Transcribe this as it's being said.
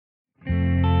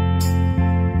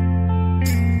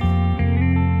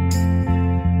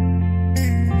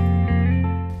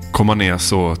komma ner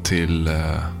så till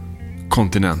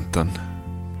kontinenten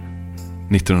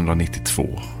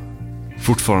 1992.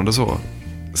 Fortfarande så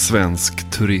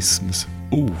svensk turisms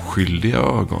oskyldiga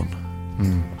ögon.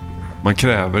 Man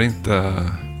kräver inte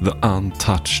the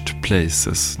untouched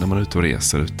places när man är ute och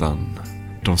reser, utan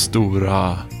de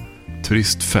stora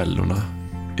turistfällorna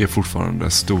är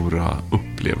fortfarande stora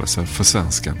upplevelser för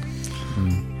svensken.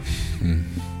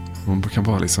 Man kan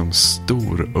vara liksom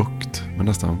storökt med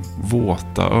nästan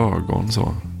våta ögon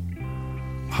så.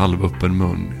 Halvöppen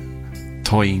mun.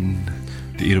 Ta in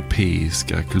det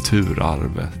europeiska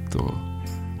kulturarvet och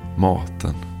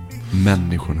maten.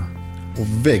 Människorna.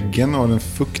 Och väggen av den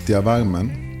fuktiga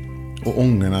värmen och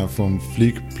ångorna från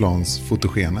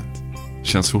flygplansfotogenet.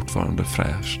 Känns fortfarande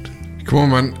fräscht.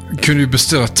 Man kunde ju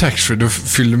beställa taxfree. Då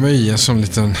fyllde man i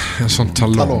en sån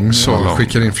talong så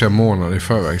skickade in flera månader i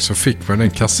förväg, så fick man den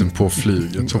kassen på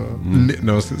flyget. Så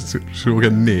när man skulle åka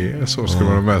ner så ska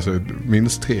man ha med sig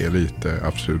minst 3 liter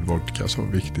absolut vodka, så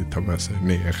viktigt att ta med sig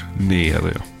ner,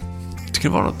 ja. Jag tycker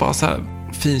det var något bara så här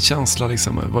fin känsla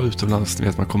liksom, att vara utomlands, ni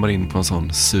vet, man kommer in på en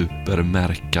sån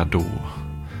supermercado,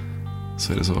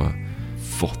 så är det så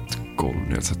vått golv,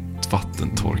 ni vet, så ett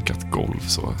vattentorkat golv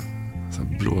så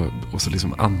blå, och så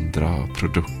liksom andra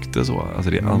produkter så,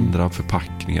 alltså det är andra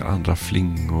förpackningar, andra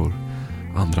flingor,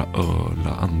 andra öl,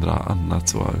 andra annat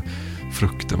så,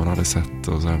 frukter man hade sett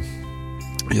och så här.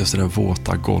 Just det där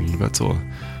våta golvet, så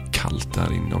kallt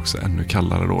där inne också, ännu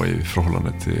kallare då i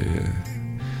förhållande till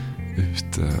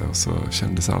ute, och så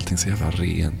kändes allting så jävla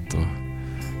rent och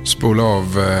spola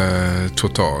av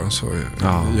trottoaren så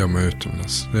gör man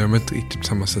utomlands. Det gör man inte riktigt på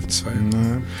samma sätt i Sverige.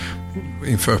 Nej.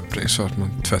 Inför öppning så att man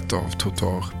tvättar av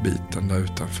trottoarbiten där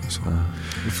utanför så.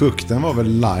 Frukten var väl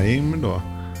lime då?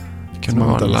 Det kunde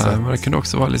vara lime, men det kunde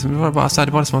också vara liksom, det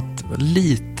var som att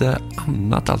lite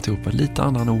annat alltihopa, lite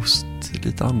annan ost,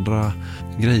 lite andra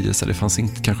grejer, så det fanns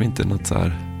kanske inte något så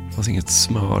här, det fanns inget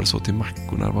smör så till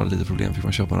mackorna, det var lite problem, fick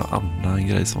man köpa någon annan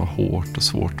grej som var hårt och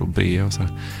svårt att bre och så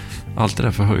här. Allt det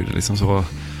där förhöjde liksom så.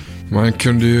 Man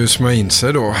kunde ju smörja in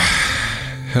sig då.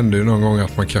 Hände ju någon gång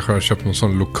att man kanske hade köpt någon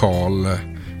sån lokal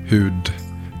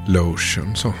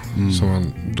hudlotion så, som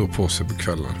man då på sig på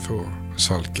kvällen för att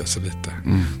svalka sig lite.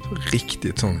 Så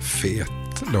riktigt sån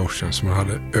fet lotion som man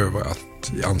hade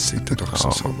överallt i ansiktet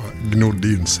också, så bara gnodde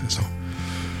in sig så.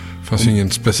 Det fanns ju ingen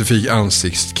specifik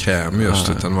ansiktskräm just,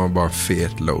 utan det var bara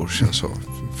fet lotion så.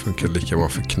 Funkar lika bra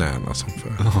för knäna som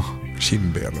för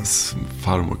kindbenen.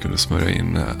 Farmor kunde smörja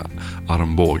in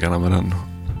armbågarna med den,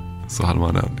 så hade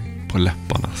man den på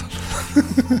läpparna.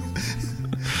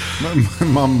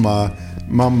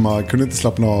 Mamma kunde inte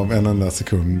slappna av en enda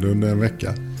sekund under en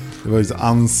vecka. Det var ju så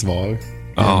ansvar i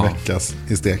en veckas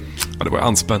i stek. Ja, det var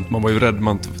anspänt. Man var ju rädd.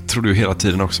 Man trodde ju hela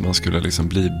tiden också man skulle liksom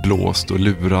bli blåst och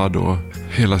lurad. Och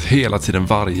hela tiden,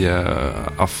 varje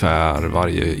affär,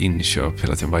 varje inköp,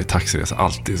 hela tiden, varje taxiresa,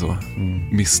 alltid så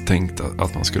misstänkt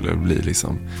att man skulle bli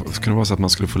liksom... Det skulle vara så att man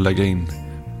skulle få lägga in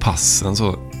passen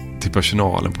så till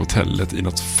personalen på hotellet i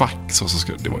något fack.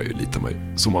 Det var ju lite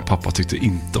som att pappa tyckte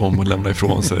inte om att lämna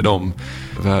ifrån sig de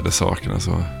värdesakerna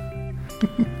så...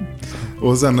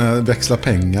 Och sen växla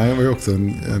pengar var ju också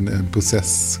en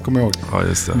process, kommer jag ihåg. Ja,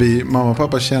 just det. Mamma och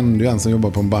pappa kände ju en som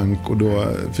jobbade på en bank, och då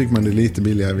fick man det lite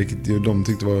billigare, vilket ju de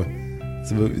tyckte var...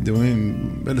 Så det var en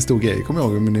väldigt stor grej, kommer jag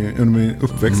ihåg, under min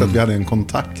uppväxt, att vi hade en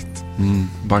kontakt.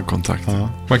 Bankkontakt. Ja.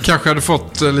 Man kanske hade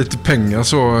fått lite pengar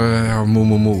så av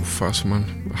mormor och morfar, så man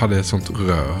hade ett sånt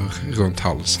rör runt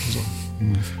halsen så.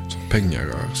 Som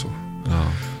pengarör så. Ja.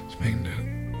 Som hängde,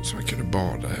 så man kunde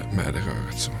bada med det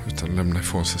röret så, utan att lämna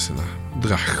ifrån sig sina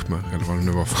drachmer eller vad det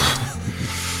nu var för något.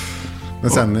 Men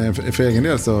sen för egen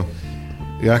del så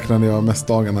räknade jag mest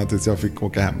dagarna tills jag fick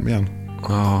åka hem igen.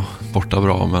 Ja, borta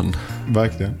bra, men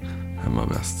verkligen hemma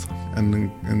bäst.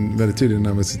 En väldigt tydlig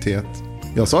nervositet.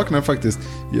 Jag saknade faktiskt,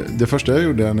 det första jag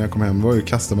gjorde när jag kom hem var ju att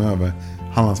kasta mig över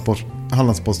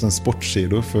Hallandspostens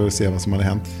sportsidor för att se vad som hade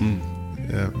hänt.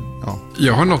 Ja.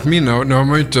 Jag har något minne, nu har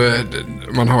man ju inte,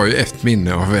 man har ju ett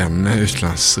minne av en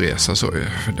utlandsresa så,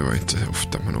 för det var ju inte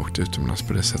ofta man åkte utomlands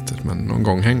på det sättet, men någon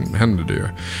gång hände det ju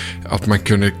att man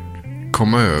kunde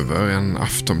komma över en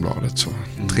Aftonbladet så,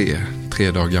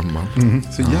 tre dagar gammal.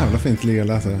 Så jävla fint ligga och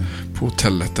läsa det. På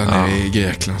hotellet där nere i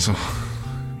Grekland så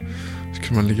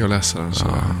kunde man ligga och läsa den så.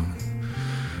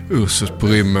 Ursus på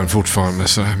rymmen fortfarande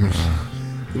så här, men...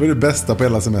 Det var det bästa på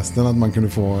hela semestern, att man kunde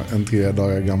få en 3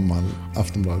 dagar gammal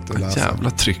Aftonbladet att läsa. Jävla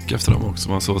tryck efter dem också.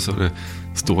 Man så det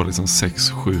står liksom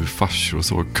 6-7 farsor och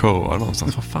så köar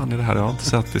någonstans. Vad fan är det här? Jag har inte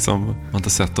sett liksom, man har inte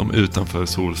sett dem utanför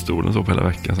solstolen så på hela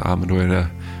veckan. Så men då är det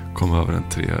kom över en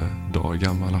 3 dagar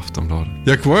gammal Aftonblad.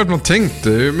 Jag kommer ihåg att man tänkte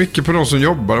mycket på de som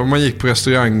jobbar. Om man gick på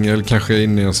restaurang eller kanske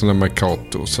in i en sån där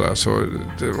Mercato och så där, så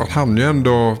man hann ju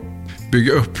ändå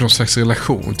bygga upp någon slags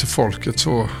relation till folket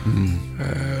så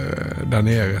där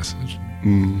nere.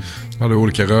 De hade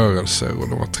olika rörelser och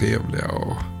de var trevliga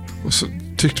och så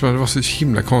tyckte man det var så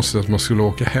himla konstigt att man skulle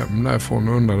åka hem därifrån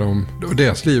och undrade om och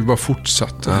deras liv bara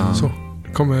fortsatte. Så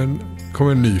det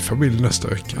kommer en ny familj nästa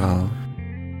vecka. Ja.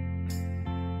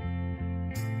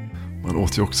 Man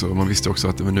åt ju också, man visste också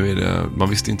att men nu är det, man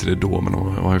visste inte det då, men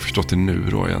man har ju förstått det nu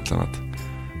då egentligen att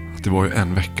det var ju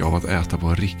en vecka av att äta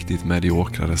på riktigt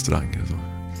mediokra restauranger. Så.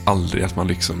 Aldrig att man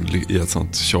liksom i ett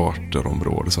sånt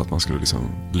charterområde så att man skulle liksom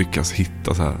lyckas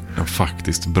hitta så här en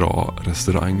faktiskt bra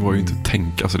restaurang var ju inte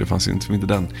tänka, så det fanns ju inte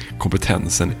den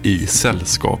kompetensen i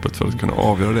sällskapet för att kunna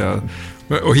avgöra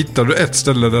det. Och hittade du ett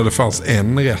ställe där det fanns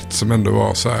en rätt som ändå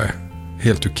var så här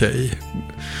helt okej,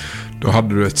 då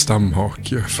hade du ett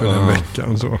stamhak för den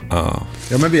veckan. Så. Ja,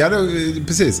 men vi hade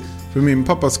precis. För min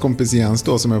pappas kompis Jens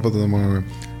då, som jag pratat om många gånger,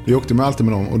 vi åkte med alltid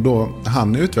med dem. Och då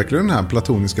han utvecklade den här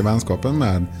platoniska vänskapen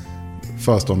med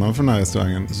föreståndaren för den här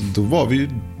restaurangen. Så då var vi ju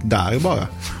där bara.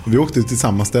 Och vi åkte till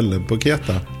samma ställe på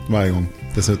Kreta varje gång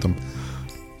dessutom.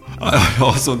 Jag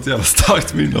har sånt jävla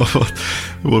starkt minne av att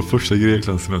vår första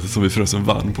Greklandssemester som vi förresten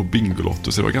vann på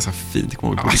Bingolotto, så det var ganska fint.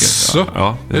 Asså?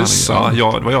 Ja, det är sant.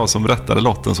 Ja, det var jag som rättade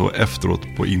lotten så efteråt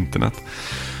på internet.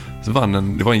 Så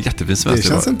det var en jättefin semester.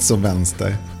 Det känns inte så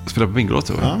vänster. Spelade på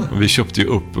Bingolotto. Ja. Vi köpte ju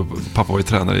upp, pappa var ju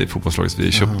tränare i fotbollslaget, så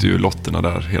vi köpte ju lotterna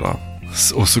där hela.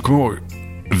 Och så kommer jag ihåg,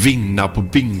 vinna på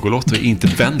Bingolotto är inte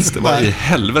vänster. Vad i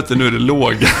helvete, nu är det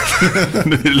låg.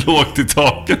 Nu är det lågt i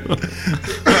taken.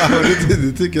 Ja,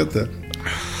 det tycker jag inte.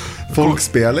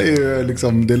 Folkspel är ju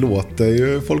liksom, det låter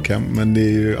ju folkhem, men det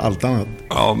är ju allt annat.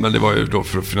 Ja, men det var ju då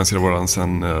för att finansiera våran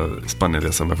sen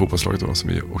Spanienresa med fotbollslaget då, som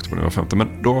vi åkte på när vi var 15.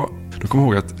 Men då kom jag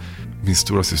ihåg att min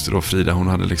stora syster då, Frida, hon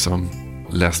hade liksom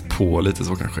läst på lite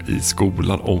så kanske i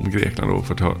skolan om Grekland då,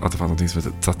 för att det fanns något som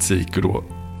heter tzatziki, och då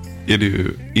är det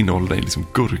ju innehåller i liksom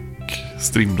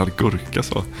strimlad gurka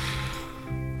så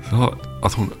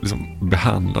att hon liksom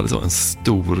behandlade så en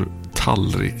stor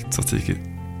tallrik tzatziki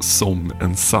som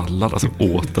en sallad, alltså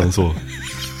åt den så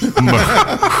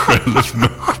själv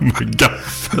med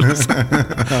gaffel så.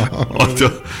 Att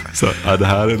jag så här, det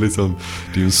här är liksom,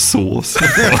 det är ju en sås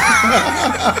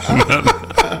men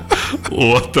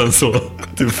åt den så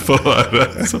till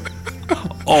förrätt så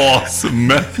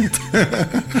asmätt.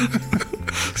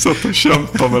 Så att de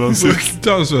kämpar med den sist.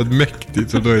 Det är så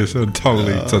mäktigt och då är så en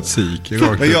tallrik tzatziki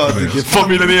rakt upp.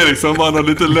 Familjen Eriksson var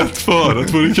lite lätt förrätt,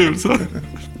 det vore kul så.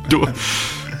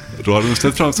 Då hade de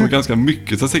ställt fram så ganska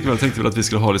mycket. Så jag tänkte väl att vi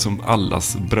skulle ha liksom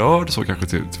allas bröd så kanske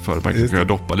till förr. Man skulle kunna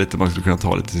doppa lite, man skulle kunna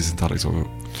ta lite till sin tallrik. Så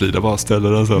Frida bara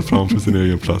ställer den så här framför sin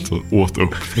egen plats och åt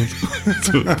upp.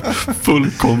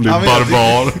 Fullkomlig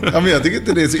barbar. Men jag tycker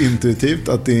inte det är så intuitivt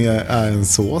att det är en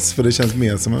sås, för det känns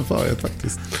mer som en förrätt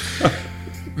faktiskt.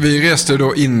 Vi reste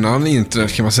då innan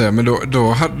internet kan man säga, men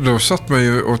då satt man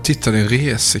ju och tittade i en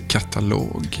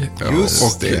resekatalog. Just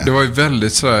och det var ju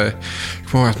väldigt sådär,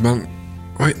 att man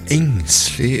var ju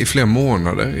ängslig i flera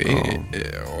månader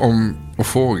och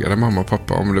frågade mamma och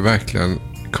pappa om det verkligen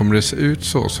kommer det se ut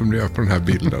så som det gör på den här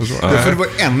bilden. Så, för det var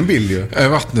en bild ju. Är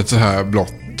vattnet så här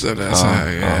blått eller så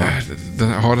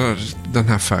här, har den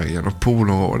här färgen och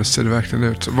polområdet, ser det verkligen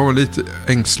ut så? Var man lite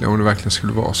ängslig om det verkligen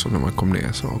skulle vara så när man kom ner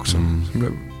så också. Som det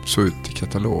såg ut i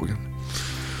katalogen.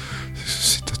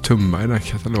 Sitta och tumma i den här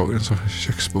katalogen så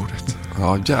köksbordet.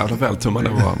 Ja, jävla väl tumma det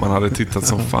var. Man hade tittat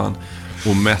som fan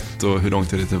och mätt och hur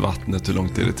långt är det till vattnet, hur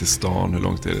långt är det till stan, hur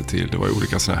långt är det till. Det var ju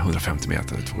olika sådana här 150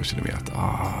 meter, 2 kilometer.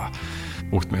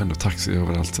 Åkt med ändå taxi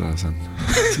överallt så här sen.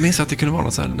 Så minns jag att det kunde vara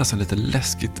något så här, nästan lite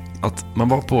läskigt att man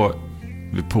var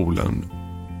vid poolen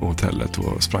och hotellet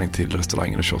och sprang till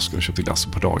restaurangen och kiosken och köpte glass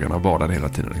på dagarna och badade hela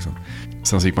tiden liksom.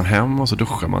 Sen så gick man hem och så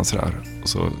duschade man så där och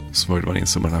så smörjde man in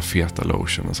sig med den här feta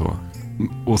lotion och så.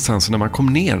 Och sen så när man kom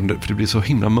ner, för det blir så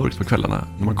himla mörkt på kvällarna,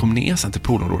 när man kom ner sen till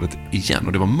poolområdet igen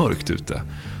och det var mörkt ute,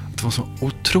 det var så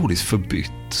otroligt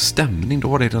förbytt stämning. Då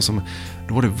var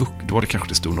det kanske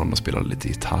det stod någon och spelade lite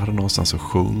gitarr någonstans och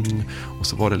sjöng, och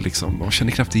så var det liksom, man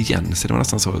kände knappt igen sig. Det var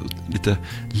nästan så lite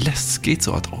läskigt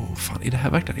så att fan, är det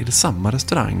här verkligen, är det samma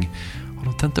restaurang? Har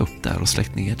de tänt upp där och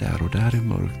släckt ner där och där är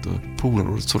mörkt och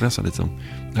poolområdet såg nästan lite som,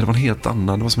 det var en helt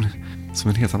annan, det var som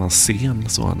en helt annan scen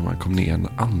så när man kom ner en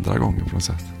andra gången på något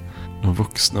sätt. De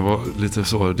vuxna var lite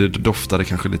så, det doftade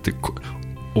kanske lite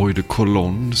Eau de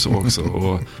Cologne så också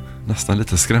och nästan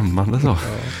lite skrämmande så.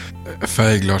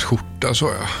 Färgglad skjorta så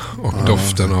och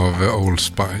doften av Old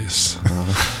Spice.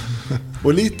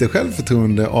 Och lite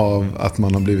självförtroende av att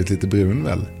man har blivit lite brun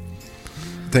väl?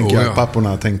 tänker jag att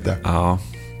papporna tänkte. Ja.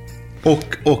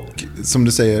 Och som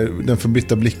du säger, den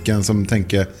förbytta blicken som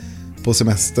tänker på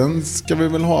semestern ska vi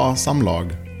väl ha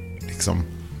samlag. Liksom.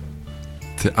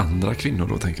 Till andra kvinnor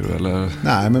då tänker du? Eller?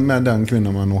 Nej, men med den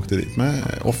kvinnan man åkte dit med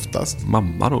oftast.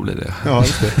 Mamma då blir det. Ja,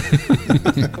 just det.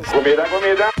 God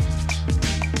middag.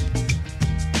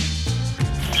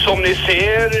 Som ni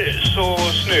ser så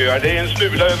snöar det en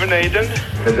smula över nejden.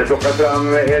 Det plockar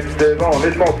fram ett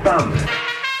vanligt måttband.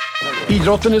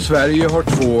 Idrotten i Sverige har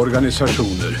 2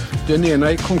 organisationer. Den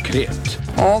ena är konkret.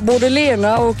 Ja, både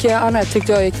Lena och Anette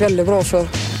tyckte jag gick väldigt bra för.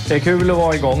 Det är kul att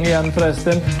vara igång igen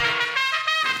förresten.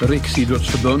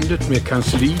 Riksidrottsförbundet med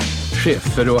kansli,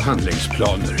 chefer och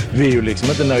handlingsplaner. Vi är ju liksom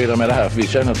inte nöjda med det här, för vi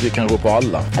känner att vi kan gå på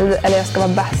alla. Eller jag ska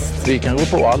vara bäst. Vi kan gå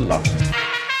på alla.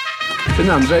 Den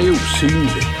andra är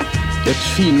osynlig. Ett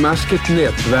finmaskigt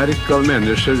nätverk av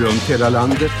människor runt hela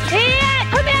landet. Kom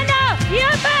igen då!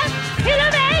 Jobba! Hela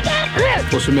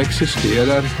vägen! Och som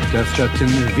existerar därför att den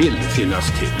vill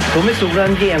finnas till. Tommy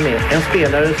Soran Gemi, en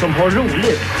spelare som har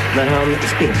roligt när han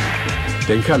spelar.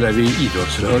 Den kallar vi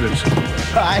idrottsrörelsen.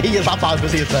 Nej, jag tappade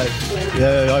precis där.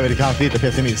 Jag är väl kanske lite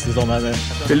pessimistisk om henne.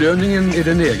 Belöningen är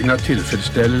den egna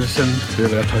tillfredsställelsen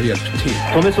över att ha hjälpt till.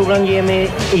 Tommy Soran Gemi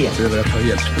är. Över att ha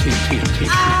hjälpt till.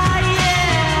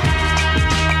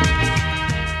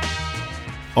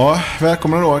 Ja,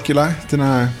 välkomna då killar till den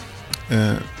här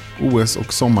OS-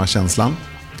 och sommarkänslan.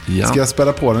 Ja. Ska jag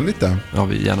spela på den lite? Ja,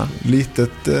 vi gärna.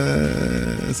 Litet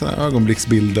sån här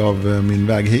ögonblicksbild av min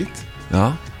väg hit.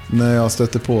 Ja. När jag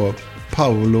stötte på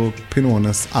Paolo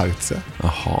Pinones Arce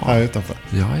här utanför.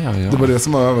 Ja. Det var det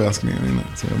som var överraskningen innan.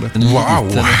 Så jag blev...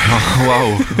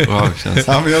 Wow. Känns...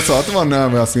 Ja, men jag sa att det var en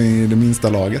överraskning i det minsta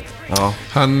laget. Ja.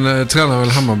 Han tränar väl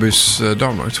Hammarbys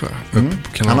damlag, tror jag.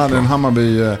 Han hade en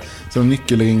Hammarby som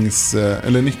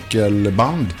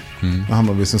nyckelband.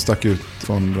 Hammarby som stack ut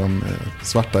från de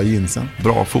svarta jeansen.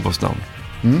 Bra fotbollsnamn.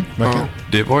 Verkligen. Ja,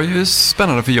 det var ju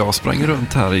spännande för jag sprang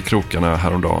runt här i krokarna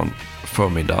häromdagen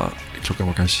förmiddag. Klockan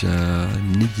var kanske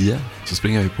 9. Så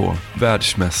springer jag ju på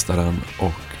världsmästaren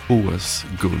och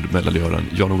OS-guldmedaljören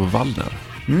Jan-Ove Wallner.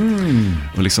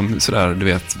 Och liksom sådär, du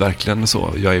vet, verkligen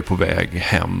så. Jag är på väg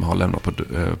hem, har lämnat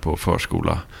på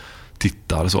förskola,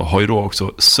 tittar så. Har ju då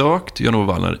också sökt Jan-Ove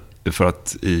Wallner för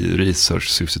att i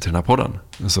research-syfte till den här podden.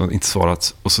 Så inte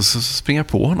svarat. Och så springer jag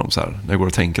på honom så här. När jag går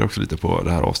och tänker också lite på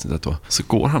det här avsnittet då. Så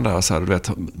går han där så här, du vet,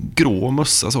 grå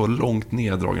mössa så långt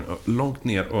neddragen, långt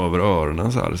ner över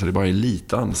öronen så här. Så det är bara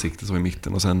lite ansikte så i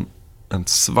mitten. Och sen en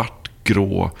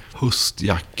svartgrå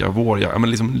höstjacka, vårjacka, men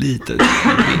liksom lite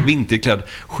vinterklädd,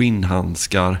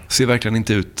 skinnhandskar. Ser verkligen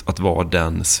inte ut att vara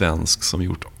den svensk som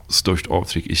gjort störst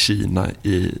avtryck i Kina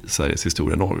i Sveriges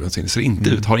historia någonsin. Ser inte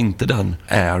ut, har inte den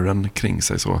ären kring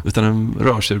sig så. Utan den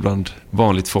rör sig bland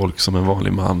vanligt folk som en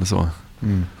vanlig man så.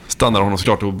 Stannar honom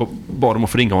såklart och bad dem att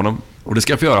få ringa honom. Och det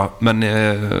ska jag få göra, men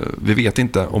vi vet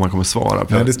inte om han kommer svara.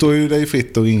 Nej, det står ju dig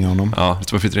fritt att ringa honom. Ja, det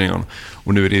står fritt att ringa honom.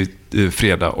 Och nu är det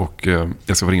fredag och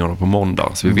jag ska få ringa honom på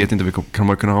måndag. Så vi vet inte, kan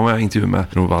man kunna ha med en intervju med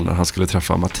Jan-Ove Wallner. Han skulle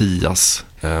träffa Mattias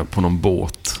på någon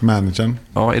båt. Managern.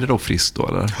 Ja, är det då friskt då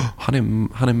eller?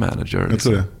 Han är manager. Jag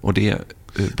tror det. Och det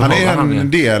han är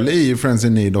en del i Friends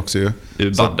in Need också ju. I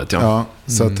bandet, ja.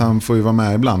 Så att han får ju vara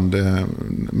med ibland.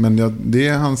 Men det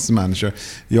är hans manager.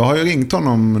 Jag har ju ringt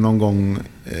honom någon gång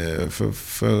för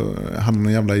jag hade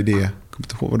någon jävla idé. Jag kommer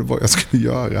inte ihåg vad det var jag skulle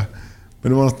göra.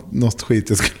 Men det var något skit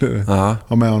jag skulle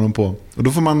ha med honom på. Och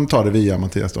då får man ta det via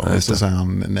Mattias då. Och så säger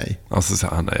han nej. Alltså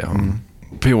säger han nej, ja.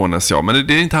 Piones, ja. Men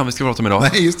det är inte han vi ska prata om idag.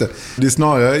 Nej, just det. Det är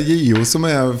snarare Gio som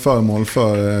är föremål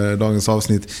för dagens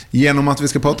avsnitt. Genom att vi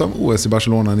ska prata om OS i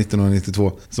Barcelona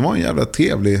 1992. Som var en jävla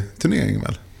trevlig turnering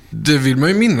väl? Det vill man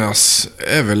ju minnas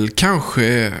är väl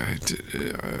kanske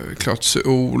klart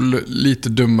Seoul, lite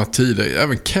dumma tider.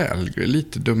 Även Calgary,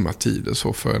 lite dumma tider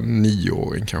så för en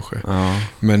 9-åring kanske. Ja.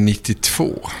 Men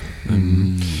 92,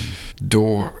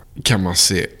 då kan man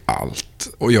se allt.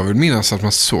 Och jag vill minnas att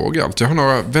man såg allt. Jag har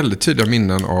några väldigt tydliga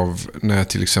minnen av när jag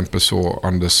till exempel så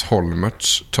Anders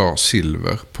Holmertz ta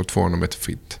silver på 200 meter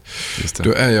fritt.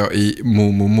 Då är jag i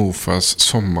Momo Mofas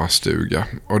sommarstuga.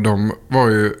 Och de var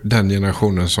ju den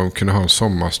generationen som kunde ha en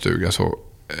sommarstuga så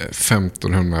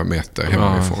 1500 meter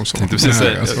hemifrån.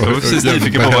 Jag var precis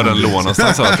nyfiken på vad den låg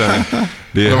någonstans.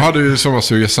 De hade ju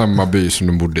sommarstuga i samma by som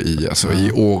de bodde i, alltså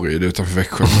i Åryd utanför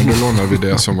Växjö. Men då lånade vi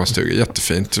deras sommarstuga.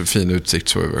 Jättefint, fin utsikt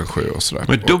så över en sjö och sådär.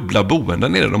 Men dubbla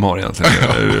boenden är det de har egentligen.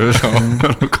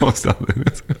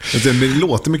 Det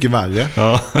låter mycket värre.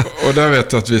 Ja. Och där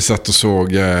vet jag att vi satt och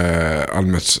såg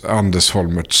Anders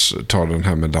Holmertz ta den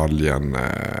här medaljen.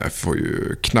 Får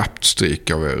ju knappt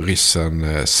stryk av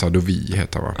ryssen Sadovi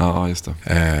heter han, va? Ja, just det.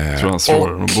 Jag tror han slår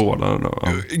dem båda.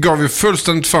 Gav ju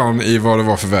fullständigt fan i vad det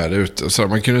var för väder ute. Så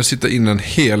man kunde sitta in en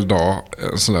hel dag,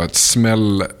 en sån där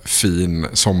smällfin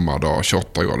sommardag,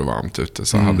 28 grader varmt ute.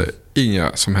 Så hade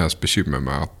inga som helst bekymmer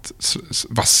med att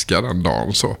vaska den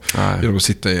dagen så. Genom att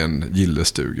sitta i en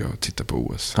gillestuga och titta på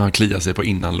OS. Han kliar sig på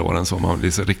innanlåren så man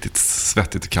blir så riktigt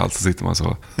svettigt och kallt så sitter man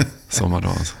så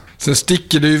sommardagen. Alltså. Sen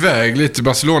sticker det iväg lite.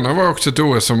 Barcelona var också ett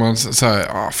OS som man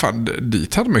säger, fan,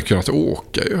 dit hade man kunnat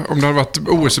åka ju. Om det hade varit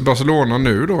OS i Barcelona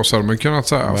nu då så hade man kunnat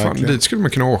säga, fan, dit skulle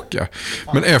man kunna åka.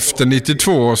 Men efter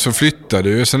 92 så flyttade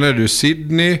ju. Sen är det ju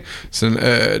Sydney, sen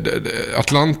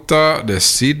Atlanta, det är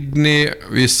Sydney,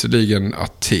 visserligen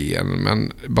Aten.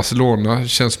 Men Barcelona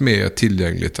känns mer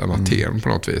tillgängligt än Aten på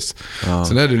något vis. Ja.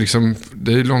 Sen är det liksom,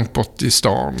 det är långt bort i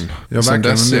stan. Ja, sen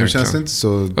verkligen, men nu känns det inte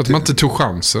så... Att man inte tog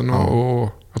chansen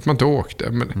och att man inte åkte.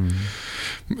 Men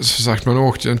som sagt,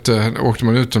 åkte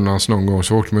man utomlands någon gång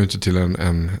så åkte man inte till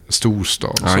en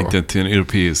storstad. Ja, inte till en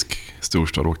europeisk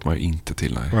storstad åkte man ju inte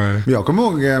till. Nej. Jag kommer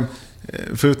ihåg,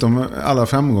 förutom alla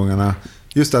framgångarna,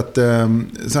 just att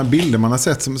sådana bilder man har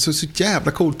sett som såg så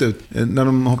jävla coolt ut när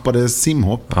de hoppade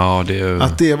simhopp. Ja,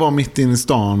 att det var mitt inne i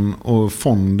stan och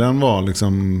fonden var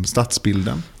liksom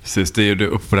stadsbilden. Precis, det är ju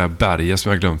uppe på det här berget som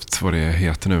jag har glömt vad det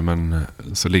heter nu, men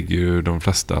så ligger ju de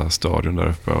flesta stadion där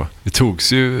uppe. Det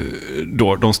togs ju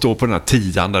då, de står på den här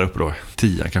 10:an där uppe då.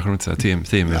 10 kanske de inte säger,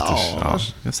 10 meters. Ja,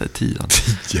 jag säger 10:an.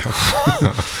 10.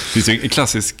 Det finns ju en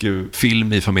klassisk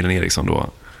film i familjen Eriksson då,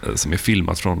 som är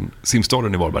filmat från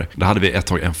simstadion i Varberg. Där hade vi ett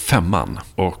tag en 5:an.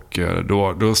 Och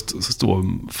då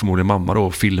står förmodligen mamma då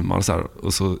och filmar så här.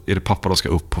 Och så är det pappa då ska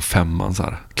upp på 5:an så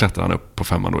här. Klättrar han upp på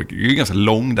 5:an då. Det är ju ganska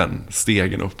lång den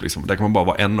stegen upp liksom. Där kan man bara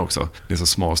vara en också. Det är så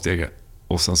smal stege.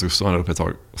 Och sen så står han upp ett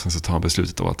tag. Och sen så tar han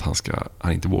beslutet av att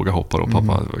han inte vågar hoppa då.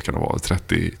 Pappa kan vara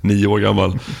 39 år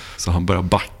gammal. Så han börjar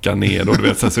backa ner. Och du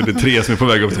vet, så är det 3 som är på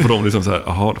väg upp. För de liksom så här,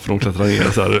 jaha, för de klättrar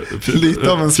ner så här.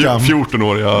 Lite av en skam.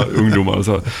 14-åriga ungdomar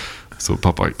så här. Så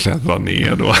pappa klättrar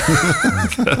ner då.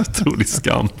 Jag tror det är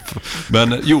skam. Men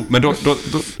då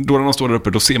när de står där uppe,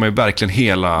 då ser man ju verkligen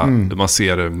hela, man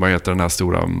ser, vad heter den här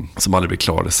stora som aldrig blir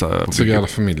klar. Så alla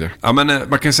familjer. Ja, men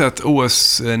man kan ju säga att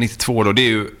OS 92 då, det är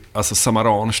ju, alltså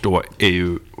Samaranch då är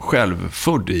ju själv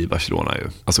född i Barcelona ju.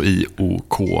 Alltså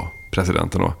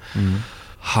IOK-presidenten då.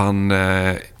 Han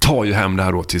tar ju hem det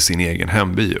här då till sin egen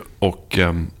hemby. Och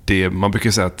man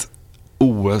brukar säga att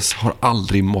OS har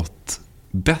aldrig mått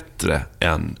bättre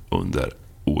än under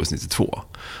OS 92.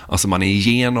 Alltså man är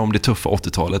igenom det tuffa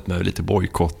 80-talet med lite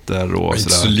bojkotter och inte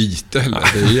så lite heller.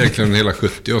 Det är egentligen hela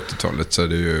 70- och 80-talet så är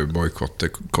det ju bojkotter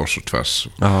kors och tvärs.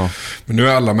 Aha. Men nu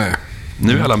är alla med.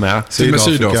 Nu är alla med.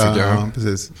 Sydafrika. Ja,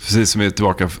 precis som är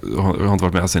tillbaka, har inte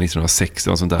varit med sedan 1960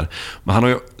 och sånt där.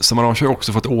 Men Samaranch har ju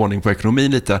också fått ordning på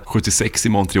ekonomin lite. 76 i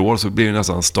Montreal så blev ju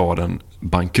nästan staden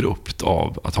bankrupt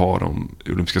av att ha de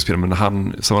olympiska spelen.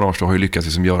 Men Samaranch har ju lyckats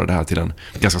liksom göra det här till en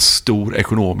ganska stor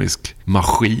ekonomisk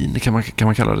maskin, kan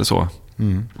man kalla det så.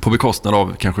 På bekostnad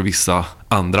av kanske vissa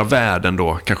andra värden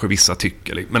då, kanske vissa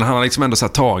tycker. Men han har liksom ändå så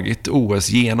här tagit OS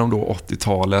genom då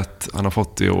 80-talet. Han har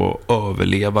fått det att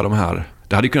överleva de här.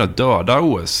 Det hade ju kunnat döda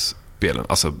OS-spelen,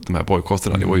 alltså de här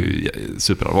bojkotterna. Det var ju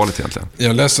superallvarligt egentligen.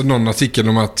 Jag läste någon artikel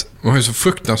om att man har ju så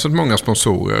fruktansvärt många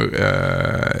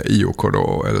sponsorer, IOK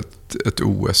då, ett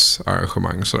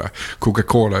OS-arrangemang sådär.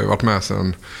 Coca-Cola har ju varit med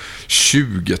sedan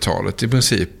 20-talet i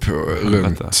princip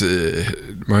runt.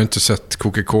 Man har inte sett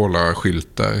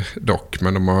Coca-Cola-skyltar dock,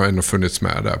 men de har ändå funnits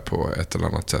med där på ett eller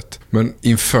annat sätt. Men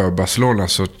inför Barcelona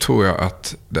så tror jag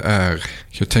att det är,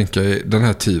 jag tänker den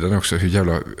här tiden också, hur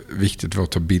jävla viktigt det var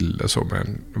att ta bilder så med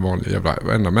en vanlig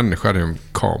varenda människa hade en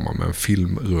kamera med en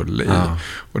filmrulle i.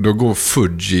 Och då går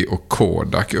Fuji och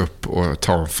Kodak upp och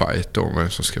tar en fight om vem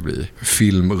som ska bli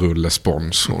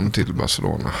filmrullesponsorn till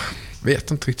Barcelona.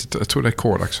 Vet inte riktigt, jag tror det är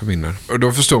Kodak som vinner. Och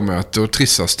då förstår man att då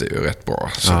trissas det ju rätt bra.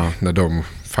 Så när de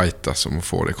fightas om att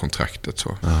få det kontraktet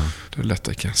så det är lätt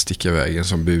att kan sticka iväg en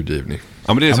sån budgivning.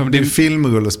 Ja, men det är som din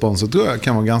filmrullesponsor tror jag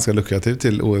kan vara ganska lukrativ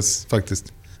till OS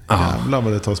faktiskt. Jävlar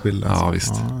vad det tar bilder. Ja,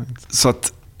 visst. Så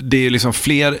att det är liksom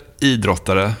fler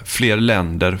idrottare, fler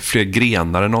länder, fler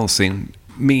grenar än någonsin.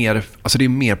 Alltså det är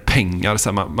mer pengar.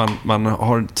 Så här, man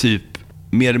har typ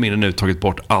mer eller mindre nu tagit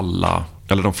bort alla,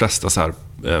 eller de flesta så här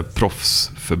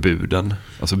proffs förbuden.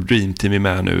 Alltså Dream Team är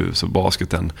med nu, så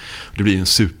basketen. Det blir en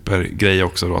supergrej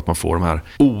också då, att man får de här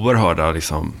oerhörda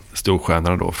liksom,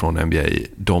 storstjärnorna då från NBA.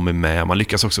 De är med. Man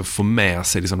lyckas också få med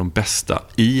sig liksom, de bästa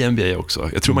i NBA också.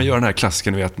 Jag tror man gör den här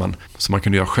klassiken, vet man, som man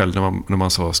kunde göra själv när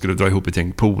man så, skulle dra ihop ett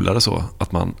gäng polare så.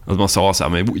 Att man sa så här,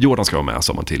 men Jordan ska vara med,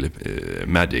 sa man till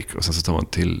Magic. Och sen så tar man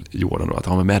till Jordan då, att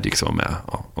han med Magic ska vara med.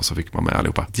 Ja, och så fick man med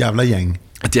allihopa. Ett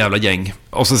jävla gäng.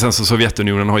 Och sen så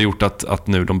Sovjetunionen har gjort att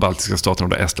nu de baltiska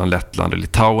staterna, Estland, Lettland och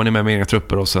Litauen är med egna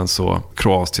trupper, och sen så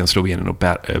Kroatien, Slovenien och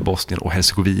Bosnien och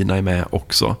Herzegovina är med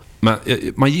också. Men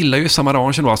man gillar ju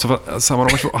Samaranch då. Alltså,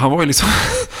 Samaranch, han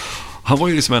var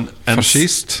ju liksom en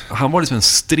fascist. Han var liksom en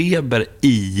streber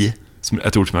i, som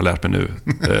ett ord som jag har lärt mig nu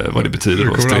vad det betyder. Du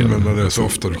kommer använda det så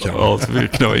ofta du kan. Ja, så vi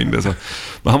knöa in det så.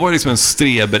 Men han var ju liksom en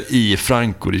streber i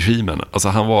Franco-regimen. Alltså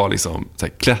han var liksom så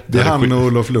här, klättrade. Det är han och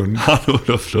Olof Lund.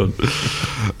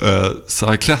 Så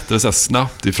han klättrade så här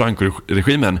snabbt i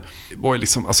Franco-regimen. Var ju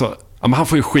liksom, alltså, men han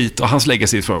får ju skit, och hans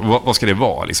legacy för vad ska det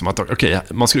vara liksom, att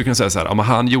man skulle kunna säga så här, men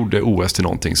han gjorde OS till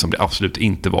någonting som det absolut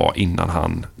inte var innan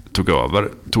han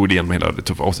tog det igenom hela det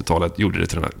tuffa 80-talet, gjorde det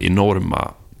till den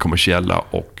enorma kommersiella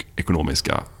och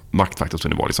ekonomiska maktfaktor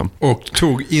som det var liksom. Och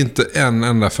tog inte en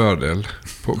enda fördel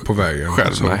på vägen.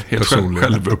 Själv, så, nej, helt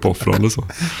självuppoffrande så.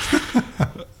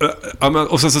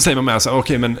 Och sen så säger man med så här,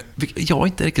 okej, men jag har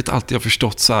inte riktigt alltid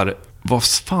förstått så här,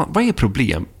 vad är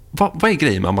problem? Vad är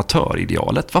grejen med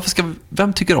amatöridealet?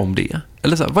 Vem tycker om det?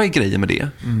 Eller så här, vad är grejen med det?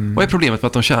 Vad är problemet med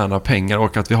att de tjänar pengar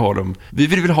och att vi har dem? Vi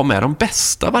vill ha med de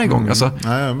bästa varje gång. Alltså,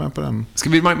 jag är med på den.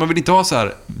 Man vill inte ha så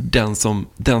här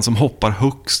den som hoppar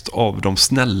högst av de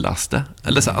snällaste.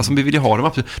 Eller så här, alltså, vi vill ju ha dem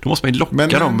absolut. Då måste man ju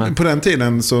locka dem. Men på den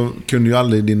tiden så kunde ju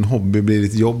aldrig din hobby bli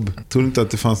ditt jobb. Tror du inte att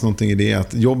det fanns någonting i det,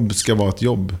 att jobb ska vara ett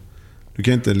jobb? Du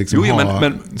kan inte liksom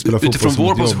men utifrån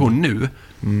vår position nu,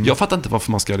 Jag fattar inte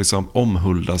varför man ska liksom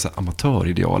omhulda så här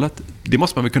amatöridealet. Det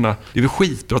måste man väl kunna. Det är väl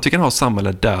skitbra att vi kan ha ett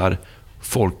samhälle där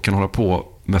folk kan hålla på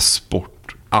med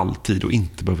sport alltid och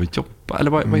inte behöver jobba.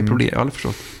 Eller vad är problemet? Jag har aldrig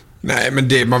förstått. Nej, men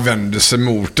det man vänder sig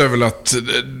mot är väl att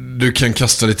du kan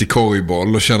kasta lite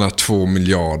korgboll och tjäna 2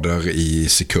 miljarder i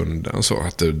sekunden, så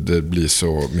att det blir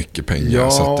så mycket pengar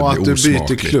så att det blir osmakligt. Ja, att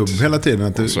du byter klubb hela tiden,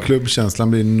 att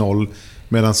klubbkänslan blir 0,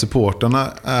 medan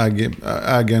supporterna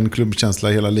äger en klubbkänsla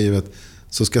hela livet,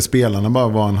 så ska spelarna bara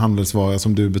vara en handelsvara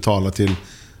som du betalar till,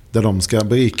 där de ska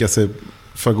berika sig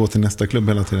för att gå till nästa klubb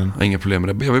hela tiden. Inga problem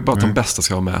med det. Jag vill bara att de bästa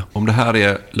ska vara med. Om det här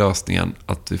är lösningen,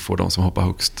 att vi får de som hoppar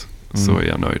högst, så är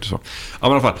jag nöjd. Så. Ja,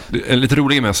 men i alla fall, en lite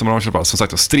rolig med som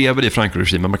sagt, streber i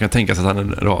Franco-regimen. Man kan tänka sig att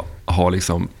han har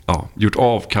liksom, gjort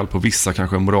avkall på vissa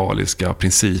kanske moraliska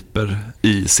principer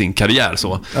i sin karriär.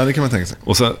 Så. Ja, det kan man tänka sig.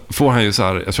 Och så får han ju så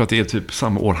här, jag tror att det är typ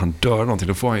samma år han dör någonting,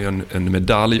 då får han ju en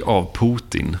medalj av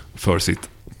Putin för sitt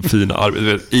fina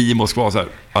arbete i Moskva. Så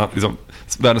här, liksom,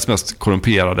 världens mest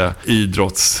korrumperade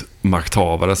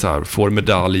idrottsmakthavare så här, får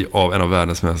medalj av en av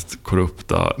världens mest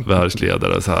korrupta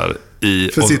världsledare så här,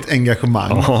 för sitt engagemang.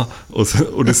 Ja,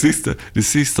 och det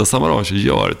sista Samaranch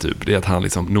gör typ, det är att han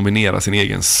liksom nominerar sin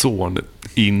egen son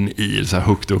in i så här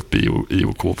högt upp i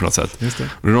IOK på något sätt. Just det.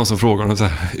 Och det är någon som frågar honom så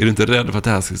här, är du inte rädd för att det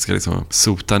här ska liksom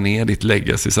sota ner ditt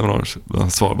legacy, Samaranch?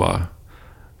 Han svarar bara,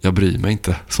 jag bryr mig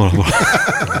inte, svarar han bara.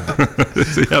 Det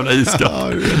är så jävla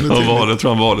iskallt. Jag tror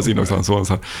han valdes in också. Han så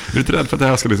här, är du inte rädd för att det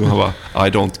här ska liksom, han bara,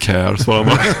 I don't care, svarar han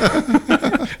bara.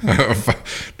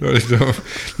 Du har liksom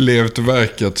levt och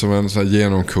verkat som en så här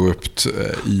genomkorrupt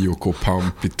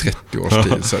IOK-pamp i 30 års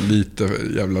tid. Så här, lite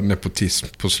jävla nepotism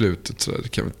på slutet. Så där, det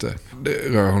kan inte, det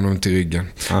rör honom inte i ryggen.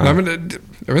 Nej, men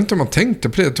jag vet inte om man tänkte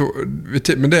på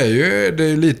det. Men det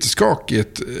är lite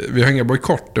skakigt. Vi har inga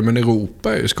bojkotter, men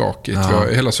Europa är ju skakigt.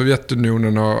 Hela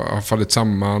Sovjetunionen har fallit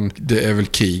samman. Det är väl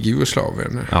krig i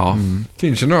Jugoslavien. Ja.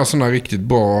 Finns ju några sådana riktigt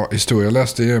bra historier. Jag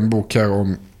läste en bok här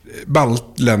om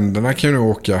baltländerna kan ju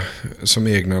åka som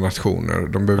egna nationer.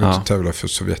 De behöver inte tävla för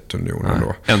Sovjetunionen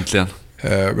då. Äntligen.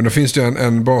 Men då finns det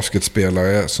en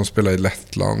basketspelare som spelar i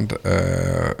Lettland.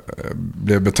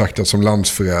 Blev betraktad som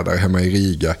landsförrädare hemma i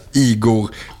Riga. Igor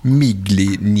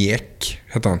Migliniek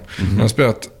heter han. Han har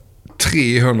spelat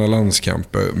 300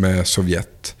 landskamper med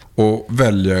Sovjet och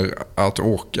väljer att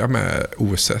åka med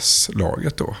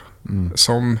OSS-laget då.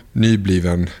 Som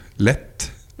nybliven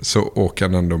lett så åker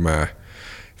han ändå med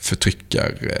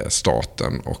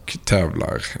förtryckarstaten och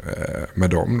tävlar med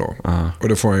dem då. Och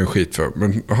det får han ju skit för.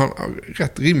 Men han har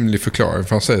rätt rimlig förklaring, för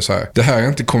han säger så här: det här är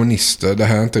inte kommunister, det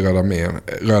här är inte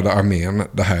Röda armén,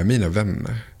 det här är mina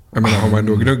vänner. Jag menar, har man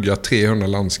då gnuggat 300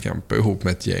 landskamper ihop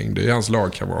med ett gäng, det är hans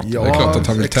lagkamrater. Ja, det är klart att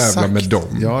han vill tävla med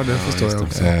dem. Ja, det förstår jag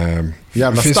också.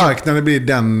 Jävla starkt när det blir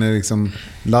den liksom,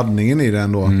 laddningen i det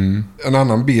ändå. En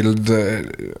annan bild,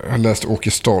 jag har läst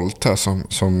Åke Stolt här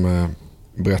som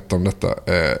berättar om detta.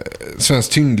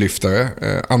 Svensk tyngdlyftare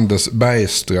Anders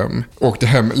Bergström åkte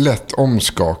hem lätt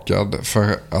omskakad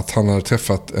för att han hade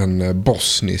träffat en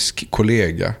bosnisk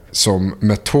kollega som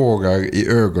med tårar i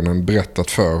ögonen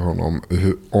berättat för honom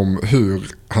om hur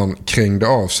han krängde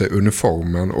av sig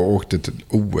uniformen och åkte till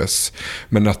OS,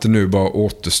 men att det nu bara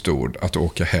återstod att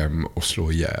åka hem och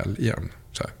slå ihjäl igen.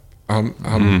 Så här.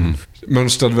 Han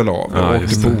mönstrade väl av och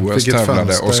åkte på OS,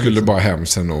 tävlade och skulle bara hem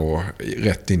sen och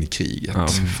rätt in i kriget. Ja,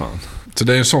 fan. Så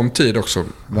det är en sån tid också.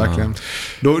 Verkligen.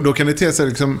 Då kan det te sig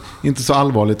liksom inte så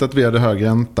allvarligt att vi hade hög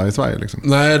ränta i Sverige. Liksom.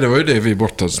 Nej, det var ju det vi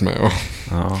brottades med. Och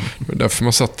det var därför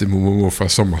man satt i mormor och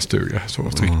morfars sommarstuga så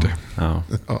och tryckte. Ja.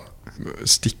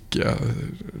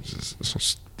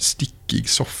 Stickig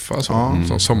soffa,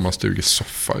 som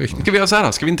sommarstugesoffa. Ska vi göra så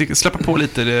här? Ska vi inte släppa på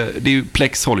lite? Det är ju,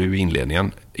 Plex håller ju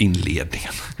invigningen.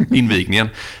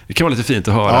 Det kan vara lite fint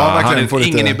att höra.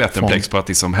 Ingen är bättre än Plex på att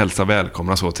liksom hälsa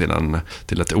välkomna så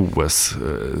till ett OS.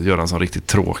 Göra en sån riktigt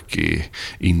tråkig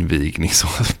invigning som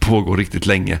pågår riktigt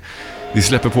länge. Vi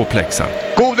släpper på Plex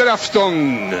här. God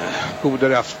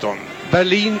afton.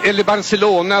 Berlin eller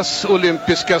Barcelonas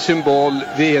olympiska symbol,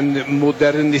 det är en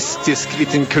modernistisk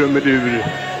liten krumelur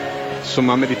som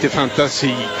man med lite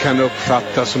fantasi kan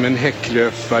uppfatta som en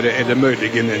häcklöpare eller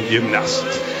möjligen en gymnast.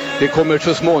 Det kommer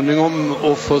så småningom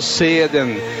att få se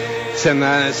den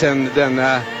sen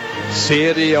denna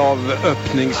serie av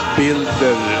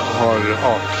öppningsbilder har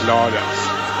avklarats.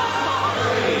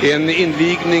 En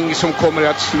invigning som kommer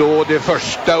att slå det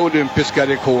första olympiska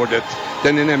rekordet.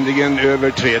 Den är nämligen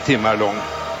över 3 timmar lång.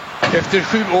 Efter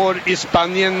 7 år i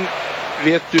Spanien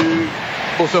vet du,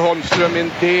 Bosse Holmström,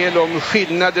 en del om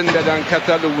skillnaden mellan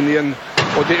Katalonien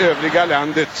och det övriga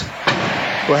landet.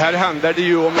 Och här handlar det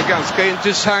ju om en ganska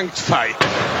intressant fight.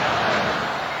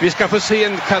 Vi ska få se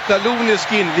en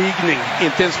katalonisk invigning,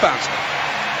 inte en spansk.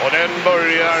 Och den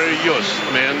börjar just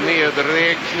med en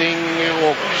nedräkning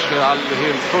och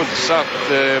helt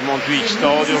fullsatt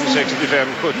Montjuic-stadion, 65-70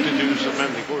 000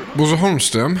 människor. Bosse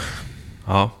Holmström.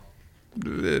 Ja.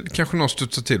 Kanske någon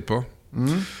studsar till på.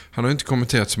 Han har inte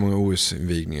kommenterat så många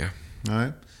OS-invigningar. Nej.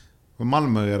 Och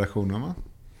Malmö-redaktionen, va?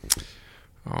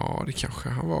 Ja, det kanske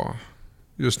han var.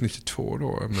 Just 92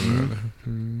 då.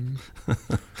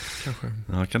 Kanske.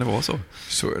 Ja, kan det vara så?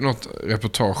 Så något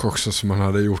reportage också som man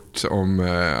hade gjort om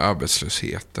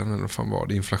arbetslösheten. Eller vad fan var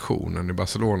det? Inflationen i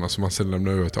Barcelona som man sedan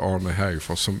lämnade över till Arne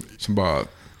Hägerfors som bara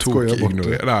tog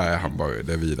ignorerade. Nej, han bara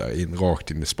det vidare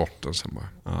rakt in i sporten sen bara.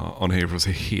 Ja, Arne Hägerfors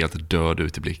ser helt död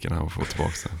ut i blicken här och får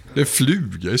tillbaka den. Det är en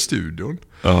fluga i studion.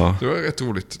 Ja. Det var rätt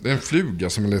roligt. Det är en fluga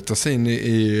som letar sig in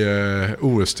i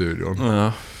OS-studion.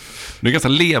 Ja. Det är ganska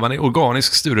levande,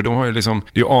 organisk studio. De har ju liksom,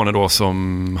 det är ju Arne då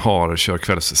som kör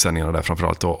kvällssändningarna där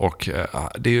framförallt då, och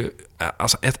det är ju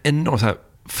alltså ett enormt så här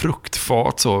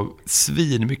fruktfat, så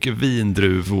svin mycket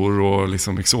vindruvor och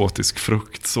liksom exotisk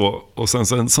frukt så, och sen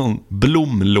så en sån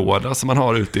blomlåda som man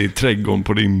har ute i trädgården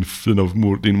på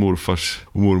din morfars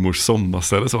och mormors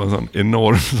sommarställe, så en sån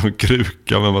enorm sån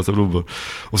kruka med massa blommor,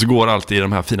 och så går allt i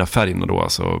de här fina färgerna då,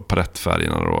 alltså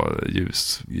palettfärgerna då,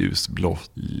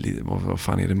 ljusblått, vad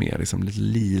fan är det mer, liksom lite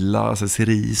lila, alltså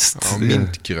cerist,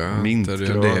 mintgrönt är det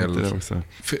en del också.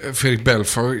 Fredrik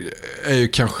Belfort är ju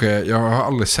kanske, jag har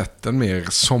aldrig sett en mer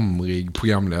somrig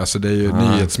programledare. Alltså det är ju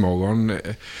Nyhetsmorgon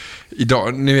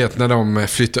idag, ni vet när de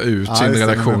flyttar ut sin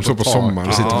redaktion så på sommaren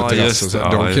och sitter på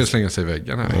terrassen, de kan slänga sig i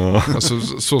väggen här. Alltså,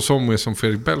 så somrig som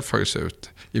Fredrik Belfort ser ut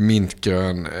i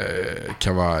mintgrön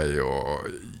kavaj och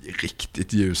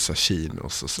riktigt ljusa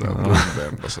chinos och sådär,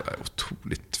 och sådär.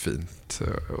 Otroligt fint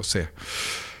att se.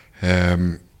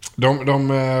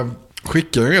 De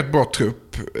skickar en rätt bra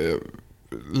trupp.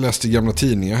 Läste gamla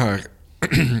tidningar här.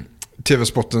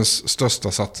 TV-sportens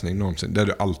största satsning någonsin. Det är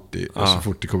det alltid så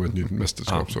fort det kommer ett nytt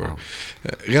mästerskap.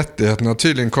 Rättigheterna har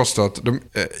tydligen kostat, de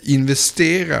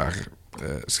investerar,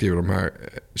 skriver de här,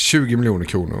 20 miljoner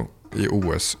kronor i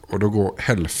OS, och då går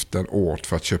hälften åt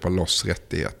för att köpa loss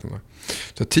rättigheterna.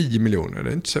 Så 10 miljoner, det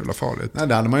är inte så jävla farligt. Nej,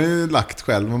 det hade man ju lagt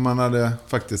själv om man hade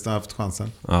faktiskt haft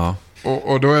chansen. Ja.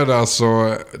 Och då är det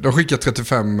alltså, de skickar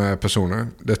 35 personer.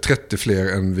 Det är 30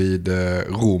 fler än vid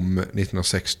Rom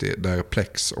 1960 där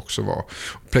Plex också var.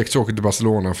 Plex åker till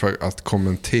Barcelona för att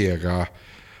kommentera,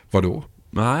 vad då?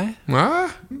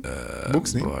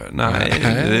 Boxning? Nej,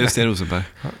 det är Sten Rosenberg.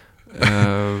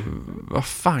 vad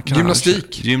fan kan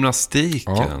Gymnastik.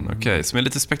 Gymnastiken, okej. Som är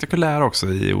lite spektakulär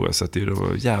också i OS. Det är ju då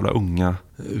jävla unga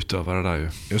utövare där ju.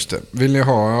 Just det. Vill ni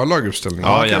ha laguppställningen?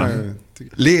 Ja, gärna.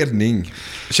 Ledning.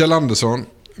 Kjell Andersson,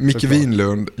 Micke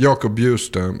Winlund, Jakob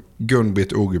Bjurström,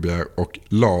 Gun-Britt Ogebjerg och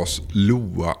Lars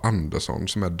Loa Andersson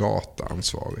som är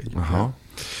dataansvarig. Jaha.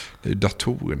 Det är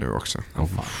datorer nu också.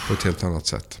 På ett helt annat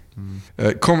sätt.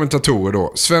 Kommentatorer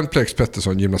då. Sven Plex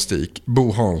Pettersson, gymnastik.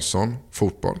 Bo Hansson,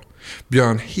 fotboll.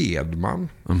 Björn Hedman,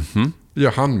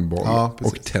 gör handboll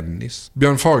och tennis.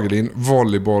 Björn Fagerlind,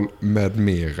 volleyboll med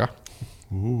mera.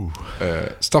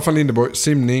 Staffan Lindeborg,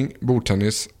 simning,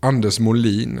 bordtennis. Anders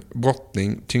Molin,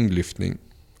 brottning, tyngdlyftning.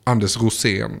 Anders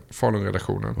Rosén,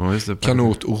 Falun-redaktionen.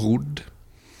 Kanot och rodd.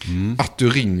 Attu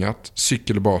Ringat,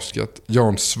 cykel och basket.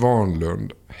 Jan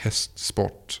Svanlund,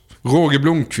 hästsport. Roger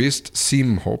Blomqvist,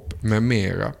 simhopp med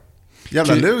mera.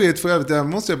 Jävla lurigt för övrigt. Jag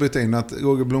måste bryta in att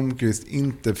Roger Blomqvist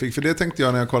inte fick. För det tänkte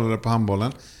jag när jag kollade på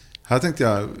handbollen. Här tänkte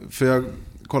jag, för jag har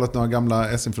kollat några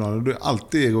gamla SM-finaler. Det är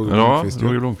alltid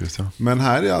Roger Blomqvist. Ja. Men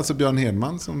här är alltså Björn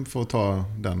Hedman som får ta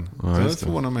den. Ja, så det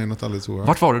förvånar mig något alldeles oerhört.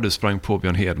 Vart var det du sprang på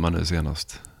Björn Hedman nu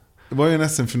senast? Det var ju en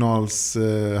SM-finals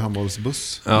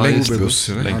handbollsbuss. Ja,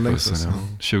 längdbussen.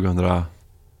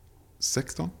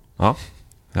 2016. Ja.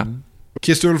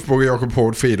 Christer Ulfborg och Jakob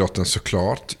Hård, friidrotten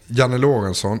såklart. Janne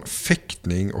Lorentzon,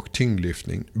 fäktning och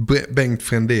tyngdlyftning. Bengt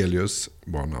Frendelius,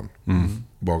 bra namn.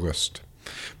 Bra röst.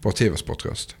 Bra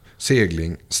tv-sportröst.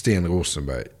 Segling, Sten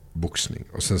Rosenberg, boxning.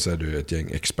 Och sen så är du ett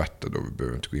gäng experter då, vi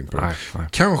behöver inte gå in på det. Nej.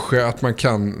 Kanske att man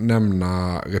kan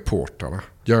nämna reportrarna.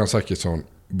 Göran Zachrisson,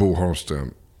 Bo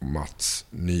Holmström, Mats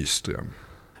Nyström.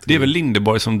 Det är väl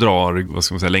Lindeborg som drar, vad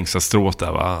ska man säga, längsta strået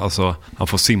där, va? Alltså, han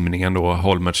får simningen då,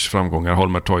 Holmerts framgångar.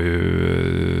 Holmert tar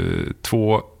ju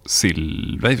 2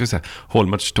 silver.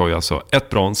 Holmerts tar ju alltså 1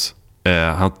 brons.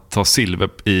 Han tar silver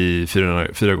i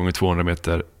 4 gånger 200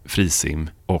 meter frisim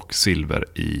och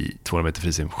silver i 200 meter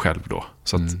frisim själv då.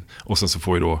 Så att, och sen så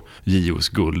får ju då JOs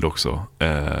guld också,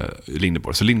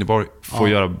 Lindeborg. Så Lindeborg får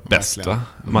göra bäst, va?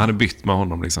 Man hade bytt med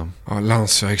honom liksom. Ja,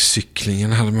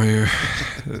 landsvägscyklingen hade man ju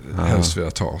helst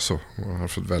velat ta så. Man hade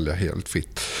fått välja helt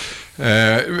fritt.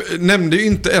 Nämnde ju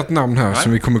inte ett namn här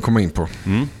som vi kommer komma in på.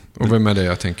 Och vem är det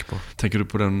jag tänker på? Tänker du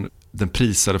på den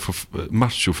prisade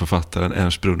machoförfattaren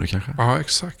Ernst Brunner kanske? Ja,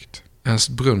 exakt. Ernst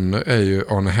Brunner är ju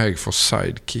Arne Hägerfors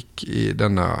sidekick i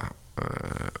denna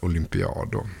olympiad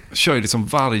då. Kör ju liksom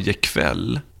varje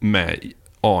kväll med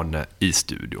Arne i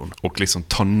studion och liksom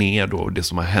tar ner då det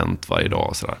som har hänt varje dag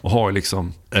och sådär. Och har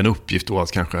liksom en uppgift då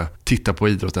att kanske titta på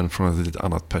idrotten från ett lite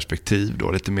annat perspektiv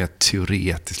då. Lite mer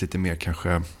teoretiskt, lite mer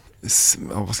kanske,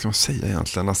 vad ska man säga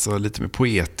egentligen, alltså lite mer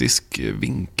poetisk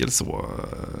vinkel så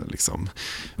liksom.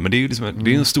 Men det är ju liksom,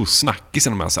 det är en stor snackis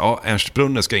när man säger, ja, Ernst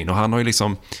Brunner ska in, och han har ju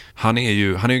liksom, han är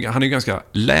ju ganska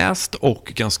läst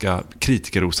och ganska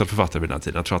kritikerrosad författare vid den här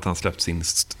tiden. Jag tror att han släppt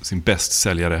sin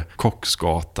bästsäljare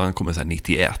Kocksgatan, kommer så här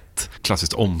 91,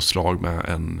 klassiskt omslag med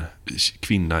en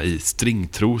kvinna i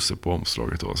stringtrosor på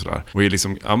omslaget och sådär. Och är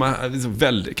liksom, ja, men liksom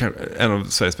väldigt, en av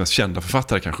Sveriges mest kända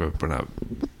författare kanske på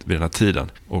vid den här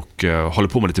tiden. Och håller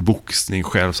på med lite boxning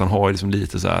själv, så han har ju liksom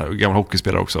lite så här, gammal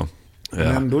hockeyspelare också.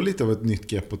 Men ändå lite av ett nytt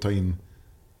grepp att ta in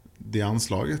det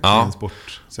anslaget i en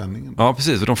sportsändningen. Ja,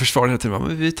 precis. Och de försvarar hela tiden,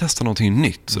 men vi testar någonting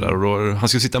nytt. Sådär. Och då, han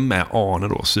ska sitta med Arne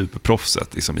då,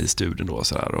 superproffset liksom, i studion då.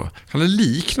 Sådär. Och han är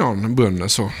lik någon Brunner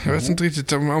så. Jag vet inte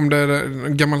riktigt om det är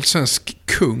en gammal svensk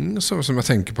kung så, som jag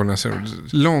tänker på när jag ser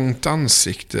långt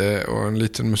ansikte och en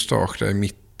liten mustasch där i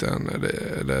mitten.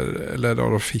 Eller är det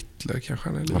Adolf Hitler kanske?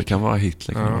 Ja, det kan vara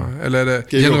Hitler. Ja. Eller är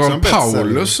det general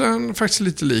Paulus är faktiskt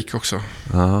lite lik också.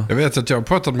 Ja. Jag vet att jag har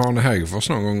pratat med Arne Hägerfors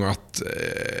någon gång att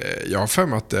jag har för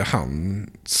mig att det är han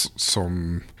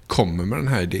som kommer med den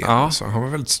här idén. Ja. Alltså, han var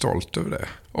väldigt stolt över det.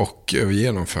 Och över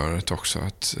genomförandet också.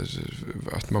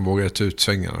 Att man vågar ta ut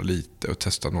svängarna lite och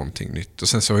testa någonting nytt. Och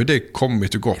sen så har ju det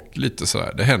kommit och gått lite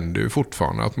sådär. Det händer ju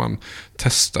fortfarande att man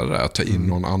testar det där. Att ta in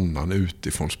någon annan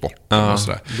utifrån sporten och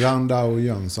sådär. Brandao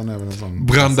Jönsson är väl en sån.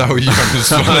 Brandao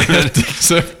Jönsson är ett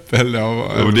exempel.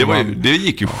 Det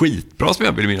gick ju skitbra som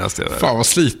jag vill minnas det. Fan vad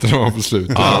sliten de var på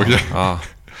slutet. Ja.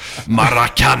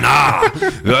 Maracana.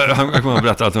 Han kommer att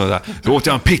berätta att då åt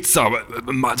jag en pizza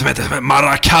som heter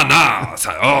Maracana.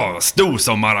 Stor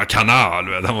som Maracana.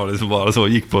 Han var liksom bara så,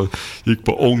 gick på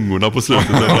ångorna på slutet.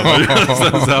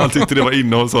 Så han tyckte det var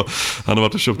innehåll så. Han hade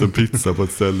varit och köpt en pizza på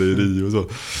ett ställe i Rio och så.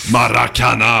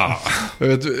 Maracana. Jag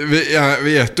vet,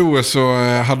 vid ett år så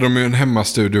hade de ju en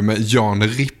hemmastudio med Jan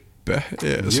Rippe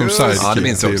som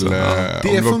sidekick till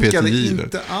det funkade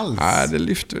inte alls. Nej, det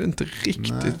lyfte inte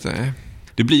riktigt. Nej.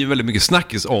 Det blir ju väldigt mycket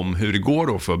snackis om hur det går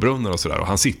då för Brunner och sådär. Och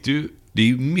han sitter ju det är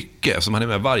ju mycket som han är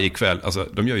med varje kväll. Alltså,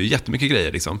 de gör ju jättemycket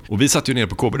grejer liksom. Och vi satt ju ner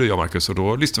på KB, du och jag, Marcus, och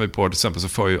då lyssnade vi på, till exempel så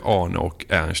för ju Arne och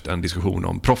Ernst en diskussion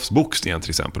om proffsboxningen till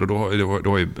exempel. Och då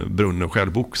har ju Brunner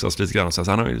själv boxats lite grann, så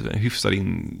han har ju en hyfsad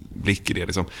inblick i det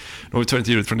liksom. Då har vi tyvärr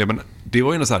inte ljud från det, men det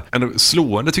var ju ändå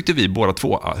slående tyckte vi båda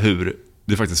två, hur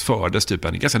det faktiskt fördes typ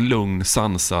en ganska lugn,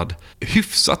 sansad,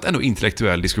 hyfsat ändå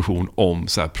intellektuell diskussion om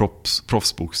så här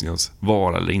proffsboxningens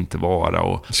vara eller inte vara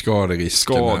och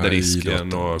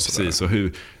skaderisken och precis, och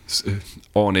hur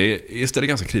Arne ställer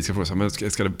ganska kritiska frågor, men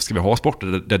ska vi ha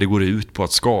sporter där det går ut på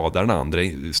att skada den andra?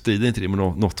 Strider inte det med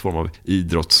något form av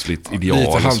idrottsligt ideal?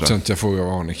 Lite halvtöntiga frågor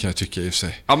av Arne kan jag tycka i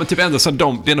sig. Ja, men typ ändå så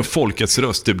det är nog folkets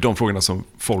röst, typ de frågorna som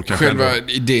folk kan själva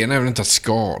idén är väl inte att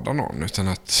skada någon, utan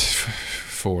att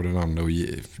få den andra att ge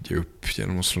upp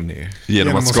genom att slå ner.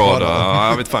 Genom att skada. Ja,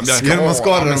 jag vet fan. Genom att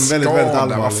skada dem väldigt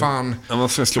allvarligt. Vad fan? Ja, man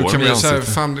ska slå då kan dem i man säga,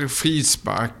 ansiktet. fan,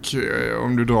 frispark,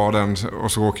 om du drar den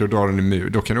och så råkar du dra den i mur,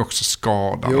 då kan du också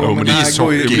skada. Jo, men det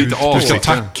ishockey, går ju du ska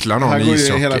tackla någon i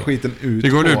ishockey. Hela skiten ut. Det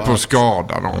går ut på att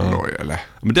skada någon då, eller?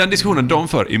 Men den diskussionen de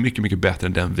för är mycket, mycket bättre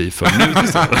än den vi för nu.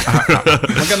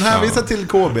 Man kan hänvisa till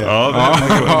KB.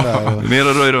 Ner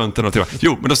och röj runt den och tillbaka.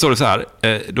 Jo, men då står det så här.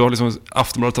 Då har liksom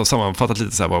Aftonbladet har sammanfattat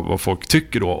lite så här vad folk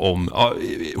tycker då om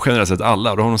generellt sett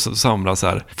alla. Då har de samlat så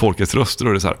här folkets röster,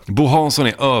 och det är så här: Bo Hansson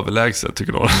är överlägsen,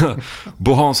 tycker de.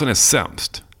 Bo Hansson är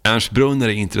sämst. Ernst Brunner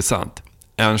är intressant.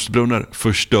 Ernst Brunner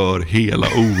förstör hela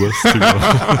OS.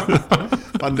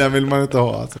 Men den vill man inte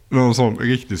ha alltså. Någon sån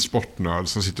riktig sportnörd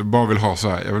som sitter och bara vill ha så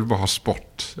här: jag vill bara ha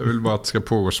sport. Jag vill bara att det ska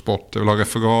pågå sport. Jag vill ha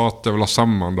referat, jag vill ha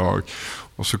sammandrag.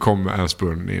 Och så kommer Ernst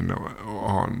Brunner in och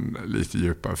har en lite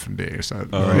djupare fundering så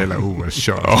här, hela OS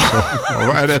kör.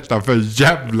 Vad är detta för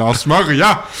jävla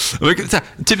smörja?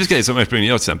 En typisk grej som Ernst Brunner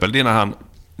gör till exempel, det är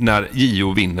när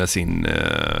Gio vinner sin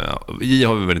Gio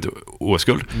har väl inte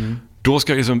OS-guld. Då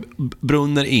ska liksom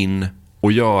Brunner in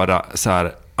och göra så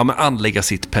här, ja, men anlägga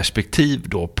sitt perspektiv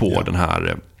då på den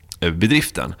här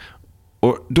bedriften.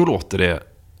 Och då låter det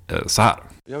så här.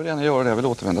 Jag vill gärna göra det. Jag vill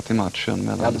återvända till matchen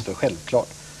mellan, det är självklart.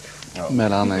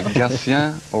 mellan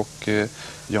Gatien och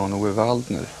Jan-Ove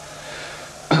Waldner.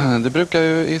 Det brukar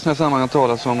ju i sådana sammanhang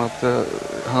talas om att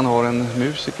han har en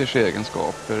musikers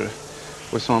egenskaper.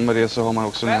 Och i samband med det så har man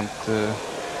också nämnt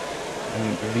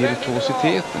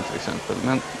virtuositeten till exempel.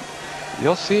 Men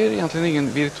jag ser egentligen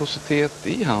ingen virtuositet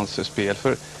i hans spel.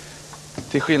 För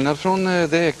till skillnad från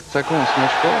det äkta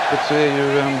konstnärskapet så är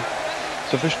ju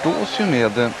så förstås ju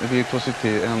med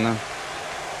virtuositet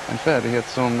en färdighet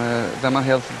som där man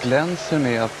helst glänser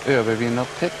med att övervinna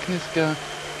tekniska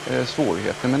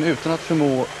svårigheter, men utan att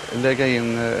förmå lägga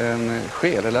in en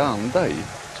själ eller anda i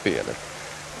spelet.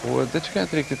 Och det tycker jag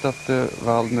inte riktigt att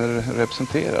Waldner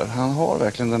representerar. Han har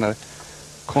verkligen den där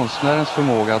konstnärens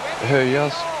förmåga att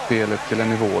höja spelet till en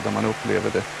nivå där man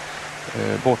upplever det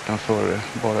bortanför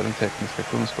bara den tekniska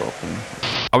kunskapen.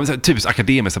 Ja, men typiskt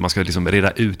akademiskt att man ska liksom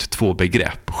reda ut två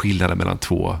begrepp, skillnaden mellan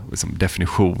två liksom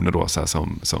definitioner då, så här,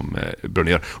 som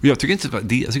Brunner gör. Och jag tycker inte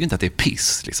att det är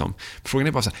piss liksom. Frågan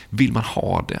är bara så här, vill man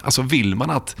ha det? Alltså vill man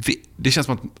att det känns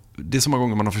som att det är så många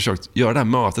gånger man har försökt göra det här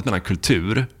mötet mellan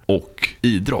kultur och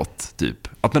idrott typ.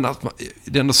 Att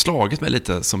det är ändå slagit mig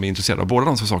lite som är intresserad av båda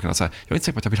de två sakerna så här, jag är inte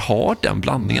säker på att jag vill ha den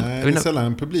blandningen. Nej, det är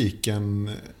sällan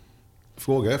publiken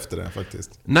fråga efter det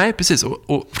faktiskt. Nej, precis.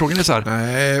 Och frågan är så här.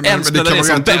 Nej, men det kan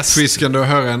vara rätt uppfriskande att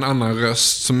höra en annan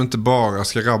röst som inte bara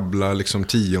ska rabbla liksom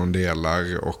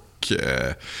tiondelar och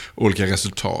olika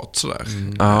resultat sådär.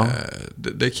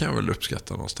 Det kan jag väl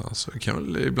uppskatta någonstans. Det kan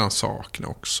väl ibland sakna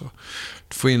också.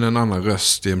 Få in en annan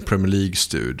röst i en Premier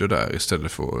League-studio där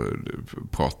istället för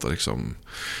att prata liksom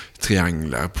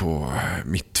trianglar på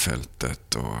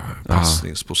mittfältet och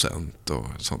passningsprocent och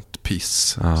sånt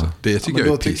piss. Så det tycker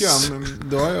jag är piss.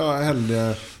 Då har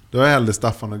jag hellre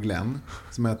Staffan och Glenn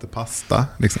som äter pasta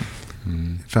liksom.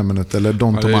 5 minuter eller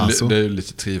Don Tomaso. Det är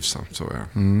lite trivsamt så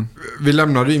Vi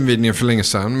lämnade invigningen för länge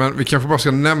sedan, men vi kanske bara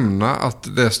ska nämna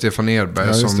att det är Stefan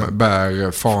Edberg som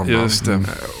bär fanan. Just det.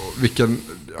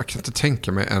 Jag kan inte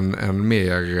tänka mig en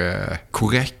mer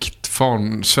korrekt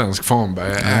svensk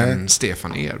fanbärare än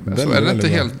Stefan Edberg. Så är det inte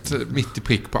helt mitt i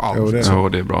prick på allt? Jo,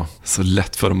 det är bra. Så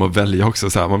lätt för dem att välja också.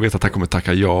 Så här, man vet att han kommer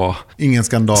tacka ja. Ingen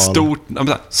skandal.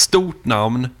 Stort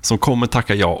namn som kommer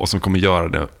tacka ja och som kommer göra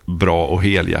det bra och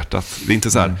helhjärtat. Det är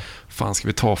inte så här, fan ska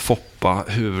vi ta Foppa?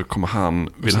 Hur kommer han?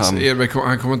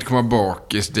 Han kommer inte komma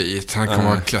bakis dit. Han kommer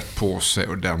ha klätt på sig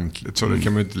ordentligt. Så det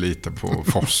kan man inte lita på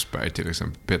Forsberg till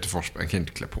exempel. Peter Forsberg kan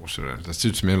inte klä på sig ordentligt. Det ser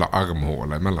ut som en jävla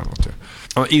armhåla emellanåt.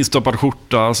 Instoppad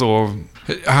skjorta så.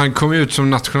 Han kom ut som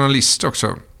nationalist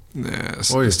också.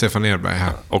 Stefan Edberg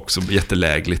här. Också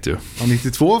jättelägligt ju. Ja,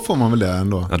 92 får man väl det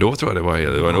ändå. Ja, då tror jag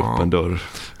det var en öppen dörr.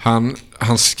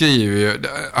 Han skriver ju,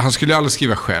 han skulle ju aldrig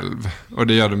skriva själv, och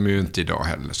det gör de ju inte idag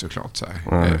heller såklart så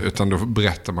här. Utan då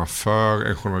berättar man för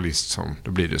en journalist som,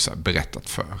 då blir det så här berättat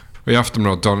för. Och i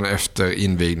Aftonbladet dagen efter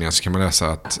invigningen så kan man läsa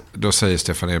att då säger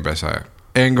Stefan Edberg så här: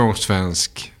 en gång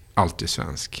svensk, alltid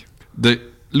svensk. Det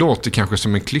låter kanske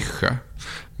som en klyscha,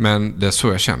 men det är så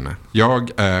jag känner.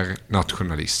 Jag är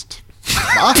nationalist.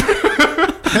 Va?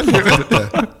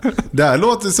 Helvete. Det här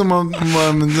låter som om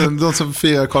de som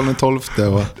firar Karl XII.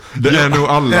 Och det är nog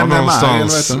alla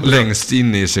någonstans längst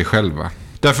inne i sig själva.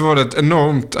 Därför var det ett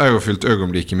enormt ärofyllt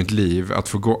ögonblick i mitt liv att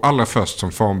få gå allra först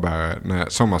som fanbärare när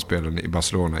sommarspelen i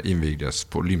Barcelona invigdes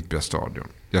på Olympiastadion.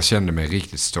 Jag kände mig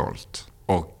riktigt stolt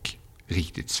och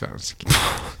riktigt svensk.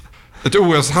 Ett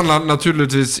OS handlar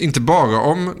naturligtvis inte bara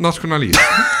om nationalism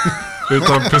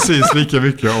utan precis lika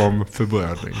mycket om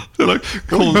förbrödring.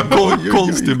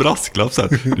 Konstig brasklapp så här.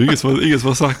 Det är ingen som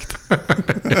har sagt.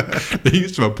 Det är ingen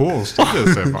som har påstått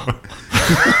det, säger man.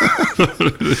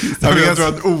 Jag tror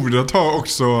att ordet har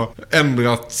också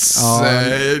ändrats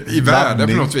i värde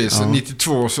på något vis.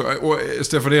 92 så, och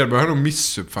Stefan Edberg har nog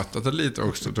missuppfattat det lite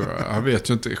också, tror jag. Han vet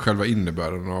ju inte själva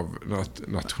innebörden av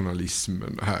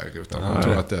nationalismen här, utan han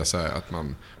tror att det är så här att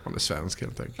man är svensk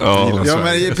helt enkelt. Ja,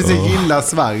 men precis, gilla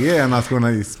Sverige är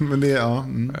nationalism, men det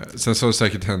Sen så har det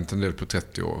säkert hänt en del på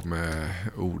 30 år med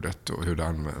ordet och hur det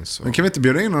används. Men kan vi inte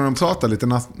bjuda in och prata lite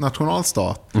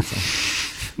nationalstat liksom?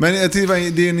 Men jag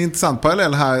tycker det är en intressant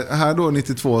parallell här då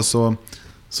 92 så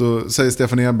säger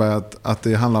Stefan Edberg att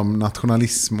det handlar om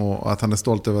nationalism och att han är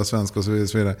stolt över svensk och så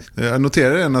vidare. Jag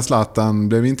noterade det när Zlatan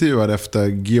blev intervjuad efter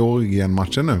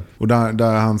Georgien-matchen nu. Och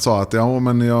där han sa att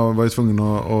men jag var ju tvungen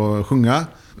att sjunga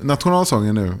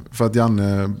nationalsången nu för att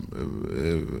Janne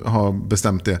har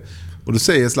bestämt det. Och då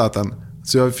säger Zlatan,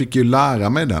 så jag fick ju lära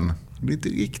mig den. Det är inte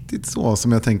riktigt så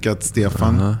som jag tänker att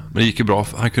Stefan... Men det gick ju bra.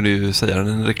 Han kunde ju säga den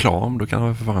i en reklam. Då kan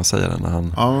han för fan säga den när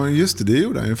han... Ja, just det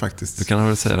gjorde han ju faktiskt. Då kan han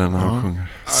väl säga den när han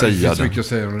sjunger. Det finns mycket att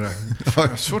säga om det där. Jag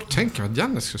har svårt att tänka att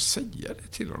Janne ska säga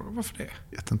det till honom. Varför det?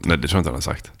 Nej, det tror jag inte han har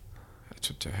sagt. Jag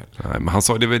tror inte jag heller. Nej, men han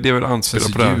sa, det är väl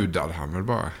anspelat på det. Så ljudade han väl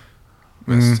bara.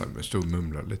 Mest stod och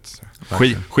mumlade lite så.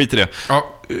 Skit i det.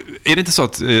 Ja. Är det inte så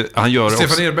att han gör Stefan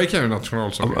också... Edberg kan ju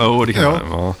nationalsång. Ja, det kan han.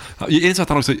 Ja. Är det inte så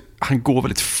att han går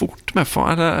väldigt fort med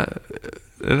fan är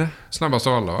det? Snabbast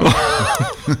av alla.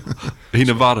 Jag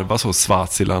hinner varva så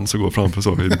Swaziland så går framför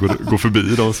så går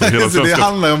förbi dem så hela så det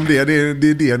handlar om det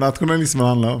är det nationalismen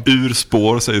handlar om. Ur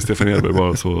spår säger Stefan Edberg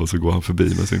bara så går han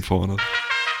förbi med sin fana.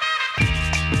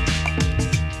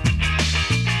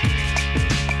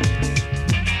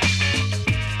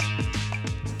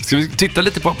 Ska vi titta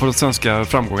lite på de svenska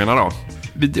framgångarna då?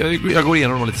 Jag går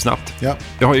igenom dem lite snabbt. Ja.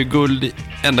 Jag har ju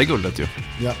enda guldet ju.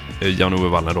 Ja. Jan-Ove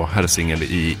Wallner då, herrsingel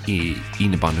i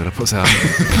innebandy på att säga.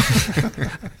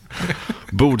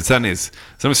 Bordtennis.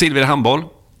 Sen har vi silver i handboll.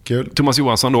 Kul. Thomas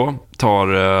Johansson då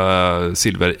tar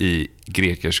silver i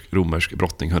grekisk-romersk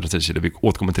brottning 110 kilo. Vi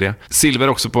återkommer till det. Silver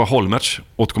också på Holmertz,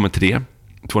 återkommer till det.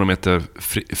 200 meter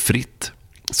fritt.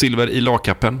 Silver i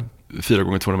lagkappen, 4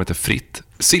 gånger 200 meter fritt.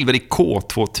 Silver i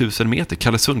K2000 meter.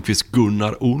 Kalle Sundqvist,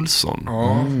 Gunnar Olsson.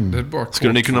 Ja, det är bara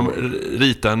Skulle ni kunna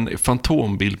rita en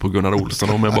fantombild på Gunnar Olsson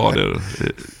om jag var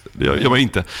det? Jag var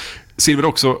inte. Silver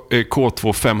också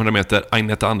K2 500 meter.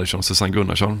 Agneta Andersson, Susanne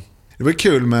Gunnarsson. Det var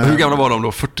kul med... Hur gamla var de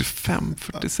då? 45,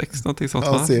 46 någonting sånt.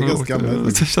 Ja, ser ganska gamla.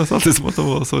 Det känns alltid som att de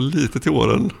var så lite till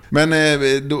åren. Men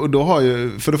då har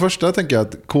ju... För det första tänker jag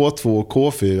att K2 och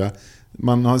K4...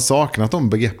 Man har saknat de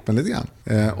begreppen lite grann.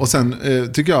 Och sen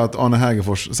tycker jag att Arne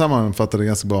Hägerfors sammanfattade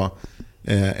ganska bra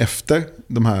efter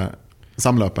de här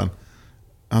samlöpen.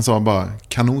 Han sa bara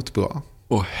kanotbra.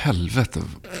 Åh helvete,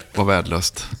 vad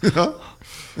värdelöst. Ja.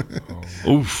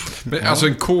 Men alltså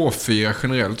en K4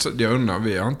 generellt, jag undrar,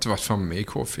 vi har inte varit framme i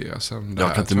K4 sen.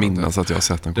 Jag kan inte minnas att jag har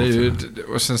sett en K4.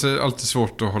 Och sen så är det alltid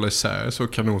svårt att hålla isär så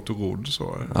kanot och rodd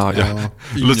så. Ja.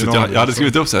 Lustigt, jag hade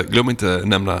skrivit upp så här, glöm inte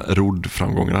nämna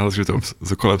roddframgångarna, hade skrivit upp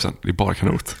så kolla upp sen, det är bara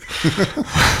kanot.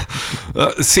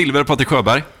 Silver Patrik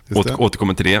Sjöberg,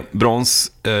 återkommer till det.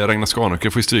 Brons Ragnar Skanöker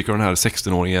får ju stryka av den här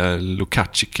 16-åriga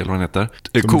Lukacic eller vad han heter.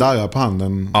 Som darrar på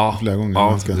handen flera gånger.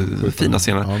 Ja, fina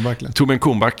scener. Ja, Torbjörn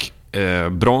Kuhnback,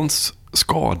 brons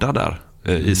skada där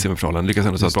i semifinalen. Lyckas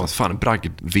ändå så att brons, fan en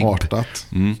bragdvibb.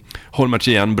 Holmertz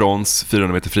igen, brons,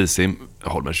 400 meter frisim.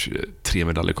 Holmertz 3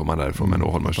 medaljer kommer därifrån, men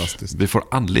då Holmertz, vi får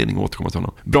anledning att återkomma till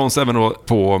honom. Brons även då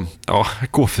på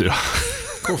K4.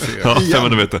 K4. Ja,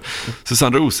 500 meter.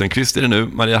 Susanne Rosenqvist är det nu,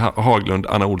 Maria Haglund,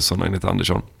 Anna Olsson och Agneta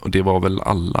Andersson. Och det var väl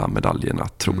alla medaljerna,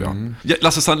 tror jag. Ja,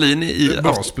 Lasse Sandlin i...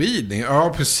 Bra spridning.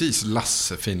 Ja, precis.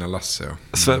 Lasse, fina Lasse.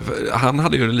 Ja. Så, han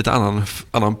hade ju en lite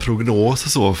annan prognos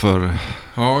och så för...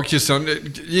 Ja, Christian,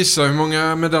 gissa hur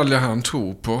många medaljer han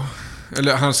tror på.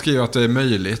 Eller han skriver att det är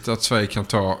möjligt att Sverige kan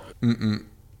ta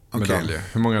medaljer. Okay.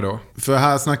 Hur många då? För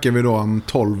här snackar vi då om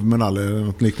 12 medaljer eller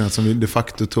något liknande som vi de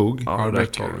facto tog. Ja, det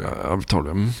är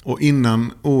 12. Och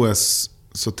innan OS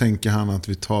så tänker han att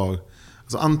vi tar...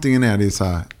 Alltså antingen är det så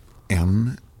här 1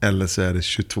 eller så är det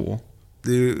 22.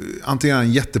 Det är ju antingen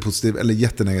en jättepositiv eller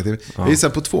jättenegativ. Ja. Jag gissar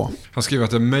på 2. Han skriver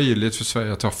att det är möjligt för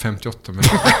Sverige att ta 58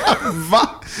 medaljer. Va?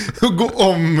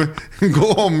 Gå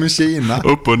om Kina.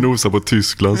 Upp och nosa på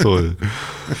Tyskland, så.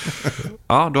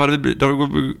 Ja, då hade det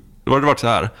varit så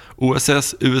här.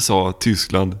 OSS, USA,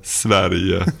 Tyskland,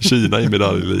 Sverige, Kina i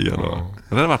medaljligan. Ja.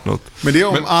 Det hade varit något. Men det är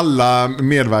om alla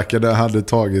medverkade hade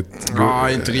tagit... Ja,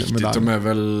 inte riktigt. Medalj. De är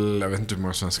väl... Jag vet inte hur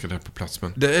många svenskar det är på plats.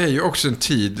 Men det är ju också en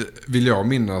tid, vill jag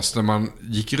minnas, när man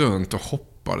gick runt och hoppade.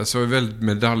 Så var det väldigt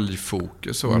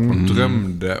medaljfokus. Så att man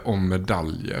drömde om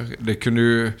medaljer. Det kunde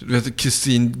ju... Du vet,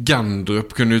 Kristin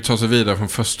Gandrup kunde ju ta sig vidare från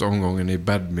första omgången i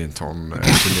badminton.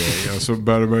 Så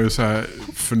började man ju så här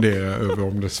fundera över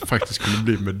om det faktiskt kunde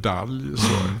bli medalj.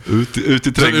 Så. Ut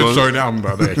i trädgården. Utslagen i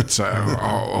andra direkt så här,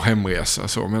 och hemresa.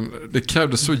 Så. Men det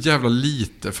krävdes så jävla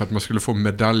lite för att man skulle få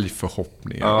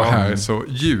medaljförhoppningar. Och här så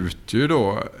gjuter ju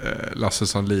då Lasse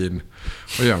Sandlin.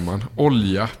 Vad gör man?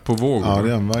 Olja på vågorna. Ja, det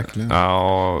gör man verkligen.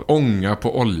 Ja. Ånga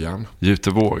på oljan.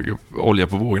 Gjuter olja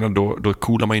på vågorna, då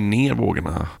kolar man ju ner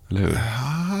vågorna, eller hur?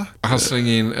 Han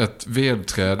slänger in ett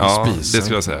vedträd i spisen. Det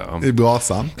skulle jag säga. I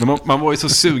brasan. Man var ju så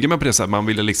sugen med på det så här. Man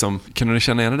ville liksom, kunde ni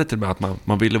känna igen det till med att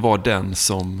man ville vara den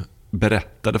som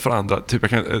berättade för andra. Typ jag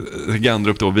kan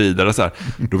Gandrup då vidare så här.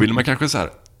 Då ville man kanske så här,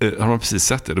 har man precis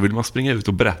sett det, då vill man springa ut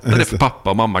och berätta det för pappa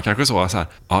och mamma kanske så här,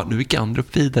 ja nu är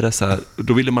Gandrup vidare så här.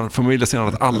 Då ville man, för man ville senare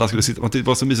att alla skulle sitta, det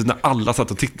var så mysigt när alla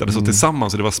satt och tittade så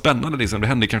tillsammans, så det var spännande liksom. Det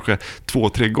hände kanske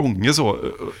 2-3 gånger så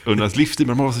under ens livstid,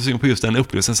 men man var så sugen på just den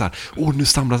upplevelsen så här, nu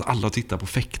samlas alla och tittar på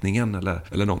fäktningen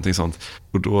eller någonting sånt.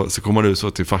 Och då så kommer man ut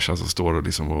så till farsan som står och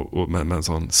liksom och med en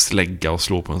sån slägga och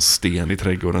slår på en sten i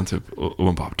trädgården typ, och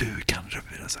man bara, du Gandrup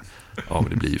vidare så här. Ja, men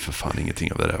det blir ju för fan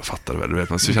ingenting av det där, jag fattar väl. Du vet,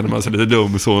 man så känner man sig lite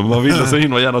dum så, men man ville så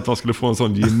himla gärna att man skulle få en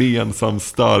sån gemensam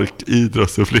stark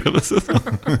idrottsupplevelse.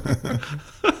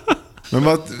 Men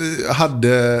vad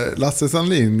hade Lasse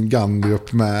Sandlin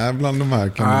Gandrup med bland de här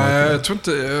kandidaterna? Nej, jag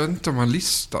vet inte om han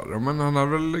listade, men han har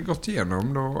väl gått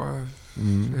igenom då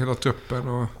hela truppen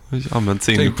och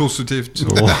tänkt positivt.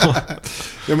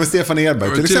 Ja, men Stefan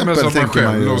Edberg till exempel tänker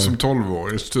man ju som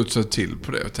 12-årig studsade till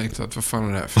på det och tänkte att vad fan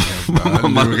är det här för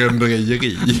jävla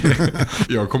lurendrejeri.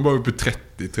 Jag kom bara upp i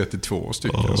 30-32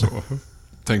 stycken så.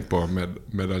 Tänk på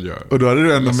medaljör. Och då hade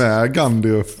du ändå med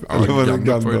Gandrup.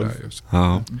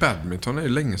 Ja. Badminton är ju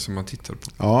länge som man tittade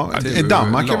på. Ja,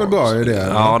 Danmark är väl bra i det.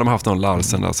 Ja, de har haft någon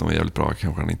Larsen där som var jävligt bra.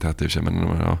 Kanske han inte hette i sig, men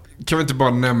ja. Kan vi inte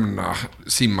bara nämna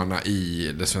simmarna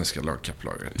i det svenska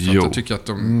lagkapplaget? För att jag tycker att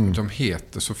de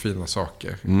heter så fina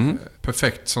saker.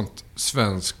 Perfekt sånt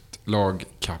svenskt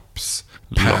lagkapps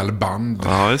pärlband.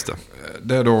 Ja, just det.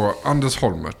 Det är då Anders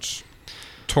Holmertz,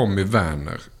 Tommy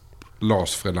Werner,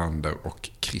 Lars Frelander och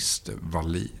Christer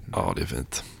Wallin. Ja, det är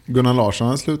fint. Gunnar Larsson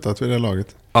har slutat vid det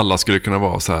laget. Alla skulle kunna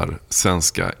vara så här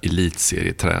svenska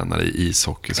elitserietränare i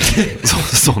ishockey.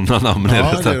 Sådana namn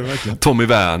är det verkligen. Tommy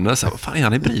Werner, så här, vad fan är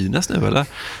han i Brynäs nu eller?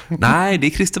 Nej, det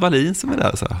är Christer Wallin som är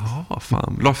där. Så här,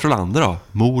 fan. Lars Frelander då?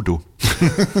 Modo.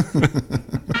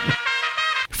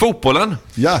 Fotbollen.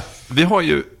 Ja. Vi har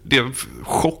ju, det är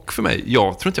chock för mig.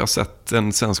 Jag tror inte jag har sett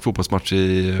en svensk fotbollsmatch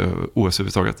i OS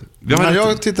överhuvudtaget.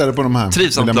 Jag tittade på de här.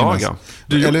 Trivsamt lag, ja.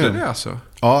 Du gjorde det alltså?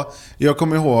 Ja, jag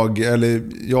kommer ihåg,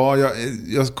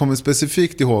 jag kommer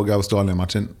specifikt ihåg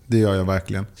Australien-matchen. Det gör jag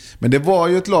verkligen. Men det var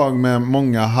ju ett lag med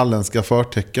många halländska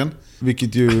förtecken.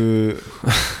 Vilket ju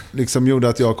liksom gjorde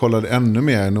att jag kollade ännu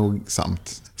mer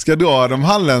nogsamt. Ska jag dra de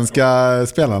halländska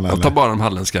spelarna? Jag tar bara de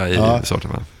halländska i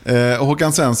sorten.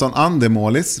 Håkan Svensson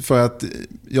andemålis för att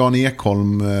Jan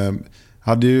Ekholm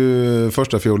hade ju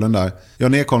första fiolen där.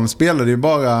 Jan Ekholm spelade ju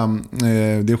bara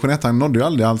division 1, han nådde ju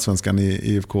aldrig allsvenskan i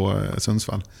IFK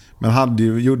Sundsvall. Men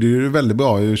gjorde ju väldigt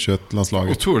bra i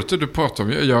U21-landslaget. Otroligt du pratar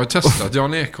om. Jag har testat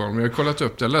Jan Ekholm. Jag har kollat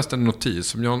upp det. Jag läste en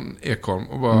notis om Jan Ekholm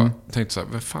och bara tänkte så här,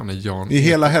 vad fan är Jan? I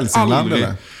hela Hälsingland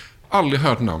eller? Aldrig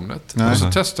hört namnet. Nej. Och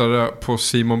så testade jag på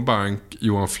Simon Bank,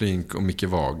 Johan Flink och Micke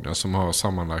Wagner som har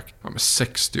sammanlagt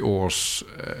 60 års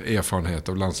erfarenhet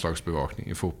av landslagsbevakning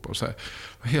i fotboll. Så här.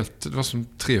 Det var som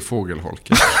 3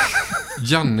 fågelholkar.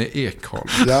 Janne Ekholm.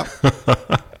 Ja.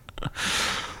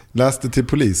 Läste till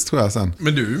polis tror jag sen.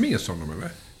 Men du minns honom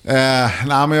eller?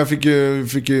 Nej, men jag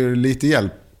fick ju lite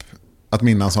hjälp att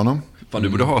minnas honom. Fan, du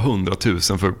borde ha 100 000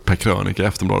 per krönika i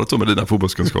Aftonbladet med dina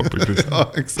fotbollskunskaper.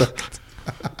 Ja, exakt.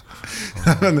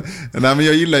 men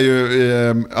jag gillar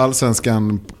ju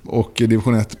Allsvenskan och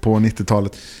division 1 på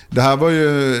 90-talet. Det här var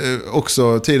ju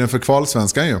också tiden för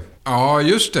kvalsvenskan ju. Ja,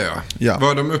 just det. Ja.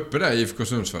 Var de uppe där i IFK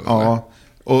Sundsvall? Ja,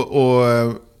 och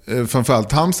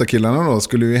framförallt Halmstadkillarna då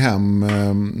skulle ju hem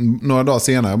några dagar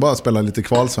senare bara spela lite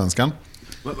kvalsvenskan.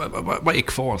 Vad är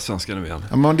kvalsvenskan nu igen?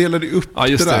 Ja, man delade upp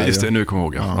just det där. Just det, nu kommer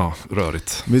jag ihåg. Ja,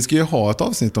 rörigt. Vi ska ju ha ett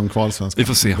avsnitt om kvalsvenskan. Vi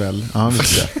får se. Ja, vi får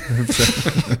se.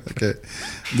 Okay.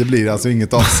 Det blir alltså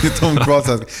inget avsnitt om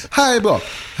kvalsvenskan. Här är bra.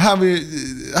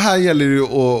 Här gäller det ju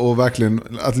att verkligen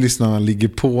att lyssnarna ligger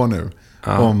på nu.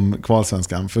 Om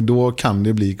kvalsvenskan, för då kan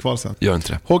det bli kvalsvenskan. Gör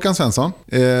inte det. Håkan Svensson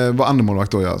var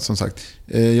andremålvakt då, som sagt.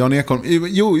 Jan Ekholm,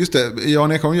 just det,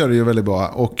 Jan Ekholm gör det ju väldigt bra.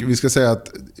 Och vi ska säga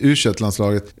att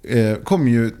U21-landslaget kom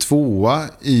ju 2:a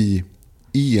i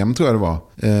EM, tror jag det var.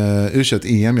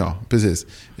 U21-EM, ja, precis.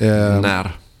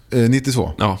 När?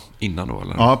 92. Ja, innan då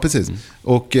eller? Ja, precis.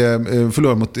 Och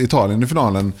förlorade mot Italien i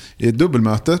finalen i ett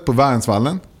dubbelmöte på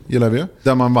Värnsvallen. Gillar vi ju.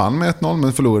 Där man vann med 1-0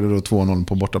 men förlorade då 2-0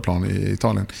 på bortaplan i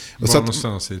Italien. Var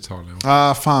någonstans i Italien?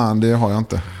 Fan, det har jag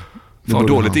inte. Fan,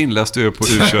 dåligt inläst du är på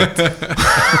U21.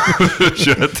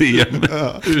 U21-EM.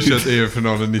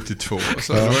 U21-EM-finalen 92.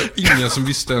 Så det var ingen som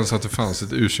visste ens att det fanns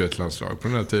ett U21-landslag på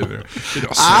den här tiden.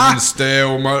 Idag syns det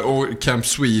och Camp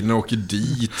Sweden åker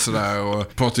dit sådär,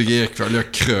 och Patrik Ekwall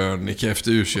gör krönika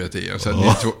efter U21-EM. Så det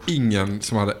var ingen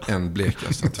som hade en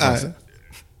blekast att det fanns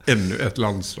ännu ett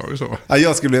landslag så. Ja,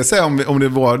 jag skulle vilja säga om det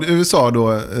var USA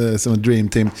då som ett Dream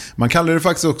Team. Man kallar det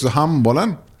faktiskt också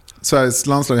handbollen. Sveriges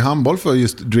landslag i handboll för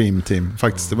just Dream Team.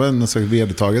 Faktiskt, det var något slags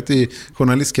vedertaget i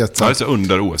journalistkretsar. Alltså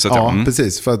under OS. Ja,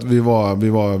 precis. För att vi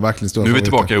var verkligen stora. Nu är vi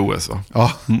tillbaka i OS, va?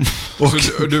 Ja. Och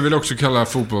så du vill också kalla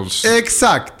fotbolls...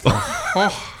 Exakt!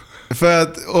 För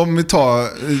att om vi tar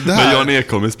det här... Men Jan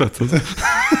Ekholm i spetsen.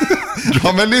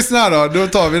 Ja, men lyssna här då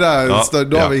tar vi där.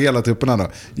 Då har vi hela truppen här då.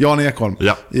 Jan Ekholm,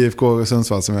 IFK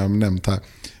Sundsvall som jag har nämnt här.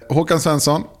 Håkan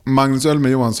Svensson, Magnus Ölme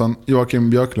Johansson, Joakim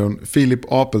Björklund, Filip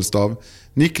Apelstav,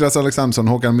 Niklas Alexandersson,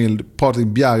 Håkan Mild, Patrik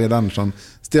Bjerred Andersson,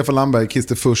 Stefan Landberg,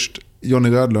 Christer Furst, Jonny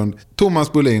Rödlund,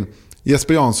 Thomas Bolin,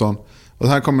 Jesper Jansson. Och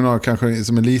här kommer några kanske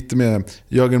som är lite mer.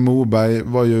 Jörgen Moberg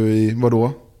var ju i,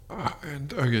 vadå?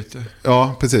 Örgryte.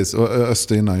 Ja, precis. Och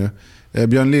Öster innan ju.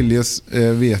 Björn Liljes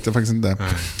vet jag faktiskt inte.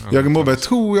 Jörgen Moberg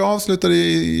tror jag avslutade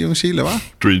i Ljungskile, va?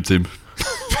 Dream Team.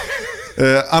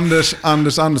 Anders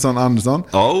Andersson. Anders Andersson.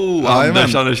 Ja.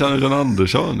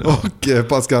 Och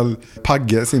Pascal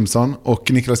Pagge Simpson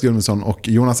och Niklas Gudmundsson och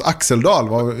Jonas Axeldal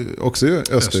var också i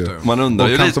Öster. Man undrar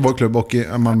ju lite. Och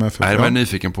Malmö FF. Jag var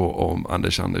nyfiken på om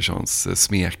Anders Anderssons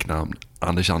smeknamn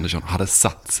Anders Andersson hade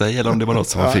satt sig eller om det var något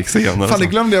som han fick senare. Fan, det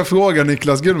glömde jag fråga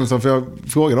Niklas Gudmundsson, för jag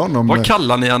frågade honom. Vad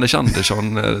kallar ni Anders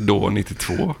Andersson då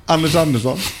 92? Anders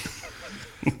Andersson.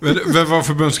 Vem var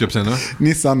förbundskaptenen?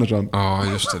 Nisse Andersson. Ja,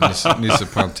 just det. Nisse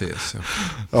parentes.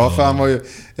 Ja, för han var ju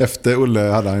efter Olle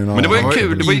hade han ju någon. Men det var ju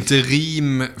kul. Det var inte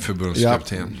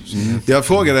rim-förbundskapten. Jag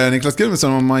frågade Niklas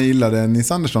Gudmundsson om han gillade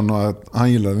Nisse Andersson och att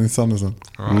han gillade Nisse Andersson.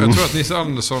 Ja, jag tror att Nisse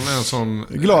Andersson är en sån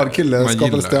glad kille,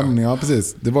 skapade stämning. Ja,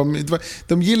 precis.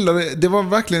 De gillade, det var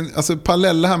verkligen alltså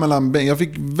paralleller här mellan, jag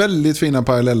fick väldigt fina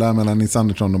paralleller här mellan Nisse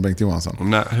Andersson och Bengt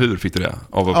Johansson. Hur fick du det?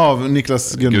 Av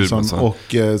Niklas Gudmundsson.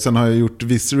 Och sen har jag gjort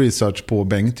viss research på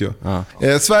Bengt ju. Ja.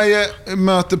 Sverige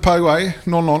möter Paraguay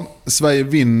 0-0. Sverige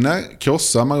vinner,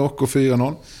 krossar Marocko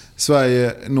 4-0.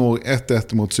 Sverige når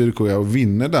 1-1 mot Sydkorea och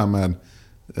vinner därmed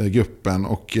gruppen.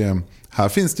 Och här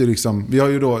finns det ju liksom, vi har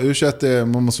ju då U21,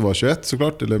 man måste vara 21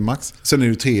 såklart, eller max. Sen är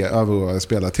det 3 överåriga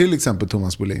spelare, till exempel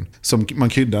Thomas Bolin, som man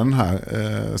kryddar den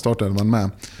här startade man med.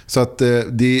 Så att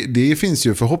det finns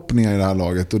ju förhoppningar i det här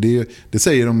laget, och det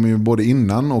säger de ju både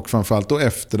innan och framförallt då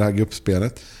efter det här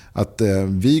gruppspelet. Att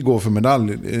vi går för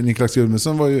medalj. Niklas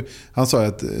Gudmundsson var ju, han sa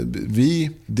att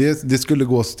det skulle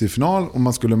gå till final och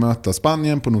man skulle möta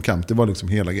Spanien på Nou Camp. Det var liksom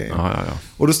hela grejen. Ja.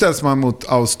 Och då ställs man mot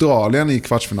Australien i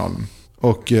kvartsfinalen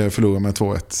och förlorar med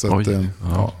 2-1. Så att,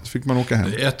 så fick man åka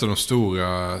hem. Det är ett av de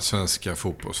stora svenska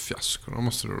fotbollsfiaskorna,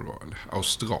 måste det vara. Eller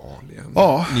Australien,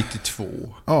 92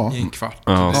 i en kvart.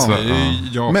 Det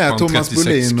är Japan med Thomas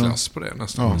 36-klass på det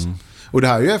nästan. Och det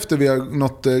här är ju efter vi har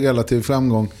nått relativ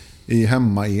framgång i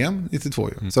hemma-EM 92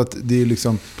 ju. Så att det är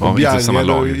liksom Bjerred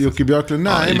och Jocke Björklund.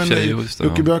 Nej, men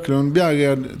Jocke Björklund,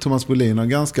 Bjerred, Thomas Bolin och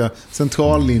ganska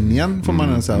centrallinjen får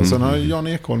man säga. Och sen har Jan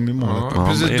Ekholm i målet. Ja,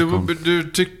 precis.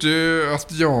 Du tyckte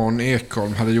att Jan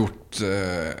Ekholm hade gjort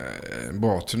en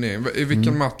bra turnering. I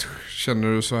vilken match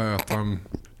känner du så här att han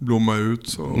blomma ut.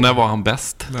 Så. När var han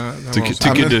bäst?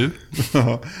 Tycker du?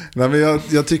 Nej, men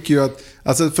jag tycker ju att,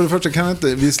 alltså för det första kan jag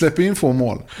inte, vi släpper in 2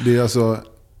 mål. Det är alltså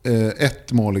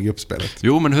 1 mål i gruppspelet.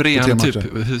 Jo, men hur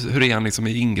är han liksom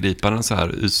i ingripanden så här?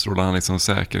 Utstrålar han liksom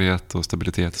säkerhet och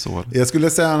stabilitet och så? Jag skulle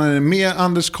säga att han är mer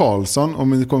Anders Karlsson, om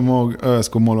ni kommer ihåg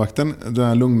ÖSK-målvakten, den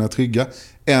här lugna, trygga,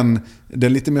 än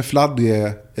den lite mer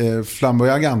fladdrige,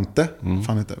 flamboyante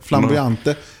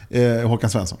Håkan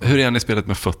Svensson. Hur är han i spelet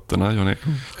med fötterna, Johnny?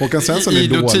 Håkan Svensson är i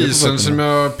dålig notisen som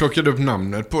jag plockade upp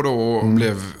namnet på då och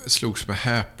slogs med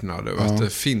häpnad över att det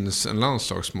finns en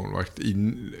landslagsmålvakt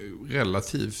i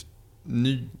relativt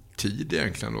ny tid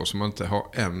egentligen då, som man inte har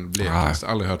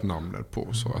aldrig hört namnet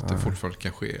på, så att det fortfarande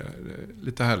kan ske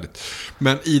lite härligt.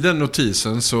 Men i den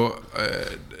notisen så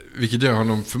vilket gör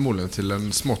honom förmodligen till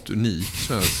en smått unik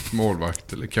svensk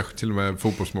målvakt, eller kanske till och med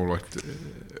fotbollsmålvakt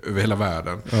över hela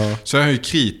världen. Ja. Så är han ju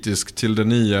kritisk till den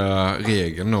nya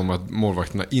regeln om att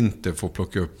målvakterna inte får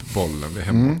plocka upp bollen vid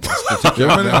hemmaplats.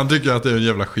 Han tycker att det är en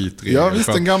jävla skitregel. Ja,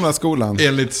 visst, den gamla skolan.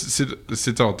 Enligt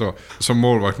citat då, som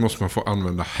målvakt måste man få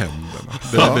använda händerna.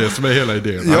 Det är det som är hela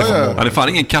idén. Ja, det är fan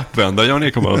ingen kappvända,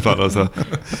 Jan kommer att falla. För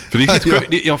det är helt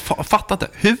jag fattar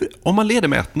inte. Om man leder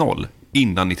med 1-0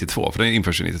 innan 92, för det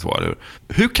införs 92.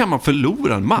 Hur kan man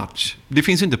förlora en match? Det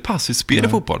finns ju inte passivt spel i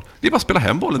fotboll. Det är bara att spela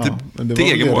hem bollen till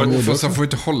egen mål. Fast han får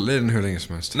inte hålla i den hur länge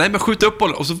som helst. Nej, men skjuta upp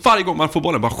bollen och så varje gång man får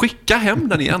bollen bara skicka hem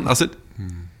den igen. Alltså,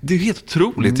 det är ju helt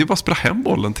otroligt. Det är bara att spela hem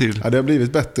bollen till. Ja, det har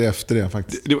blivit bättre efter det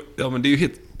faktiskt. Men det är ju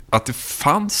helt... Att det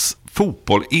fanns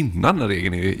fotboll innan den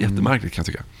regeln är jättemärkligt, kan jag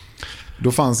tycka.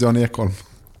 Då fanns Jan Ekholm.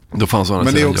 Men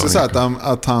det är också så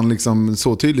att han liksom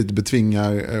så tydligt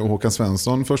betvingar Håkan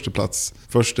Svensson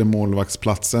första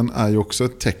målvaktsplatsen är ju också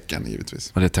ett tecken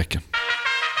givetvis. Ja, det är ett tecken.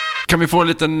 Kan vi få en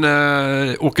liten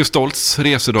Åke Stoltz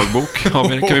resedagbok?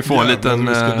 Kan vi få en liten...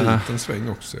 liten sväng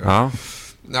också. Ja.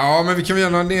 Ja, men vi kan väl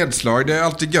göra några nedslag. Det är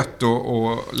alltid gött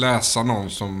att läsa någon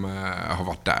som har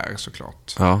varit där,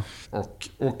 såklart. Ja. Och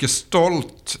Åke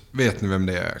Stolt, vet ni vem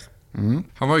det är?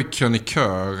 Han var ju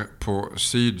krönikör på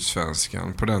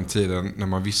Sydsvenskan på den tiden när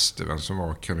man visste vem som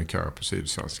var krönikör på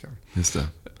Sydsvenskan. Just det.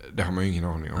 Det har man ju ingen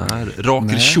aning om.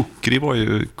 Rakel Chukri var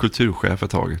ju kulturchef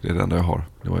ett tag. Det är det enda jag har.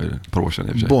 Det var ju ett par år sedan i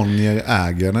och för sig. Bonnier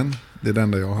äger den. Det är det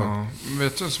enda jag har. Ja.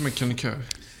 Vet du vem som är krönikör?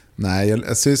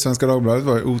 Nej, Sydsvenska Dagbladet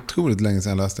var otroligt länge sedan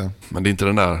jag läste. Men det är inte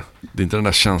den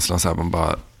där känslan så här man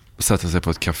bara sätter sig på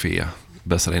ett café,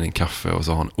 bäsar in en kaffe och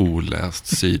så har en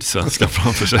oläst Sydsvenska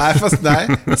framför sig.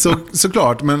 Nej,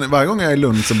 såklart. Men varje gång jag är i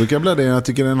Lund så brukar jag bläddra. Jag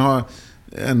tycker den har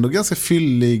ändå ganska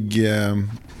fyllig...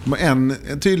 En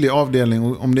tydlig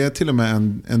avdelning. Om det är till och med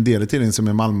en del i tidningen som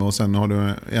är Malmö och sen har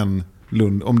du en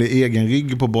Lund. Om det är egen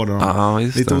rygg på båda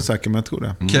dem. Lite osäker, men jag tror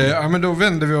det. Okej, ja, men då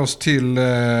vänder vi oss till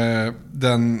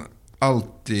den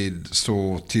alltid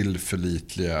så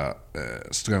tillförlitliga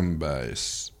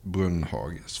Strömbergs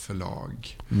Brunnhages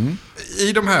förlag.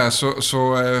 I de här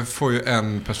så får ju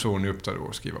en person i uppdrag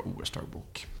att skriva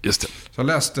OS-dagbok. Just det. Så jag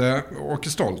läste Åke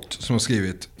Stolt som har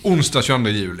skrivit onsdag 22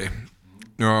 juli.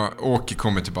 Nu har Åke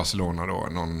kommit till Barcelona då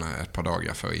ett par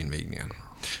dagar före invigningen.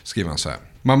 Skriver han så här: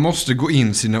 man måste gå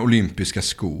in sina olympiska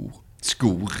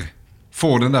skor.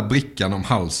 Få den där brickan om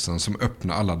halsen som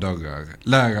öppnar alla dörrar.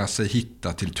 Lära sig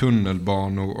hitta till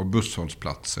tunnelbanor och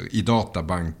busshållsplatser, i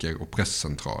databanker och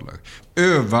presscentraler.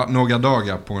 Öva några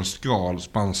dagar på en skral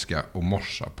spanska och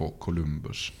morsa på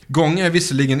Columbus. Gång är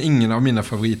visserligen ingen av mina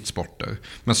favoritsporter,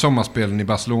 men sommarspelen i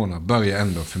Barcelona börjar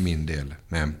ändå för min del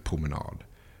med en promenad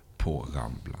på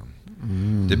Ramblan.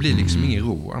 Det blir liksom ingen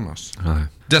ro annars. Nej.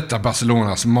 Detta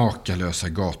Barcelonas makalösa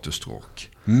gatustråk.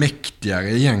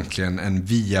 Mäktigare egentligen än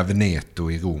Via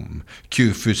Veneto i Rom,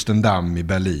 Kurfürstendamm i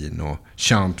Berlin och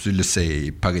Champs-Élysées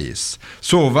i Paris.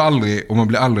 Sover aldrig och man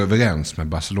blir aldrig överens med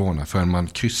Barcelona förrän man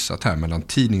kryssat här mellan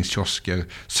tidningskiosker,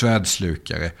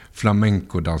 svärdslukare,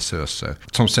 flamenco-dansöser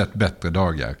som sett bättre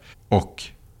dagar och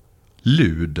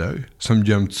luder som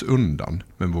gömts undan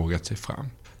men vågat sig fram.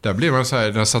 Där blev man så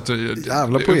här,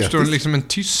 det uppstod liksom en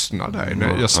tystnad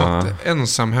där. Jag satt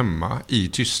ensam hemma i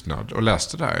tystnad och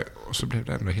läste där. Och så blev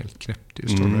det ändå helt knäppt.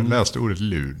 Jag läste ordet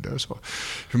luder. Så.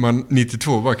 Hur man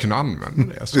 92 bara kunde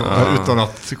använda det. Så, utan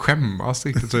att skämmas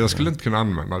riktigt. Så jag skulle inte kunna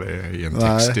använda det i en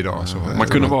text idag. Så man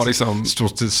kunde vara liksom... stå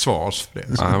till svars för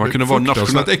det. Så man kunde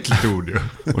vara äckligt ord.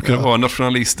 Man kunde vara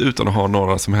nationalist utan att ha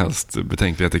några som helst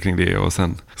betänkligheter kring det. Och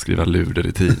sen skriva luder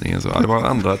i tidningen. Så, det var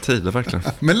andra tider verkligen.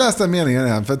 Men läs den meningen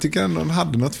igen. För jag tycker ändå den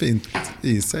hade något fint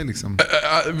i sig. Liksom.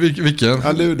 Vilken?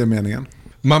 Ja, ludermeningen.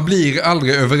 Man blir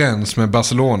aldrig överens med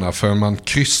Barcelona förrän man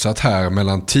kryssat här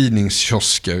mellan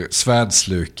tidningskiosker,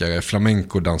 svärdslukare,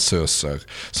 flamenco-dansöser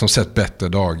som sett bättre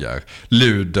dagar,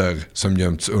 luder som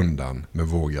gömts undan men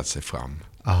vågat sig fram.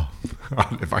 Ja,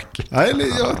 det är vackert. Ja, eller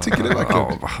jag tycker det är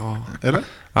vackert. Eller?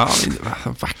 Ja,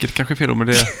 vackert kanske är fel, men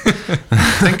det är...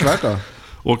 Tänkvärt då.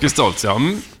 Åke Stoltz, ja.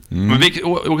 Men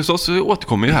Åke Stoltz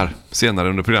återkommer ju här senare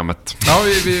under programmet. Ja,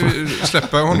 vi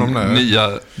släpper honom där.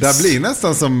 Det blir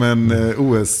nästan som en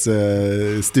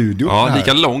OS-studio. Ja, här.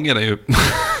 lika lång är det ju.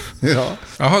 Ja.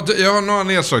 Jag har några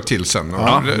nedslag till sen.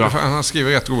 Ja, han har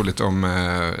skrivit rätt roligt om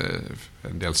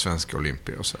en del svenska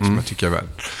olympier och så, som jag tycker är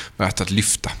värt att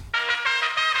lyfta.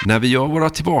 När vi gör våra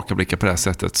tillbakablickar på det här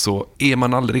sättet så är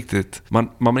man aldrig riktigt...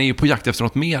 Man är ju på jakt efter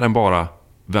något mer än bara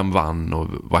vem vann och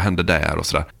vad hände där och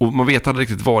sådär. Och man vet aldrig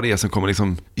riktigt vad det är som kommer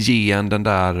liksom ge en den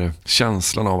där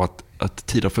känslan av att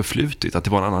tid har förflutit, att det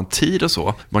var en annan tid och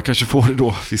så. Man kanske får det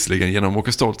då visserligen genom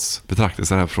Åke Stoltz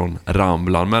betraktelse här från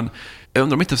Ramblan, men jag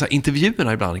undrar om inte så här,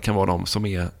 intervjuerna ibland kan vara de som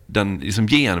är den liksom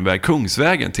genväg,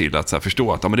 kungsvägen till att så här,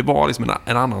 förstå att det var liksom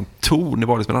en annan ton, det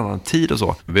var liksom en annan tid och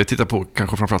så. Vi har tittat på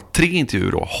kanske framförallt 3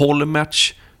 intervjuer då.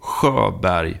 Holmertz,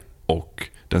 Sjöberg och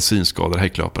den synskadade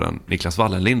häcklöparen Niklas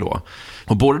Wallenlind då.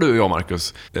 Och både du och jag,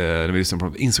 Marcus, när vi lyssnade på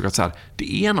dem, insåg att så här,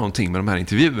 det är någonting med de här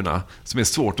intervjuerna som är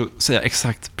svårt att säga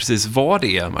exakt precis vad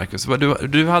det är, Marcus.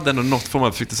 Du hade ändå något form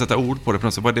av försökte sätta ord på det på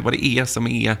något sätt. Vad det är som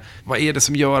är, vad är det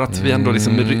som gör att vi ändå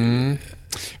liksom...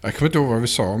 Jag kommer inte ihåg vad vi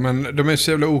sa, men de är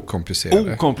så jävla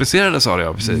okomplicerade. Okomplicerade sa det,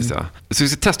 ja, precis. Ja. Så vi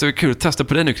ska testa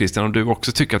på dig nu, Christian, om du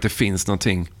också tycker att det finns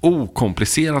någonting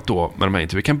okomplicerat då med de här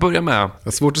intervjuerna. Vi kan börja med... Det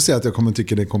är svårt att säga att jag kommer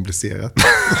tycka det är komplicerat.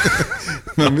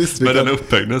 Men visst, med den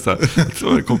upphöjden så här. Så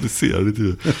är det komplicerat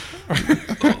intervju.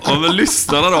 Ja, men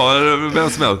lyssnarna då, vem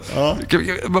som helst. Ja.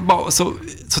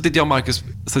 Så tittar jag och Marcus,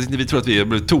 så att inte vi tror att vi har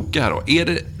blivit tokiga här då.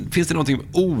 Finns det någonting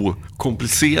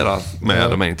okomplicerat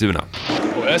med de här intervjuerna?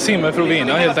 Jag simmar för att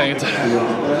vinna helt enkelt.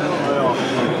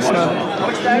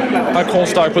 Jag kom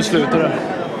stark på slutet där.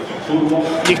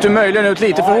 Gick du möjligen ut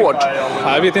lite för hårt?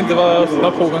 Nej, jag vet inte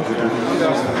vad pågår.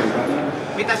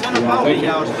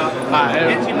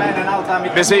 Nej.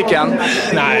 Besviken?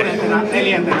 Nej,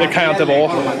 det kan jag inte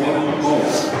vara.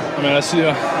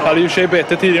 Jag hade ju sig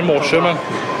bättre tid i morse, men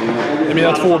det är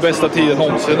mina 2 bästa tider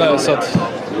någonsin där, så att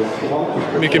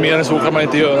mycket mer än så kan man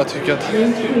inte göra, tycker jag.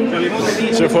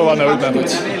 Så det får jag vara nöjd med det.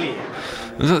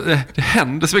 Det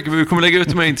händer så mycket. Vi kommer lägga ut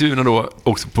de här intervjuerna då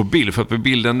också på bild, för att på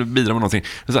bilden bidrar med någonting.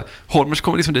 Holmers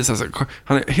kommer liksom så här,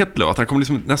 han är helt blöt. Han kommer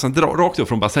liksom nästan rakt upp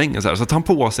från bassängen så här. Så tar han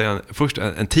på sig först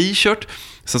en t-shirt,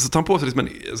 sen så tar han på sig liksom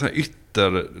en så här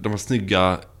de här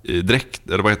snygga dräkt,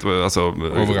 eller vad heter det, alltså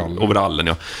overallen,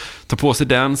 ja. Tar på sig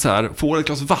den så här, får ett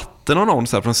glas vatten av någon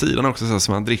så här från sidan också så här,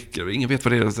 som han dricker. Ingen vet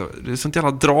vad det är. Det är sånt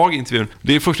jävla drag i intervjun.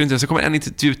 Det är första intervjun, så kommer en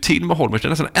intervju till med Holmers. Den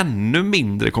är nästan ännu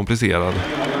mindre komplicerad.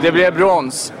 Det blev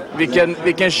brons.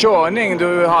 Vilken körning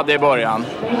du hade i början.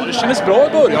 Det kändes bra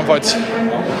i början faktiskt.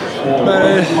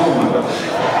 Men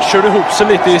körde ihop sig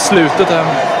lite i slutet här.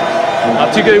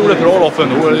 Jag tycker jag gjorde ett bra lopp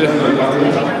ändå.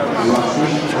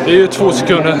 Det är ju 2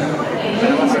 sekunder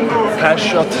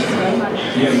pers, att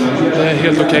det är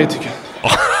helt okej, tycker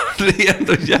jag. Det är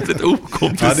ändå jävligt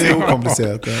okomplicerat. Ja, det är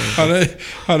okomplicerat.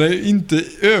 Han är inte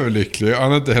överlycklig.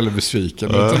 Han är inte heller besviken.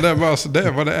 Utan det är bara så, det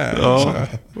är vad det är. Ja.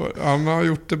 Han har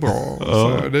gjort det bra.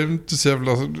 Så det är inte så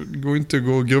jävla, det går inte att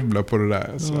gå och grubbla på det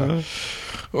där. Så.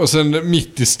 Och sen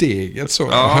mitt i steget så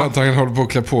att han håller på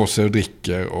att klä på sig och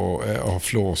dricker och har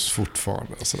flås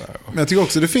fortfarande. Och sådär. Men jag tycker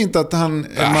också det är fint att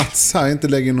Mats här inte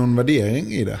lägger någon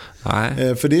värdering i det.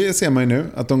 Nej. För det ser man ju nu,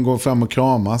 att de går fram och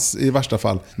kramas i värsta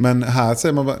fall. Men här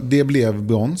säger man, det blev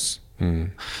brons.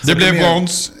 Det blev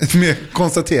brons. Mer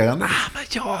konstaterande. Men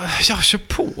jag kör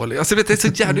på. Alltså, vet, det är så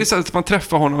jävligt så att man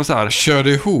träffar honom och så här. Körde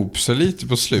ihop sig lite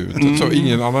på slutet. Så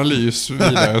ingen analys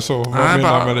vidare. Så vad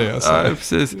menar med det? Så. Nej,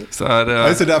 precis. Så här,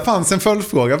 alltså, där fanns en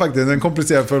följdfråga faktiskt. En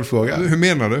komplicerad följdfråga. Hur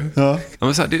menar du? Ja.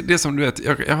 Men så här, det är som du vet.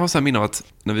 Jag har så här minne av att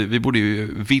när vi bodde i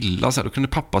villa så här, då kunde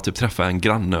pappa typ träffa en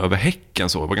granne över häcken.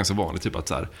 Så det var ganska vanligt typ att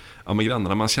så här, ja, med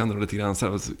grannarna man känner lite grann så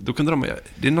här, då kunde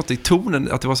det är något i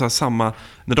tonen att det var så här samma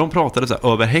när de pratade så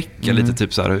här, över häcken lite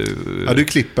typ så här. Ja,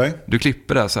 du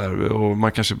klipper där så här, och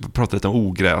man kanske pratar lite om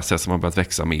ogräs som har börjat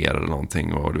växa mer eller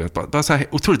någonting, och du vet bara så här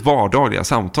otroligt vardagliga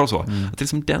samtal så. Att det är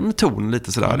liksom den tonen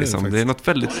lite så där liksom. Det är något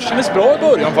väldigt. Det kändes bra i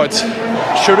början faktiskt.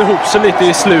 Körde ihop sig lite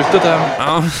i slutet här.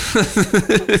 Ja.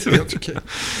 Helt okej.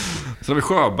 Så har vi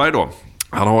Sjöberg då.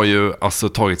 Han har ju alltså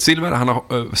tagit silver. Han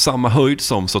har samma höjd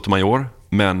som Sotomayor,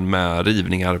 men med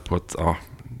rivningar på ett,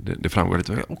 det framgår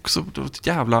lite. Också ett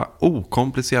jävla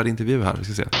okomplicerad intervju här,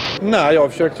 ska se. Nej,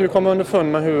 jag försökte ju komma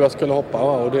underfund med hur jag skulle hoppa,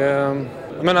 och det,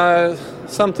 jag menar,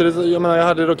 samtidigt, jag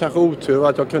hade då kanske otur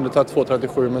att jag kunde ta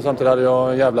 2.37, men samtidigt hade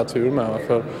jag en jävla tur med.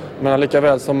 För, lika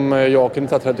väl som jag kunde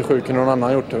ta 37 kunde någon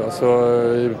annan gjort det. Så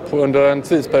under en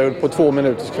tidsperiod på 2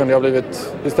 minuter så kunde jag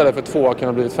blivit, istället för 2 kunde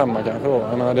jag blivit 5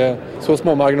 kanske. Så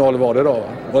små marginaler var det då. Va?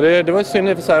 Och det var synd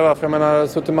i och för sig, va? För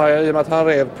Sotomayor, i och med att han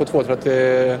rev på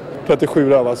 2.37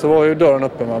 där, va? Så var ju dörren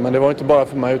öppen. Va? Men det var inte bara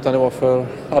för mig utan det var för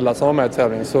alla som var med i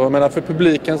tävlingen. Så för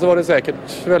publiken så var det säkert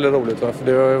väldigt roligt. Va? För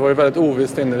det var ju väldigt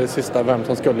ovisst in i det sista vem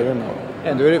som skulle vinna.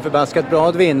 Ändå är det förbaskat bra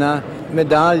att vinna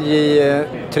medalj i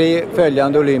 3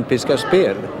 följande olympiska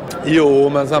spel. Jo,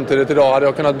 men samtidigt idag hade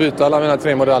jag kunnat byta alla mina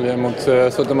 3 medaljer mot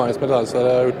Sotomayors medalj, så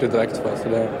hade jag gjort det direkt. Så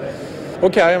det...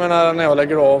 Okej, när jag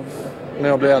lägger av, när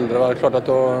jag blir äldre, var det klart att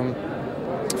då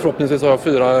förhoppningsvis har jag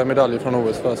 4 medaljer från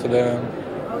OS. Så det...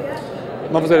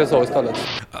 Man får se det så istället.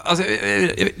 Alltså,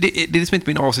 det är liksom inte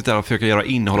min avsikt att försöka göra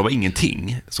innehåll av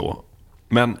ingenting. Så.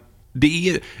 Men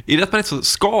är det att man är så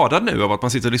skadad nu av att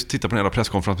man sitter och tittar på den här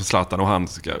presskonferensen med Zlatan och han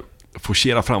ska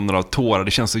forcera fram några tårar.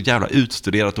 Det känns så jävla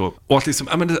utstuderat och att liksom,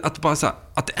 att bara så här,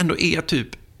 att det ändå är typ,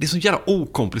 det är så jävla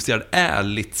okomplicerat,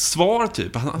 ärligt svar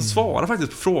typ. Han svarar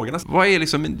faktiskt på frågorna. Vad är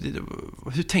liksom,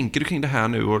 hur tänker du kring det här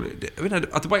nu? Och jag vet inte,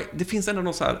 att det finns ändå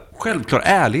någon så här självklar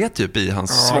ärlighet typ i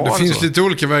hans svar. Det finns lite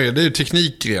olika vägar. Det är ju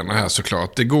teknikgrenar här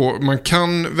såklart. Man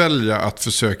kan välja att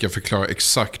försöka förklara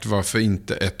exakt varför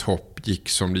inte ett hopp gick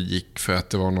som det gick, för att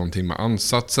det var någonting med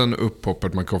ansatsen,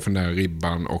 upphoppet, man kom för nära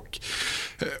ribban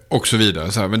och så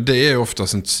vidare. Så här, men det är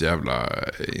oftast inte så jävla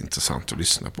intressant att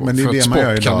lyssna på. Men det är för det att man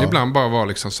gör sport idag. kan ibland bara vara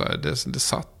liksom så här, det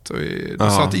satt och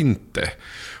det satt inte.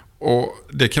 Och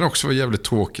det kan också vara jävligt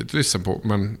tråkigt att lyssna på,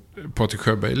 men Patrik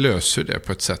Sjöberg löser det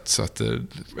på ett sätt så att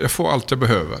jag får allt jag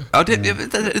behöver. Ja,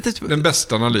 den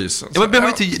bästa analysen. Ja, man behöver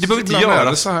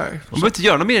inte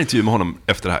göra någon mer intervju med honom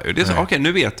efter det här. Det är så, okej,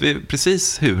 nu vet vi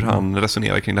precis hur han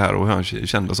resonerar kring det här och hur han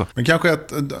kände och så. Men kanske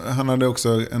att han hade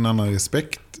också en annan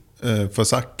respekt för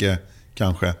Zacke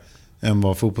kanske än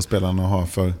vad fotbollsspelarna har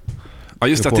för. Ja,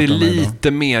 just att det är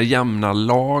lite mer jämna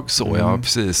lag så, ja,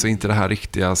 precis. Och inte det här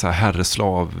riktiga så här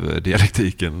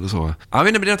herreslav-dialektiken och så. Ja,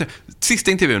 men det är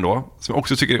sista intervjun då, som jag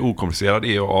också tycker är okomplicerad,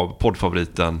 är av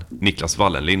poddfavoriten Niklas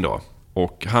Wallenlind då.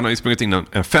 Och han har ju sprungit in en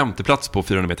 5:e plats på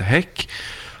 400 meter häck.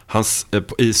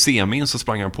 I semin så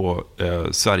sprang han på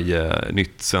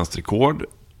nytt svenskt rekord.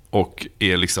 Och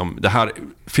är liksom, det här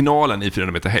finalen i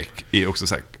 400 meter häck är också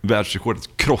så här, världsrekordet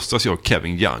krossas ju av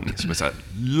Kevin Young som är så här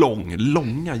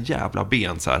långa jävla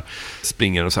ben så här,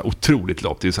 springer och så här otroligt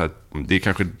lopp. Det är så här, det är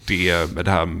kanske det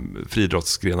här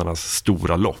friidrottsgrenarnas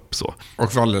stora lopp så.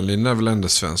 Och Wallenlind är väl ändå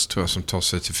svensk, tror jag, som tar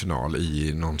sig till final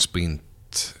i någon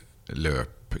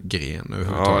sprintlöpgren.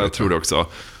 Ja, jag tror det också.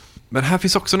 Men här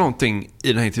finns också någonting i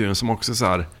den här intervjun som också så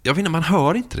här, jag vet inte, man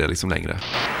hör inte det liksom längre.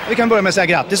 Vi kan börja med att säga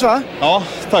grattis, va? Ja,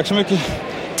 tack så mycket.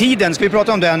 Tiden, ska vi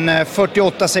prata om den,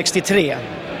 48.63?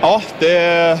 Ja,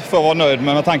 det får jag vara nöjd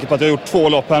med tanke på att jag har gjort 2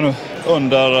 lopp här nu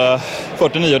under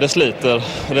 49 deciliter.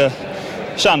 Det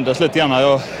kändes lite grann.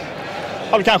 Jag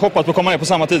hade kanske hoppats på att komma ner på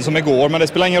samma tid som igår, men det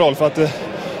spelar ingen roll för att det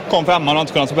kom 5 och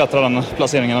inte kunnat förbättra den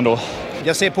placeringen ändå.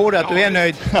 Jag ser på dig att du är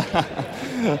nöjd.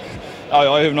 Ja,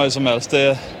 jag är hur nöjd som helst.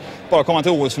 Det bara komma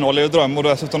till OS-final är ju dröm och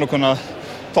dessutom då kunna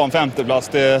ta en 5:e plats.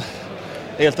 Det är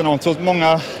helt enormt.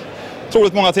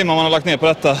 Otroligt många timmar man har lagt ner på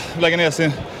detta. Lägger ner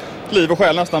sin liv och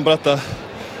själ nästan på detta.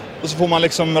 Och så får man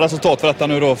liksom resultat för detta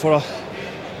nu då. För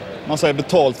man säger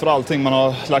betalt för allting man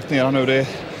har lagt ner nu. Det är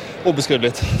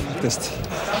obeskrivligt faktiskt.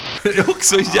 Det är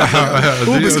också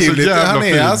jävla obeskrivligt. Han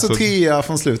är alltså 3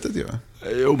 från slutet ju.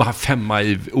 Jo, bara 5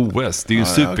 i OS. Det är ju en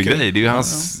supergrej. Okay. Det är ju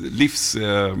hans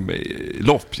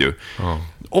livslopp ju. Ja.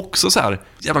 Också så här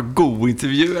jävla god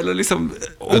intervju eller liksom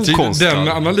okonstig. Den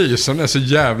analysen är så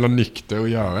jävla nykter att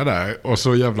göra där och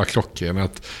så jävla klockren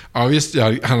att ja visst,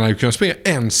 han hade kunnat springa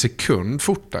 1 sekund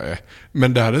fortare,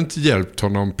 men det hade inte hjälpt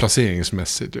honom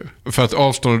placeringsmässigt ju. För att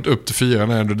avståndet upp till 4 är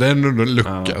ändå, det är ändå en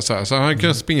lucka så han hade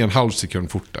kunnat springa 1/2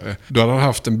 sekund fortare. Då hade han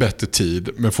haft en bättre tid,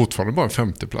 men fortfarande bara en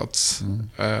 5:e plats.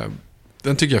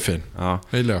 Den tycker jag är fin. Ja.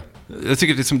 Jag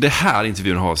tycker liksom det här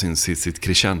intervjun har sitt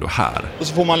crescendo här. Och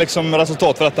så får man liksom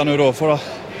resultat för detta nu då. För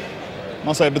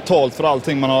man säger betalt för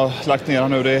allting man har lagt ner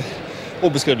nu. Det är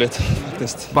obeskrivligt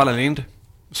faktiskt. Wallenlind,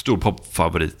 stor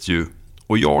popfavorit ju.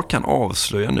 Och jag kan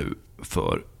avslöja nu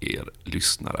för er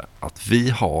lyssnare att vi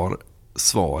har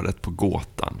svaret på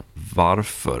gåtan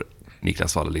varför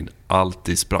Niklas Wallenlind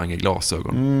alltid sprang i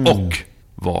glasögon. Och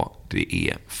vad det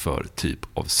är för typ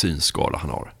av synskada han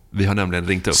har. Vi har nämligen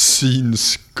ringt upp.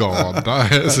 Synskada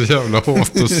är så jävla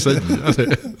hårt att säga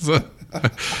det.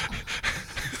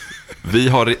 Vi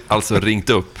har alltså ringt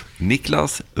upp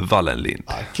Niklas Wallenlind.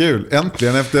 Kul,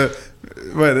 äntligen efter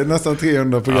vad är det, nästan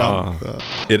 300 program.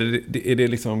 Ja. Är det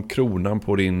liksom kronan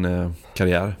på din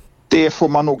karriär? Det får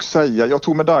man nog säga. Jag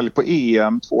tog medalj på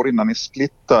EM 2 år innan i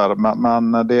Split där,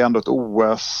 men det är ändå ett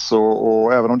OS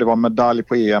och även om det var medalj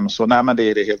på EM så nej, men det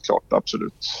är det helt klart,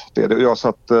 absolut. Jag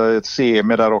satt ett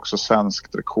semi där också,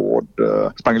 svenskt rekord.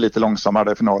 Sprang lite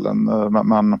långsammare i finalen,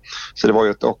 men så det var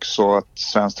ju också ett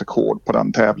svenskt rekord på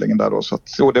den tävlingen där då, så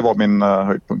att, det var min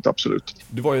höjdpunkt, absolut.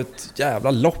 Det var ju ett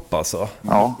jävla lopp alltså.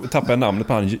 Ja. Du tappade namnet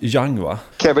på han, Young va?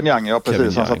 Kevin Young, ja precis.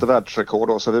 Kevin han Young. satte världsrekord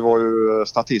då, så vi var ju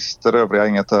statister övriga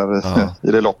inget där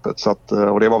i det loppet. Så att,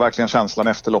 och det var verkligen känslan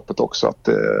efter loppet också. Att,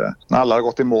 när alla hade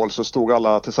gått i mål så stod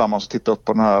alla tillsammans och tittade upp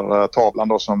på den här tavlan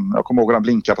då, som jag kommer ihåg den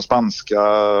blinkar på spanska,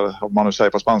 om man nu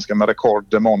säger på spanska, med Record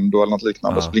de Mondo eller något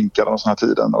liknande, så blinkade den sån här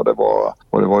tiden och det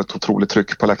var ett otroligt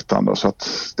tryck på läktaren då, så att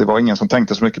det var ingen som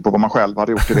tänkte så mycket på vad man själv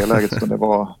hade gjort i det läget, utan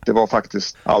det var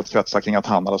faktiskt allt kretsar kring att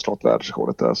han hade slått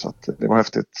världsrekordet där, så att det var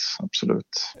häftigt,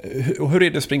 absolut. Och hur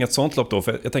är det att springa ett sånt lopp då?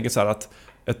 För jag tänker så här att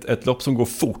ett lopp som går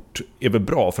fort är väl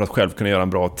bra för att själv kunna göra en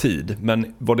bra tid.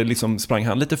 Men var det liksom, sprang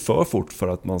han lite för fort för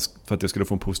att det skulle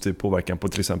få en positiv påverkan på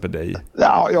till exempel dig?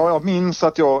 Ja, jag minns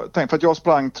att jag tänkte, för att jag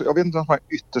sprang, jag vet inte om det var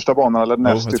yttersta banan eller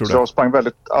näst yttersta, jag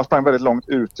sprang väldigt långt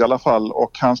ut i alla fall,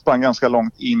 och han sprang ganska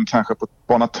långt in kanske på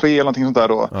bana 3 eller någonting sånt där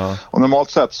då. Ja. Och normalt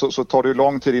sett så tar det ju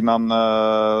lång tid innan,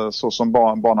 så som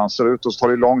banan ser ut, och så tar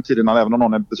det lång tid innan, även om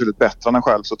någon är betydligt bättre än en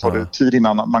själv, så tar det tid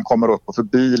innan man kommer upp och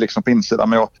förbi liksom på insidan.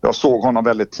 Men jag såg honom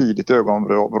väldigt tidigt i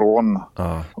ögonvrån.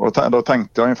 Och då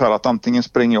tänkte jag ungefär att antingen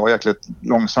springer jag jäkligt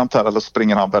långsamt här eller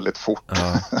springer han väldigt fort.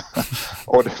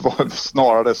 Och det var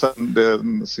snarare sen det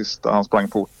sista, han sprang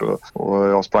fort och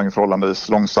jag sprang förhållandevis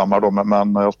långsammare då,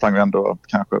 men jag sprang ändå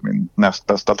kanske min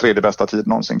tredje bästa tid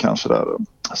någonsin kanske där.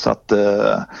 Så att,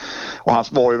 och han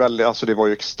var ju väldigt, alltså det var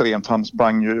ju extremt, han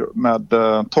sprang ju med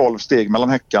 12 steg mellan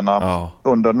häckarna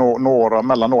under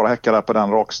mellan några häckar där på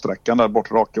den raksträckan där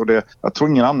bort rak, och det, jag tror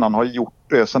ingen annan har gjort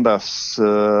det sen dess,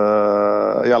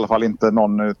 i alla fall inte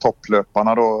någon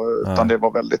topplöparna då, utan det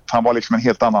var väldigt, han var liksom en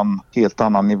helt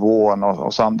annan nivå än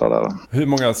oss andra där. Hur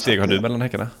många steg har du mellan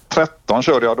häckarna? 13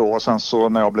 körde jag då, och sen så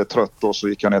när jag blev trött då så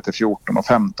gick jag ner till 14 och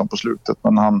 15 på slutet,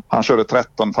 men han körde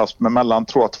 13 fast med mellan,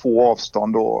 tror jag, 2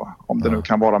 avstånd då, om det nu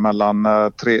kan vara mellan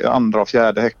andra och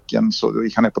fjärde häcken, så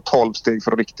gick han ner på 12 steg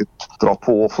för att riktigt dra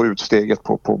på och få ut steget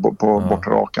på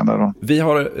bortre rakan där då. Vi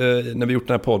har när vi gjort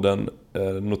den här podden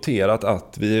noterat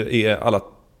att vi är alla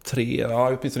tre,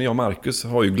 åtminstone jag och Marcus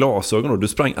har ju glasögon, och du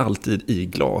sprang alltid i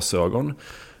glasögon.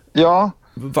 Ja.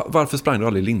 Varför sprang du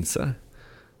aldrig i linser?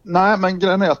 Nej, men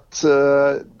grejen är att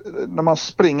när man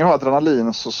springer och har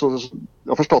adrenalin så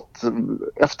jag har förstått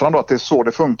efterhand då att det är så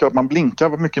det funkar. Att man blinkar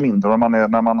mycket mindre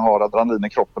när man har adrenalin i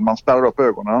kroppen. Man spärrar upp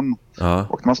ögonen.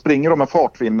 Och när man springer då med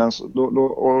fartvinden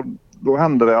då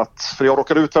händer det att, för jag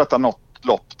råkade ut för detta något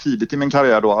lopp tidigt i min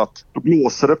karriär då, att då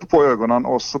blåser det på ögonen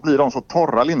och så blir de så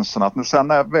torra linserna att nu sen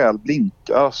när jag väl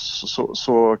blinkar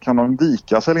så kan de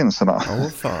vika sig linserna.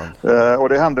 Och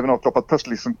det hände vid något lopp att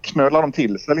plötsligt liksom knölar de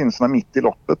till sig linserna mitt i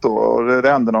loppet då, och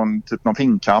det hände någon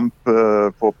finkamp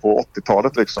på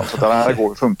 80-talet liksom, så det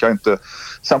här funkar inte.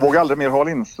 Sen vågar jag aldrig mer ha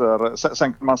linser.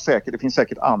 Sen man det finns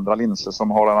säkert andra linser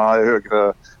som har en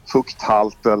högre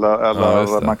fukthalt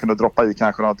eller man kunde droppa i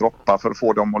kanske några droppar för att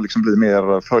få dem att liksom bli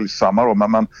mer följsamma då.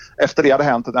 Men efter det hade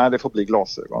hänt att det får bli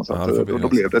glasögon, så då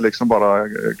blev det liksom bara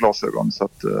glasögon, så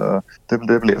att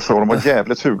det blev så. De var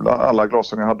jävligt fula, alla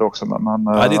glasögon jag hade också, men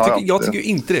jag tycker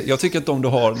inte det. Jag tycker att de du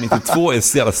har 92 är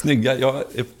så jävla snygga. Jag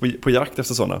är på jakt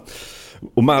efter sådana.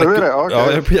 Och Mark,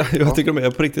 jag tycker de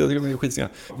är på riktigt, jag tycker de är skitsnygga.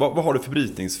 Vad har du för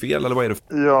brytningsfel eller vad är det?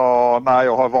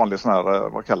 Jag har vanlig sån här,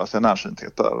 vad kallas det,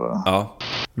 närsynthet där. Ja.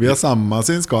 Vi har samma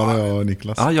synskada, jag och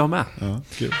Niklas. Ja, jag med. Ja,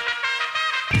 kul.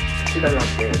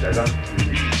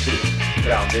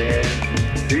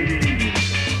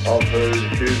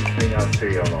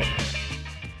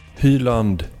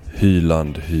 Hyland.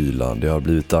 Det har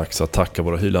blivit dags att tacka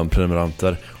våra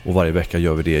Hyland-prenumeranter, och varje vecka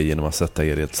gör vi det genom att sätta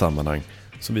er i ett sammanhang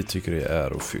som vi tycker är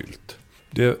ärofyllt.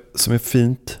 Det som är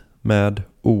fint med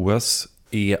OS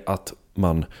är att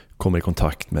man kommer i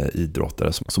kontakt med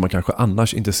idrottare som man kanske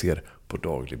annars inte ser på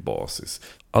daglig basis.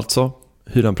 Alltså,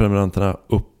 Hyland-prenumeranterna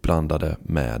uppblandade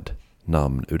med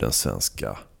namn ur den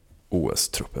svenska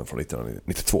OS-truppen från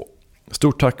 1992.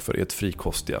 Stort tack för ert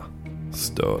frikostiga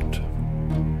stöd.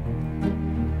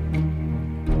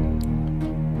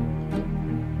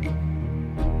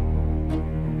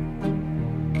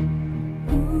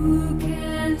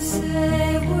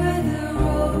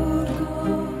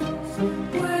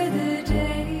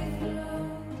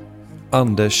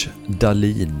 Anders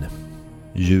Dahlin,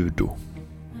 judo.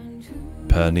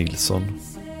 Per Nilsson.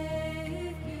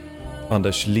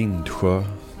 Anders Lindsjö,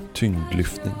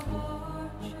 tyngdlyftning.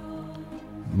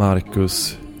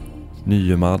 Marcus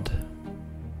Nyemad.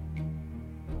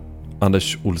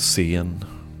 Anders Olsén,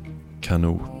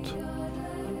 kanot.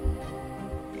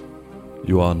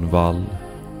 Johan Wall.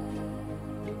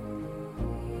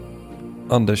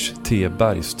 Anders T.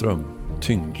 Bergström,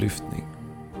 tyngdlyftning.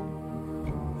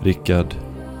 Rickard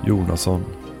Jonasson.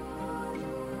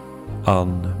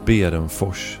 Ann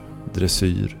Berenfors,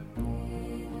 dressyr.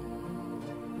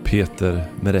 Peter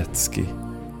Meretski.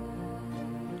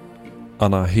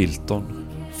 Anna Hilton,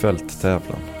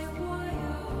 fälttävlan.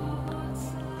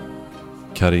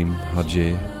 Karim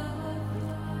Hadje.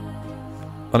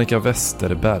 Annika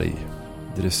Westerberg,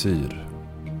 dressyr.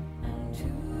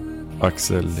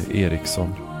 Axel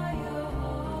Eriksson.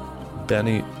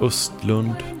 Benny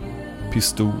Östlund,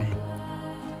 pistol.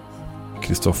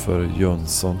 Kristoffer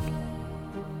Jönsson.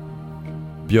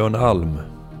 Björn Alm,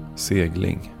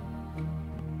 segling.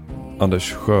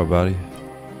 Anders Sjöberg.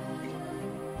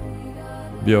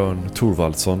 Björn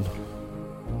Thorvaldsson,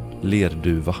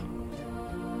 lerduva.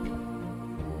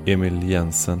 Emil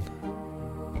Jensen.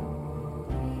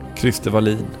 Christer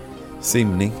Wallin,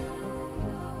 simning.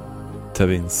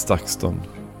 Tevin Stakston.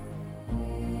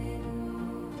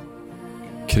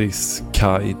 Chris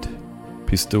Kaid,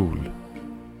 pistol.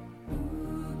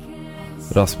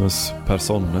 Rasmus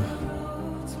Personne.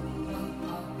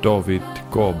 David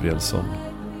Gabrielsson,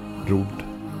 rodd.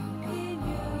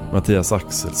 Mattias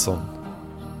Axelsson.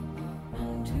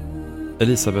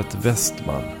 Elisabeth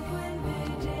Westman,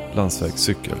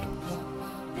 landsvägscykel.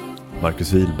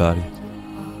 Marcus Wilberg.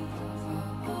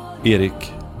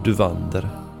 Erik Duvander,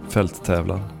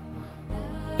 fälttävlan.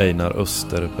 Einar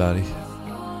Österberg.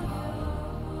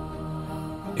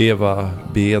 Eva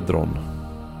Bedron,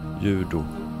 judo.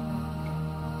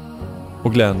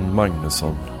 Och Glenn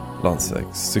Magnusson,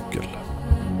 landsvägscykel.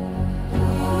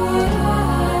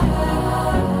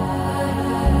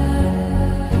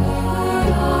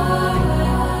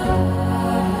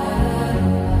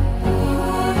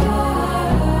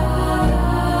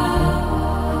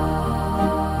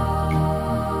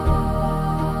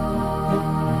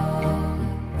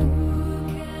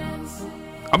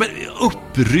 Ja, men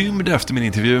upprymd efter min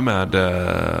intervju med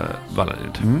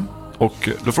Valladolid. Och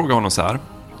då frågade jag honom så här: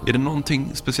 är det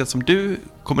någonting speciellt som du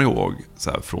kommer ihåg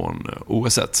så här, från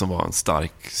OS1 som var en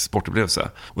stark sportupplevelse?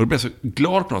 Och då blev jag så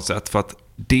glad på något sätt, för att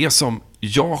det som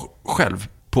jag själv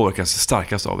påverkas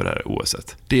starkast av i det här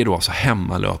OS1, det är då alltså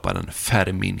hemmalöparen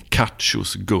Fermin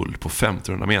Cachos guld på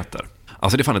 1500 meter.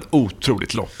 Alltså det är fan ett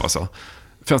otroligt lopp alltså.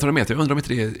 1500 meter, jag undrar om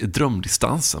inte det är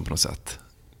drömdistansen på något sätt.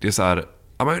 Det är så här,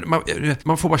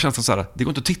 man får bara känslan så här, det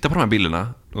går inte att titta på de här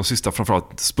bilderna, de sista,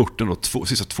 framförallt spurten och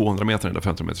sista 200 meter i det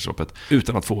 15 metersloppet,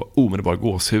 utan att få omedelbar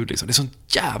gåshud liksom. Det är sånt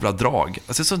jävla drag.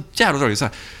 Alltså det är sånt jävla drag, så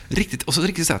här, riktigt, och så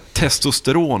riktigt så här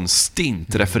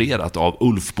testosteronstint refererat av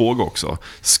Ulf Båge också.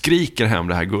 Skriker hem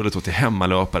det här guldet och till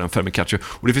hemmalöparen Fermin Cacho.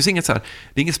 Och det finns inget så här,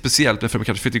 det är inget speciellt med Fermin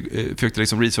Cacho. Försökte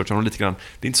liksom researcha honom lite grann.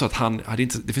 Det är inte så att han hade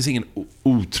inte, det finns ingen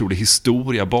otrolig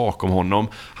historia bakom honom.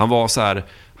 Han var så här,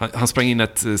 han sprang in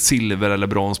ett silver eller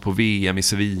brons på VM i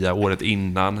Sevilla året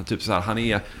innan. Typ så här, han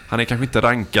är kanske inte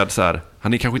rankad så här,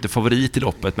 han är kanske inte favorit i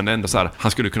loppet, men ändå så här,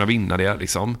 han skulle kunna vinna det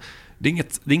liksom. Det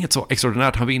är inget så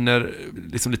extraordinärt. Han vinner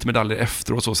liksom lite medaljer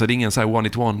efteråt så det är ingen så här one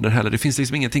it wonder heller. Det finns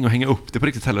liksom ingenting att hänga upp det på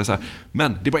riktigt heller så här.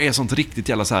 Men det bara är sånt riktigt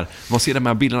jävla så här. Man ser de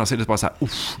här bilderna så är det bara så här,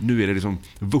 nu är det liksom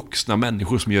vuxna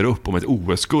människor som gör upp om ett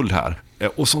OS-guld här.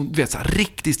 Och som vet så här,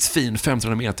 riktigt fin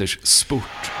 1500 meters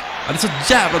spurt. Ja, det är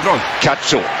så jävla drag.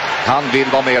 Cacho, han vill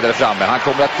vara med där framme. Han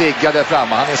kommer att ligga där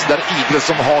framme. Han är en sån där igel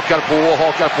som hakar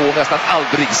på och nästan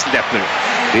aldrig släpper.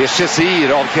 Det är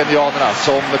Chesir av kenyanerna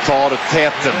som tar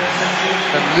täten.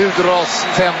 Men nu dras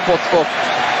tempot upp.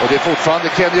 Och det är fortfarande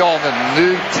kenyanen.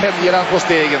 Nu tänjer han på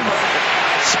stegen.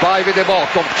 Spivey där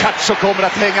bakom. Cacho kommer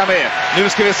att hänga med. Nu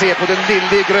ska vi se på den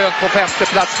lille i grönt på 5:e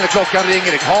plats när klockan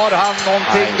ringer. Har han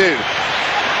någonting nu?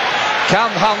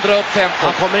 Kan han dra upp tempot?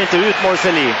 Han kommer inte ut,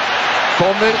 Morcelli.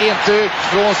 Kommer inte ut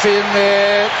från sin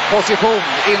position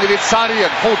inne vid sargen.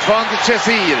 Fortfarande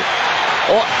Chesir.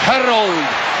 Och Harold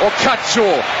och Cacho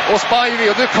och Spivey.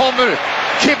 Och nu kommer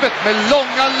Kibbet med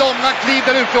långa kliv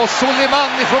där ute. Och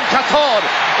Suleiman från Qatar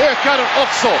ökar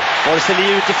också. Morcelli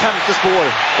ut i 5:e spår.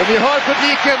 Och vi hör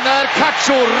publiken när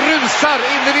Cacho rusar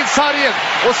inne vid sargen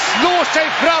och slår sig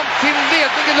fram till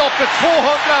ledning i loppet.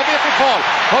 200 meter kvar.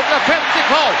 150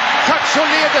 kvar. Cacho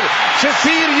leder.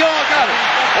 Chesir jagar.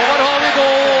 Och var har vi då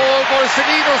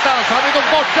Morcelli någonstans? Han är nog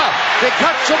borta. Det är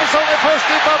Cacho som är först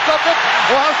i babblandet.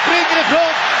 Och han springer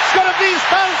ifrån. Ska det bli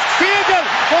stark seger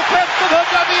på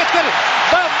 1500 meter?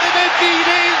 Vanne men blir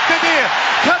det inte det.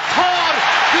 Qatar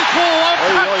blir tvåa av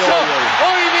Cacho.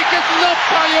 Oj, vilket lopp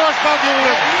han gör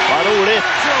spanjoren. Vad roligt.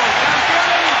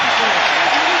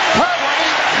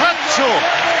 Pacho.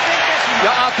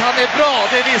 Ja, att han är bra,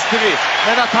 det visste vi.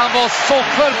 Men att han var så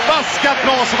förbaskat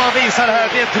bra som han visar här,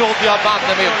 det trodde jag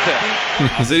banne mig inte.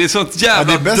 Alltså, det är sånt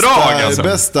jävla det bästa, drag alltså. Det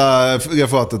bästa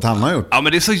referatet han har gjort. Ja,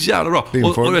 men det är så jävla bra.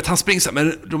 Och vet, han springer så här,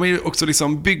 men de är ju också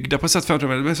liksom byggda på ett sätt 15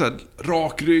 meter. De är så här,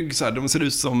 rak rygg så här, de ser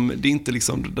ut som, det är inte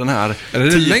liksom den här... Är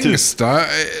det längsta?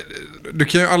 Du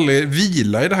kan ju aldrig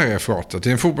vila i det här referatet.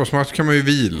 I en fotbollsmatch kan man ju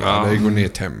vila, det går ner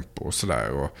tempo och sådär.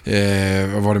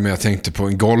 Vad var det med jag tänkte på?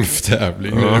 En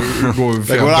golftävling.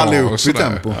 Det går aldrig upp i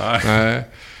tempo. Nej.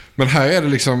 Men här är det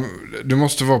liksom, du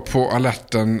måste vara på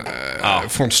alerten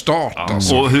från start.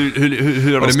 Alltså. Och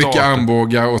hur och det är mycket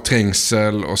armbågar och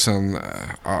trängsel och sen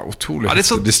otroligt det är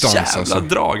så distans. Jävla alltså.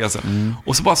 Drag alltså.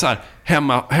 Och så bara så här,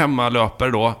 hemma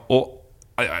löpare då. Och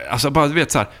alltså bara du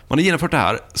vet så här, man har genomfört det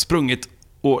här, sprungit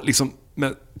och liksom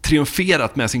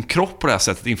triumferat med sin kropp på det här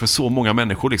sättet inför så många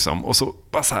människor liksom. Och så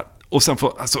bara så här, och sen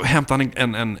får alltså hämta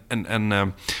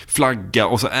en flagga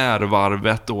och så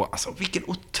ärevarvet och alltså vilken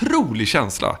otrolig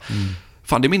känsla.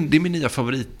 Fan, det är min nya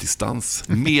favoritdistans,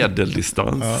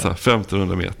 medeldistans,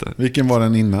 1500 meter. Vilken var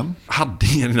den innan? Hade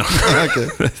ingen innan.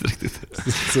 Okay.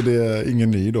 Så det är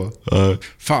ingen ny då.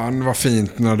 Fan vad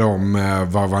fint när de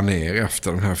varvar ner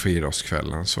efter den här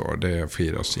friidrottskvällen, så det är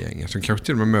friidrottsgänget. De kanske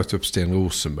till och med möter upp Sten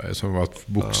Rosenberg som har varit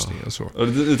boxning och så.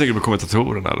 Du tänker på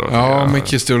kommentatorerna då? Ja, med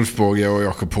Christer Ulfbåge och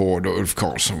Jakob Hård och Ulf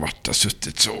Karlsson varit där,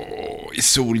 suttit så i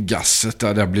solgasset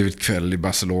där det har blivit kväll i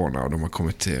Barcelona och de har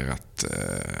kommenterat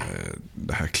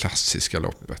det här klassiska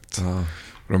loppet.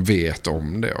 Och de vet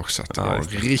om det också, att det var en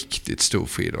riktigt stor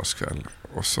friidrottskväll.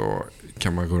 Och så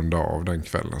kan man runda av den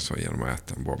kvällen så genom att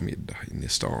äta en bra middag inne i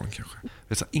stan kanske.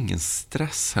 Det är så ingen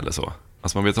stress heller så.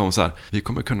 Alltså man vet om så här, vi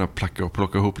kommer kunna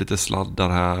plocka ihop lite sladdar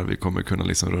här, vi kommer kunna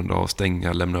liksom runda av,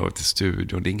 stänga, lämna över till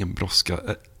studion. Det är ingen brådska,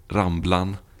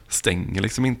 Ramblan stänger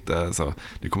liksom inte. Så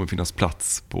det kommer finnas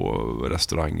plats på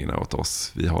restaurangerna åt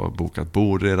oss. Vi har bokat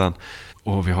bord redan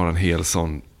och vi har en hel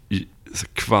sån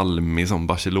kvalmig som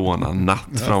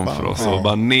Barcelona-natt framför oss och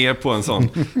bara ner på en sån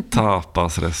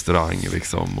tapas-restaurang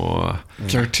liksom och...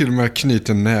 Kanske till och med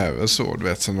knyta en näve så, du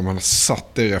vet, så när man har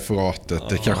satt det i referatet.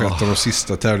 Det är kanske ett av de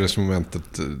sista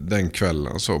tävlingsmomentet den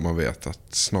kvällen, så man vet att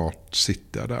snart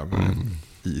sitter jag där med en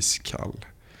iskall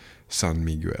San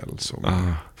Miguel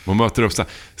som... Man möter upp så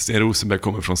här, Sten Rosenberg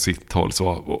kommer från sitt håll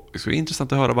så det är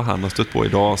intressant att höra vad han har stött på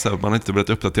idag, så man har inte blivit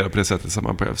uppdaterad på det sättet, så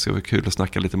man ska vara kul att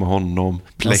snacka lite med honom.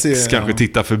 Plex kanske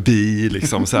titta förbi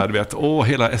liksom så här, du vet,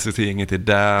 hela SVT-gänget är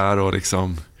där och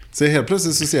liksom. Så helt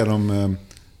plötsligt så ser de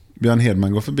Björn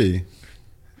Hedman gå förbi.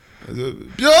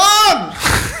 Björn!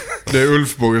 Det är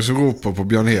Ulf Båge som ropar på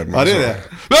Björn Hedman. Ja, det är det.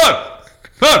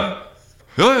 Björn!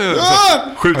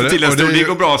 Ja. Skjuter till en stor, det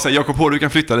går bra. Jakob Hård, du kan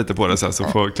flytta lite på det så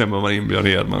får klämmer man in Björn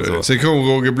Hedman. Så. Sen kom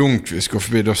Roger Blomqvist, går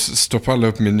förbi, då stoppar alla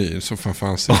upp menyn så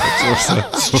fanns det.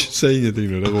 Så säger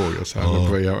ingenting när det Roger så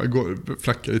här. Jag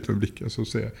flackar ut med blicken så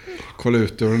ser jag. Kolla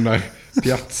ut över den där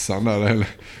piazzan där, eller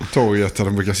torget där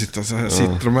de brukar sitta så här.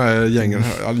 Sitter de här gängen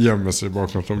här, all gömmer sig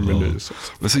bakom någon meny.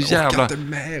 Men så jävla... inte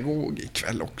med Roger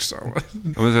ikväll också.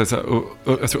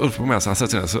 Jag tror Ulf på med så han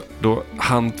sätter så då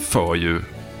han för ju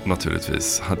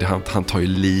naturligtvis, han tar ju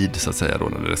lead så att säga då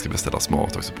när det ska beställas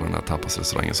mat också på den här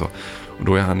tapasrestaurangen så. Och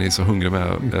då är han ju så hungrig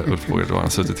med Ulf Båge, då har han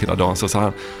suttit hela dagen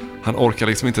så han orkar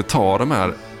liksom inte ta de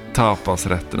här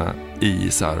tapasrätterna i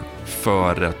så här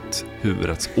förrätt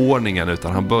huvudrättsordningen,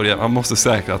 utan han måste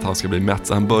säkra att han ska bli mätt,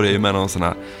 så han börjar ju med någon sån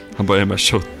här, han börjar med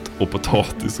kött och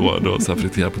potatis och då så här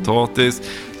friterad potatis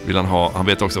vill han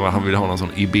vet också att han vill ha någon sån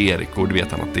iberico, det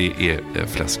vet han att det är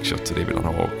fläskkött, så det vill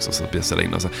han ha också, så beställa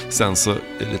in och så. Sen så är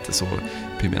det lite så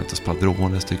pimentos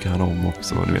padrones tycker han om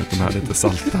också, du vet de här lite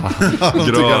salta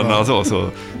gröna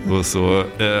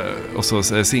och så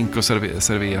cinco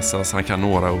cervezas, han kan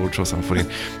några ord så han får in,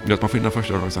 vet man får in den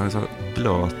första också, han är så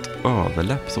blöt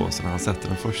överläpp så när han sätter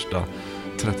den första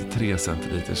 33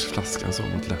 centiliters flaskan så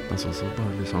mot läppen så bara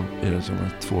liksom är det som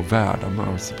att två världar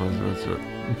möts på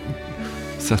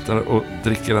sätter och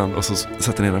dricker den och så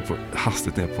sätter ner den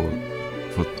hastigt ner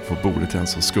på bordet igen,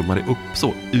 så skummar det upp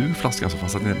så ur flaskan så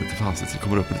fast att ner lite för hastigt så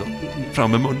kommer upp lite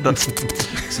fram med munnen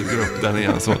suger upp den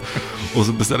igen så och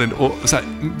så beställer in och så här,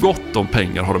 gott om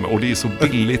pengar har de och det är så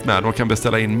billigt med, de kan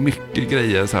beställa in mycket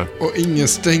grejer så här. Och ingen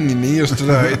stängning just det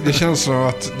där, det känns som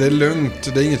att det är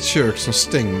lugnt, det är inget kök som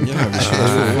stänger här vid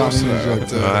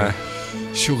 22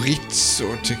 chorizo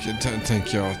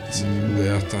tänker jag att det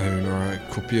äter ju några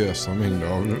kopiösa mängder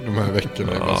av de här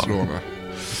veckorna i Barcelona.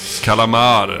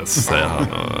 Calamares säger han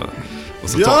Och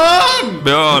så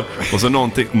Björn! Och så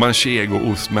någonting, manchego och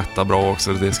ost mättar bra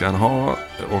också, det ska han ha.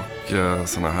 Och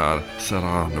såna här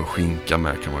serrano skinka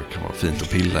med kan vara fint att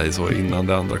pilla i så innan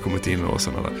det andra kommit in och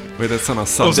såna där. Vad är det, såna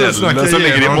sardeller som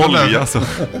ligger i olja så.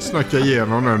 Snacka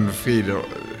igenom den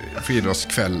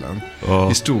friidrottskvällen.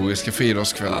 Historiska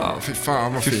friidrottskvällen. Fy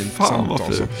fan vad fint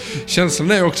samtal.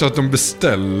 Känslan är också att de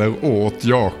beställer åt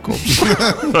Jakob.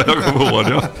 Jag kommer ihåg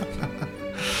det.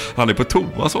 Han är på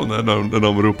toa så när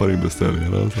de ropar in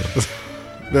beställningarna. Alltså.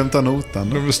 Vem tar notan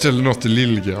då? De beställer något till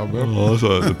lillgrabben. Ja,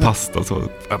 så pasta så.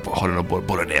 Har du någon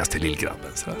bolognese till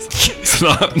lillgrabben? Så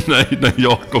när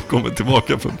Jakob kommer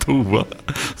tillbaka från toa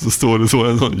så står det så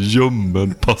en sån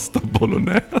ljummen pasta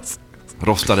bolognese.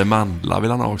 Rostade mandlar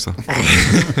vill han ha också.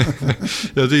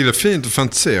 Jag tycker det är fint att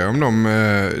fantisera om dem.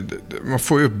 Man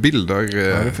får ju upp bilder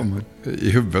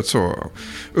i huvudet så.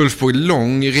 Ulfsborg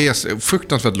lång resa,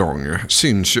 fruktansvärt lång.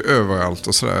 Syns ju överallt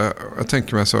och sådär. Jag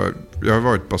tänker mig så, jag har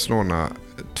varit i Barcelona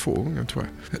 2 gånger tror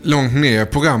jag. Långt ner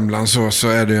på Ramblan så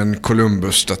är det en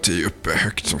Columbus-staty uppe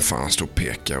högt som fan står och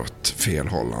pekar åt fel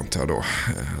håll antar jag då.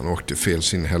 Han åkte fel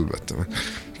sin helvete. Men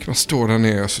kan man stå där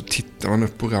nere och så tittar man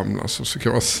upp på Ramblan så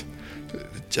kan man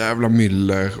jävla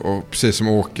myller och precis som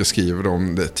Åke skriver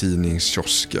om det är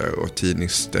tidningskiosker och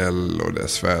tidningsställ och det är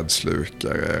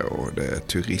svärdslukare och det är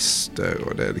turister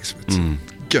och det är liksom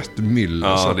ett gött myller.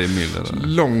 Ja, så det är myller. Så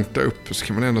långt där uppe så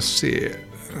kan man ändå se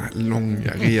den här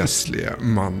långa, resliga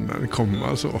mannen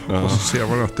komma så. Ja. Och så ser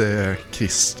man att det är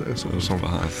Christer som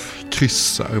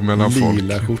kryssar mellan folk.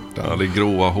 Lila skjorta. Ja, det är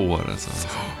gråa håret.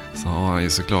 Så har han ju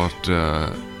såklart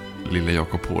lilla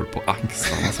Jakob Hård på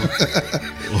axlarna. Alltså.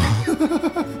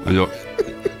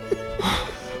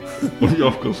 och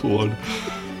Jakob Hård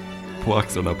på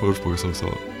axlarna på Ulfsborg så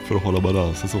för att hålla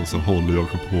balansen så håller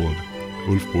Jakob Hård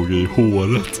Ulfsborg i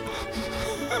håret.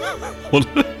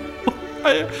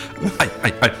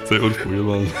 Aj, säger Ulfsborg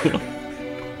bara.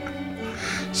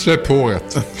 Släpp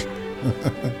håret.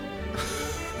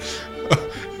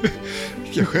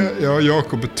 Kanske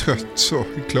Jakob är trött så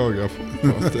klagar på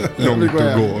att det är långt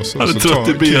att gå så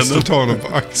tar Christer tar honom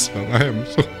på axlarna hem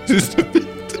så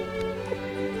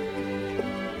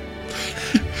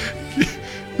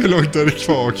hur långt är det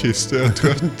kvar Christer? Jag är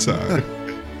trött så här.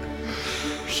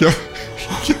 Jag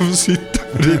får sitta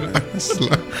på dina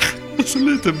axlar. Så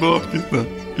lite mörkt när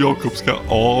Jakob ska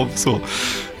av så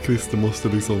Christer måste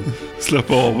liksom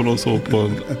släppa av honom så på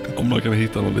en, om man kan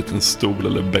hitta någon liten stol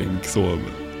eller bänk så.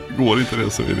 Går inte det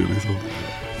så är det liksom.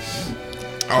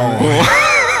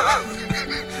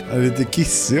 Är det lite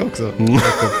kissig också.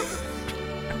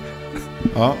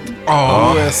 Ja.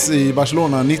 OS i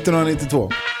Barcelona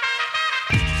 1992.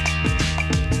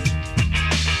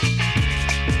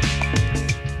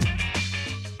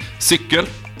 Cykel,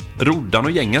 Roddan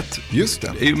och gänget. Just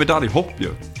det. Det är ju medaljhopp ju.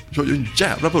 Jag gör en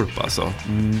jävla burpa alltså.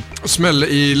 Smäller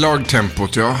i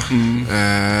lagtempot, ja.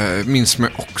 Minns mig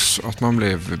också att man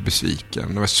blev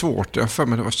besviken. Det var svårt, jag för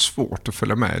mig det var svårt att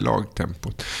följa med i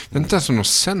lagtempot. Det är inte ens som de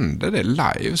sände det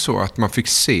live så att man fick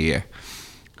se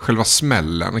själva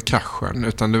smällen, kraschen,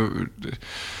 utan det,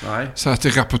 så att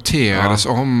det rapporterades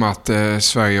om att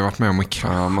Sverige varit med om en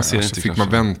krasch. Ja, man ser inte så fick man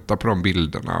vänta på de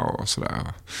bilderna och sådär.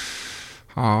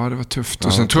 Ja, det var tufft.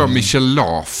 Och sen tror jag Michel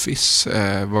Lafis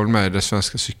var med i det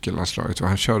svenska cykellandslaget. Och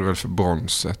han körde väl för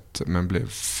bronset men blev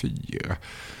 4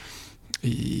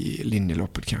 i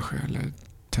linjeloppet kanske. Eller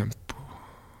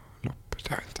tempoloppet,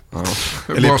 jag vet inte. Ja.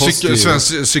 Eller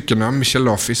svensk cykelnamn, Michel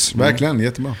Lafis. Verkligen,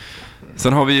 jättebra.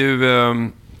 Sen har vi ju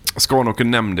Skanåker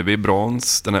nämnde vi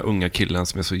brons. Den här unga killen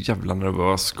som är så jävla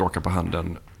nervös, skakar på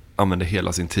handen, använder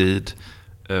hela sin tid,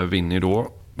 vinner ju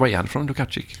då. Vad är han från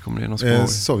Lukacic? Kommer det någon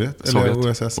Sovjet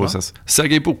eller OSS.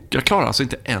 Sergej Buka klarar alltså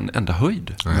inte en enda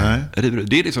höjd. Nej.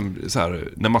 Det är liksom så här,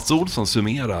 när Mats Olsson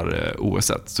summerar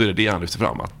OS så är det han lyfter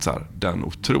fram att så här, det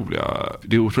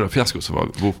otroliga fiasko som var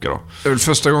Buka då. Det är väl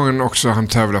första gången också han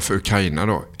tävlar för Ukraina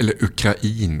då, eller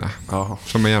Ukraina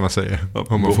som man gärna säger.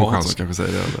 Om man får chans kanske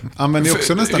säga det. Använder ju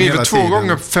också nästan hela 2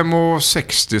 gånger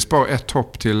 5,60 spara ett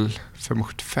hopp till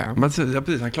 5,85. Men ja,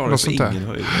 precis, han klarar det ingen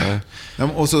höjd. Ja,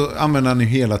 och så använder han ju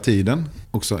hela tiden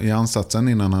också i ansatsen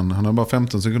innan han har bara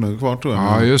 15 sekunder kvar tror jag.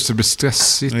 Ja, just det, blir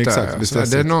stressigt där. Exakt, blir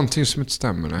stressigt. Det är någonting som inte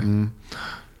stämmer.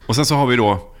 Och sen så har vi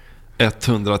då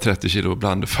 130 kilo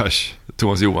blandfärs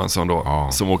Thomas Johansson då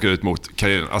som åker ut mot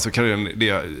Karelen. Alltså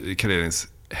Karelins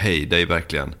heyday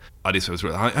verkligen. Ja, det är så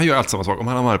otroligt. Han gör allt samma sak. Om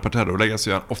han har parterre och lägger så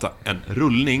gör han ofta en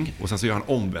rullning och sen så gör han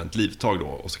omvänt livtag då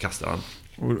och så kastar han.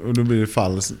 Och då blir det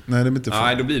fall. Nej, det blir inte fall.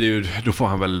 Nej, då blir det ju, då får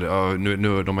han väl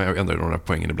nu de har ändrat de där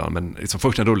poängen ibland, men liksom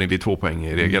först en rullning, det är 2 poäng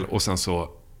i regel och sen så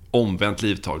omvänt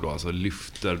livtag då, alltså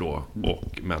lyfter då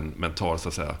och men tar så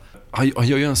att säga. Han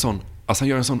gör ju en sån Alltså han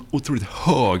gör en sån otroligt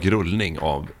hög rullning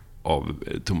av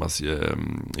Thomas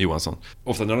Johansson.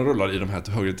 Ofta när han rullar i de här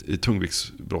högre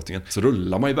tungviktsbrottningen så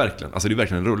rullar man ju verkligen. Alltså det är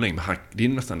verkligen en rullning, men det är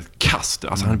nästan ett kast.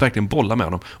 Alltså han verkligen bollar med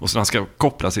honom. Och så när han ska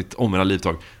koppla sitt omvända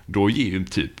livtag, då ger ju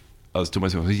typ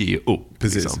Thomas Johansson ger upp.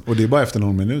 Precis, liksom. och det är bara efter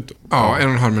någon minut. Ja,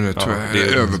 1,5 minut tror jag. Det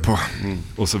är över på.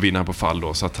 Och så vinner han på fall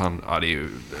då, så att han, det är ju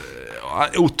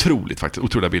otroligt faktiskt,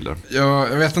 otroliga bilder. Jag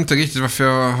vet inte riktigt varför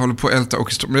jag håller på att älta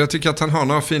Åke Ståhl, men jag tycker att han har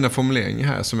några fina formuleringar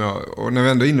här och när vi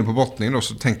ändå är inne på bottningen då,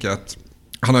 så tänker jag att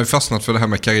han har ju fastnat för det här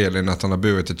med Karelin, att han har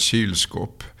burit ett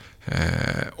kylskåp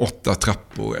 8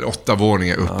 trappor eller 8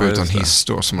 våningar upp utan hiss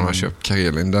då, som han har köpt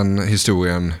Karelin. Den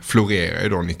historien florerar ju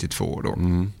då 92 då.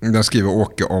 Den skriver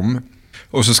Åke om.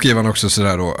 Och så skriver han också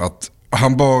sådär då att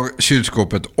han bar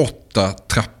kylskåpet 8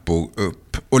 trappor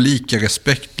upp och lika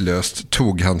respektlöst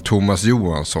tog han Thomas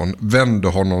Johansson, vände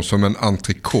honom som en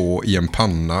entrecote i en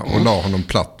panna och la honom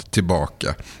platt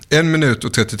tillbaka. 1 minut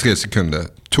och 33 sekunder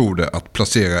tog det att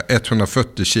placera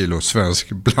 140 kilo svensk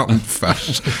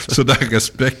blandfärs så där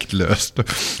respektlöst.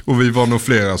 Och vi var nog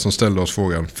flera som ställde oss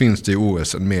frågan, finns det i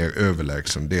OS en mer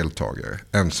överlägsen deltagare?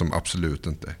 En som absolut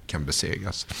inte kan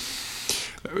besegras.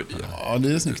 Ja,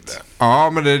 det är snyggt.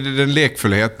 Ja, men det är en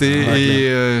lekfullhet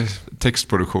i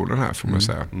textproduktionen här, får man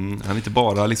säga. Han är inte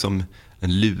bara liksom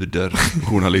en luder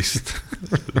journalist.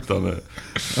 Utan,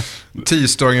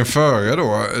 tisdagen före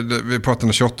då, vi pratade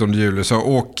den 28 juli, så har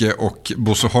Åke och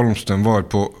Bosse Holmström varit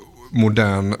på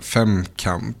modern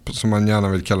femkamp, som man gärna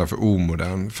vill kalla för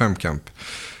omodern femkamp.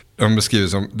 De beskriver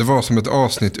som, det var som ett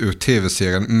avsnitt ur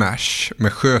tv-serien MASH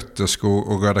med sköterskor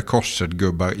och Röda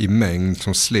Korset-gubbar i mängd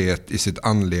som slet i sitt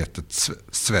anletets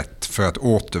svett för att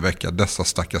återväcka dessa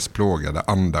stackars plågade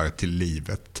andar till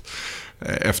livet.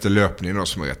 Efter löpningen då,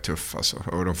 som är rätt tuff alltså.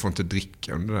 Och de får inte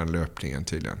dricka under den löpningen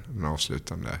tydligen, den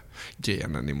avslutande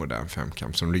grenen i modern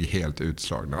femkamp, som ligger helt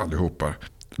utslagna allihopa.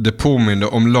 Det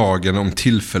påminner om lagen om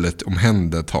tillfället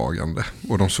omhändertagande.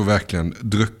 Och de såg verkligen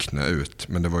druckna ut.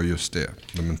 Men det var just det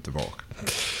de inte var.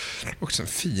 Också en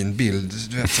fin bild.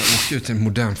 Du vet, så åka ut en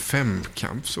modern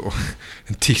femkamp så.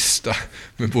 En tisdag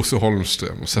med Bosse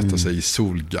Holmström. Och sätta sig i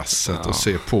solgasset och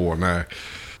se på när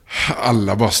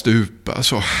alla bara stupar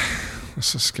så. Och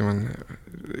så ska man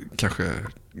kanske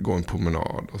gå en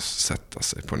promenad och sätta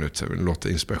sig på en uteservering, låta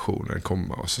inspirationen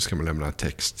komma, och så ska man lämna en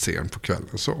text sen på kvällen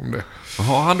så om det.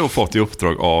 Har han då fått i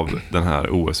uppdrag av den här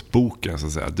OS-boken så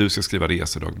att säga, du ska skriva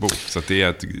resedagbok, så att det är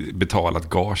ett betalat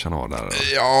gage han har där?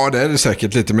 Ja, det är det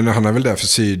säkert lite, men han är väl där för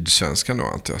Sydsvenskan då,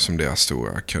 antar jag, som deras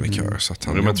stora krönikör. Så att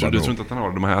han men du tror inte att han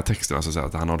har de här texterna så att säga,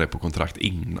 att han har det på kontrakt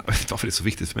innan? Varför det är så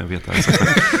viktigt för mig att veta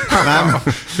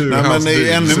nej, men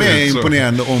det är ännu mer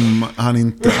imponerande om han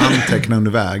inte antecknar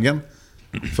under vägen.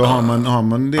 För har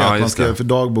man det, att man ska, för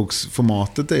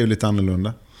dagboksformatet är ju lite annorlunda.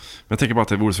 Men jag tänker bara att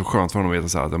det vore så skönt för honom att veta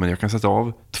så här, men jag kan sätta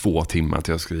av 2 timmar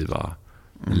till att skriva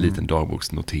en liten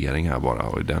dagboksnotering här bara,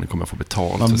 och den kommer jag få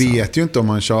betalt. Man vet ju inte om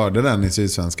man körde den i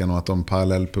Sydsvenskan och att de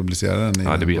parallellpublicerade den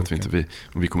i det vet vi inte.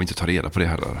 Vi kommer inte ta reda på det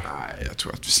heller. Nej, jag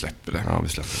tror att vi släpper det. Ja, vi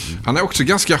släpper det. Han är också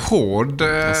ganska hård,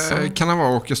 kan han vara,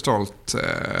 Åke Stolt,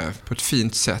 på ett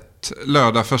fint sätt.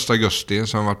 Lördag 1 augusti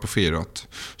så har han varit på friidrott.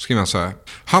 Skriver han så här: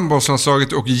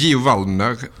 handbollslandslaget och Gio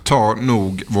Wallner tar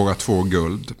nog våra 2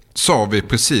 guld. Sa vi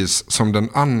precis som den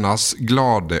annars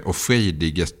glade och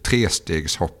frejdige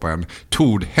trestegshopparen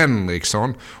Tord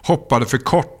Henriksson hoppade för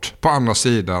kort på andra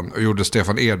sidan och gjorde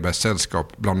Stefan Edbergs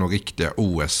sällskap bland de riktiga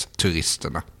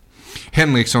OS-turisterna.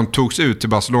 Henriksson togs ut till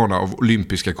Barcelona av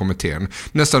olympiska kommittén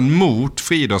nästan mot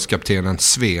friidrottskaptenen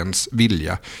Svens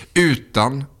vilja,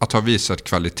 utan att ha visat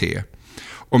kvalitet.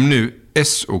 Om nu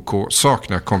SOK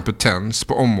saknar kompetens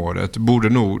på området borde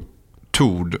nog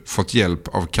Tord fått hjälp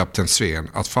av kapten Sven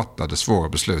att fatta det svåra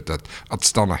beslutet att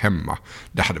stanna hemma.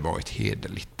 Det hade varit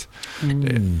hederligt. Det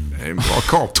är en bra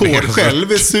kapning. Tord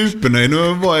själv är supernöjd.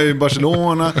 Nu var jag i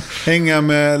Barcelona, hänga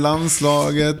med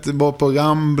landslaget, var på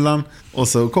Ramblan, och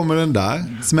så kommer den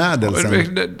där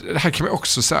smädelsen. Det här kan man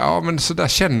också säga, ja, men så där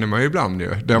känner man ju ibland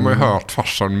ju. Det har man ju hört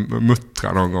farsan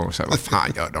muttra någon gång och säga, vad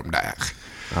fan gör de där?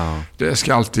 Ja. Det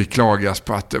ska alltid klagas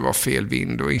på att det var fel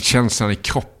vind och känslan i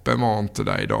kroppen var inte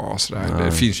där idag. Så där.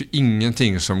 Det finns ju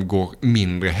ingenting som går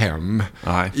mindre hem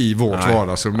i vårt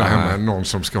vardagsrum där hemma än någon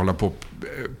som ska hålla på och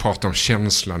prata om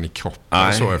känslan i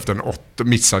kroppen så efter en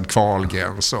missad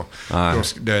kvalgräns.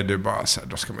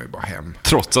 Då ska man ju bara hem.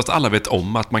 Trots att alla vet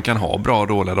om att man kan ha bra och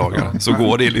dåliga dagar så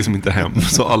går det liksom inte hem.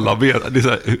 Så alla vet, det är så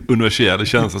här universell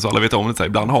känsla, så alla vet om det. Så här,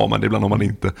 ibland har man det, ibland har man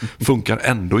inte. Funkar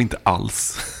ändå inte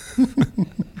alls.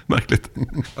 Märkligt.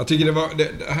 Jag tycker det var det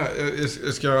här,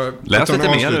 jag ska läs lite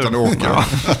mer.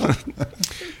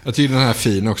 Jag tycker den här är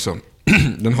fin också.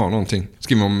 Den har någonting.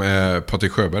 Skriver om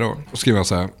Patrik Sjöberg då. Och skriver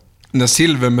så här: När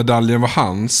silvermedaljen var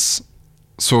hans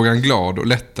såg han glad och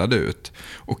lättad ut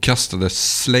och kastade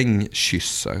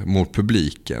slängkyssar mot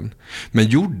publiken. Men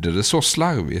gjorde det så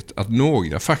slarvigt att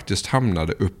några faktiskt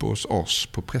hamnade uppe hos oss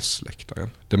på pressläktaren.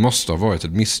 Det måste ha varit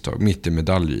ett misstag mitt i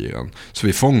medaljen, så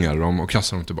vi fångade dem och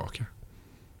kastade dem tillbaka.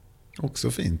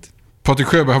 Också fint. Patrik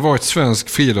Sjöberg har varit svensk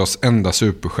friidrotts enda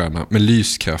superstjärna med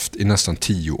lyskraft i nästan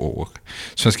 10 år.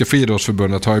 Svenska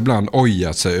friidrottsförbundet har ibland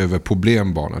ojat sig över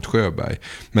problembarnet Sjöberg.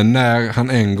 Men när han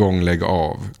en gång lägger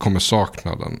av kommer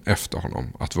saknaden efter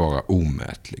honom att vara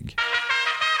omätlig.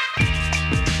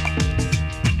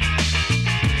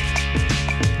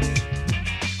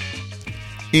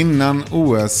 Innan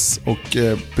OS och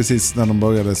precis när de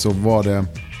började så var det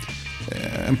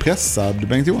en pressad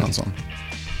Bengt Johansson.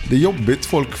 Det är jobbigt,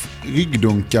 folk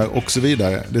ryggdunkar och så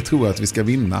vidare. Det tror jag att vi ska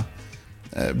vinna.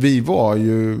 Vi var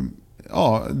ju,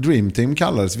 Dream Team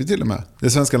kallades vi till och med. Det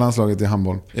svenska landslaget i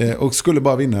handboll. Och skulle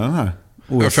bara vinna den här.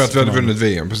 Ja, för att vi hade vunnit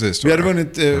VM precis. Vi hade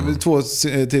vunnit 2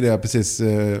 tidigare precis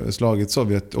slagit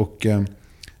Sovjet. Och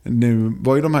nu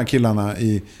var ju de här killarna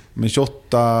med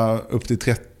 28 upp till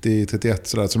 30-31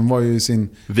 sådär. Så de var ju i sin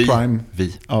prime.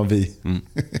 Ja, vi.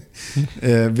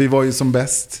 Vi var ju som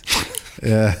bäst.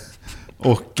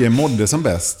 Och mådde som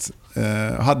bäst.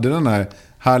 Hade den här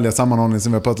härliga sammanhållningen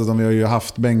som vi har pratat om. Vi har ju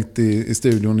haft Bengt i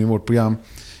studion i vårt program.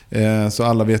 Så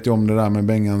alla vet ju om det där med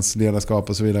Bengans ledarskap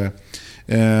och så vidare.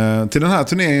 Till den här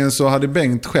turneringen så hade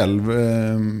Bengt själv,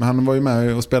 han var ju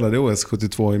med och spelade i OS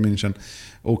 72 i München.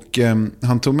 Och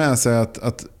han tog med sig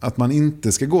att man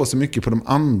inte ska gå så mycket på de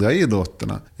andra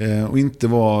idrotterna. Och inte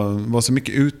vara så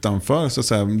mycket utanför, så att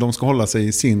säga. De ska hålla sig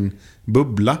i sin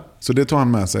bubbla. Så det tog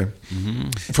han med sig.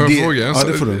 Får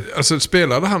jag fråga? Alltså,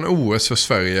 spelade han OS för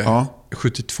Sverige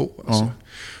 72? Alltså? Ja.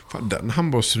 Fan, den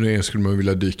handbollsturneringen skulle man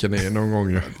vilja dyka ner någon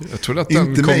gång. Jag trodde att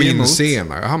den kom in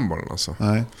senare, handbollen alltså.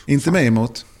 Nej, inte mig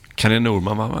emot. Kalle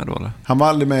Norman var med då eller? Han var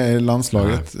aldrig med i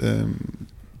landslaget.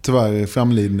 Tyvärr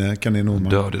framlidne Kalle Norman.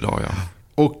 Död idag, ja.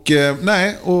 Och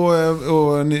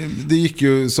det gick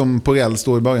ju som på räls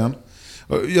då i början.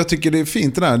 Jag tycker det är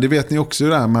fint det där. Det vet ni också det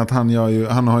där med att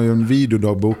han har ju en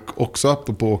videodagbok också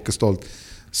apropå Åke Stolt.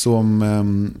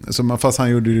 Som fast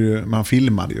han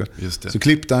filmade ju. Just det. Så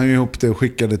klippte han ju ihop det och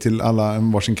skickade till alla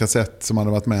varsin kassett som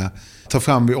hade varit med. Ta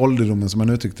fram vid ålderdomen som han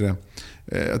uttryckte det.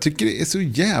 Jag tycker det är så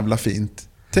jävla fint.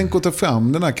 Tänk att ta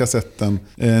fram den här kassetten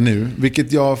nu.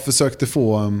 Vilket jag försökte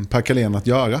få Per Carlén att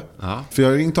göra. Ja. För jag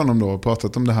har ringt honom då och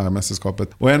pratat om det här mästerskapet.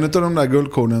 Och en av de där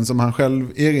guldkornen som han själv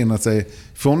erinrar sig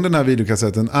från den här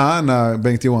videokassetten är när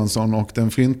Bengt Johansson och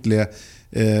den fryntlige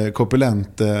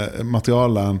korpulente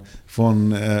materialen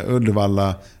från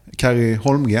Uddevalla, Kari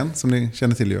Holmgren, som ni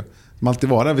känner till ju, som alltid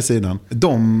var där vid sidan.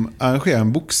 De arrangerar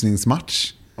en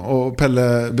boxningsmatch. Och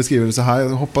Pelle beskriver det så här. Jag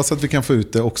hoppas att vi kan få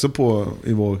ut det också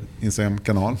i vår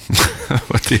Instagram-kanal.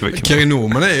 Kari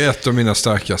Norman är ett av mina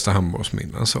starkaste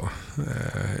handbollsminnen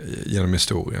genom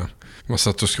historien. Man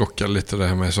satt och skrockade lite där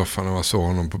hemma i soffan och såg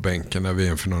honom på bänken när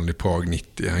VM-finalen i Prag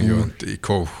 90. Han går inte i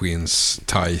korvskins,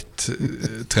 tight,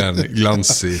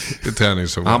 glansig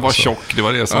träningszon. Han var tjock, det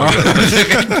var det som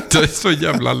det är så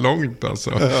jävla långt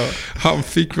alltså. Ja. Han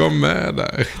fick vara med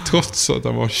där trots att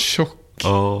han var tjock.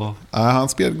 Han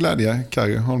spelade glädje,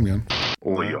 Kari Holmgren.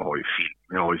 Och jag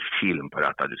har ju film på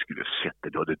detta. Du skulle ha sett det.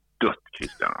 Du hade dött,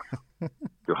 Christian.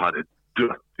 Du hade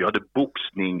dött. Vi hade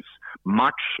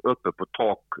boxningsmatch uppe på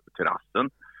takterrassen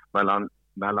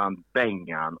mellan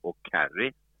Bengan och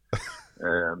Kari.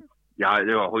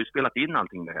 Jag har ju spelat in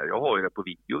allting det här. Jag har ju det på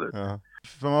video. Ja.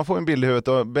 För man får en bild i huvudet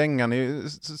och Bengan är ju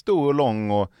stor och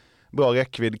lång och bra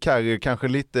räckvidd. Kari kanske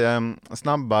lite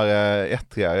snabbare,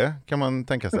 ettrigare kan man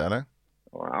tänka sig, eller?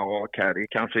 Ja, Kari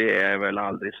kanske är väl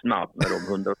aldrig snabb med de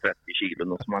 130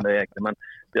 kilon som han ägde. Men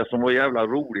det som var jävla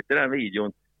roligt i den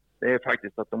videon, det är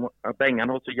faktiskt att Bengan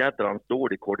har så jädra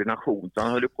dålig koordination så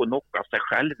han höll på att knocka sig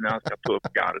själv när han ska ta upp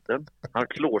garden. Han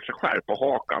slår sig själv på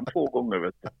hakan 2 gånger,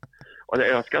 vet du. Och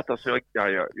jag skrattar så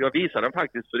jag visade den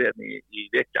faktiskt för det i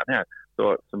veckan här,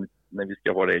 som när vi ska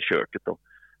vara i köket då,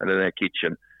 eller den här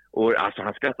kitchen. Och alltså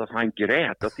han skrattar så han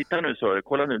grät. Och titta nu så,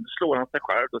 kolla nu slår han sig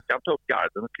själv. Då ska han ta upp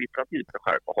garden och klippa till sig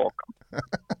själv på hakan.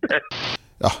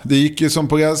 Ja, det gick ju som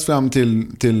på räls fram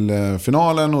till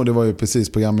finalen. Och det var ju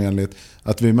precis programenligt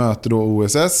att vi möter då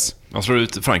OSS. Jag tror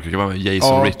ut Frankrike var med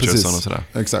Jason Richardson och sådär.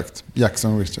 Exakt,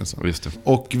 Jackson Richardson. Just det.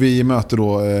 Och vi möter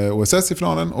då OSS i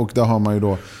finalen. Och där har man ju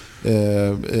då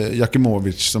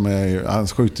Jakimovic som han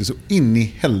skjuter så in i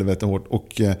helvete hårt.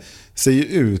 Och ser ju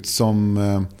ut som...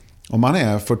 om han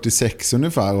är 46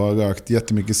 ungefär och har rökt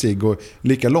jättemycket cigg och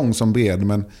lika lång som bred,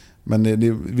 men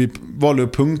vi valde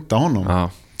att punkta honom.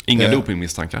 Ja. Inga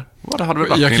dopingmisstankar. Vad hade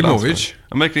väl Jakimovic?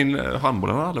 Ja, men kring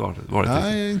handbollen har aldrig varit.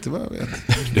 Nej, inte vad jag vet.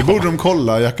 Det borde de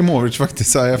kolla, Jakimovic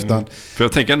faktiskt här i efterhand. För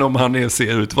jag tänker ändå om han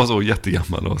ser ut att vara så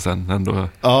jättegammal och sen ändå...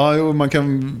 Ja, jo, man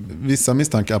kan vissa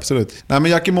misstankar, absolut. Nej,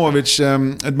 men Jakimovic,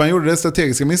 man gjorde det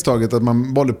strategiska misstaget att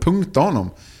man bara punkta honom.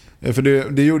 För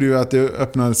det gjorde ju att det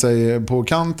öppnade sig på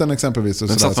kanten exempelvis. Och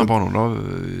men satt man på honom då?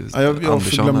 Jag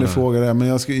glömde fråga det, men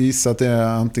jag skulle gissa att det är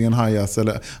antingen Hayas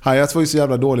eller... Hayas var ju så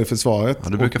jävla dålig i försvaret. Ja,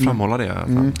 du brukar framhålla det i alla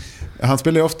fall. Han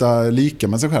spelade ju ofta lika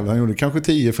med sig själv. Han gjorde kanske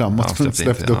 10 framåt, men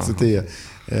släppte också 10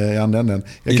 i andra änden.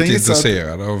 Jag inte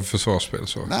intresserad av försvarsspel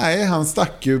så? Nej, han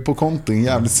stack ju på kontring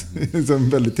jävligt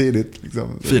väldigt tidigt.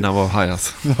 Liksom. Fina var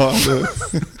Hayas. Ja,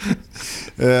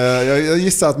 jag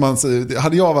gissar att man...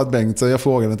 Hade jag varit Bengt så jag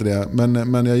frågade inte det.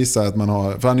 Men jag gissar att man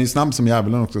har... För han är ju snabb som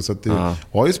jävlen också. Så att det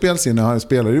har ju spelsinne. Han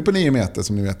spelar ju på 9 meter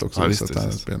som ni vet också. Ja, visst, så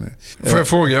att Får jag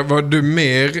fråga, var du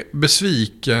mer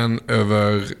besviken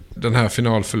över den här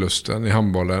finalförlusten i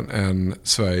handbollen än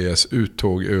Sveriges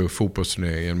uttåg ur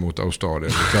fotbollsturneringen mot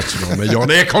Australien i kvartsfinal med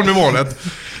Jan Ekholm i målet?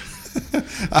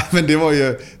 Ja, men det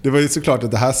var ju såklart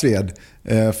att det här sved.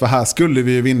 För här skulle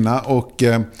vi ju vinna. Och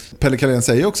Pelle Carlén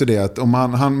säger också det. Att om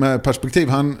han med perspektiv,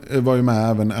 han var ju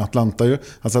med även Atlanta ju.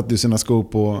 Han satte ju sina skor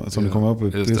på, som det kommer upp.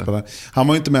 Han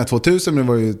var ju inte med 2000, men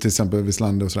det var ju till exempel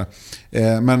Wislander och sådär.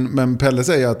 Men Pelle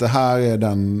säger att det här är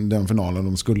den finalen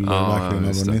de skulle verkligen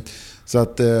ha vunnit. Så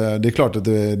att det är klart att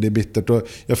det är bittert. Och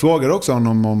jag frågade också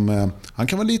honom om han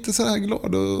kan vara lite så här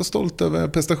glad och stolt över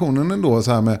prestationen ändå,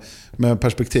 så här med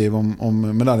perspektiv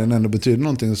om medaljen ändå betyder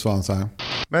någonting, så var han så här.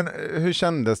 Men hur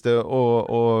kändes det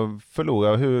att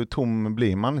förlora? Hur tom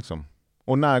blir man liksom?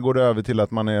 Och när går det över till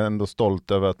att man är ändå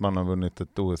stolt över att man har vunnit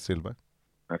ett OS-silver?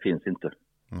 Det finns inte.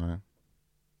 Nej.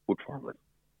 Fortfarande.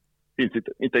 Finns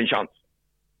inte en chans.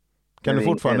 Kan du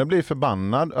fortfarande bli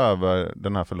förbannad över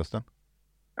den här förlusten?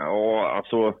 Ja,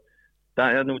 alltså det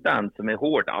är nog den som är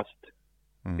hårdast,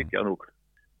 tycker jag nog.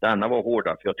 Denna var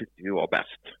hårdast, för jag tyckte vi var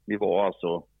bäst. Vi var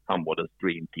alltså handbollens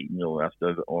dream team och efter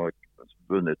att ha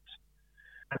vunnit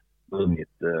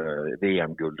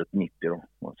VM-guldet 90 då,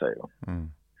 man säger då.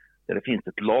 Där det finns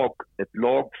ett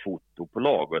lagfoto på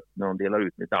laget när de delar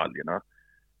ut medaljerna.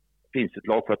 Det finns ett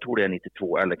lag, för jag tror det är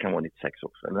 92 eller kan vara 96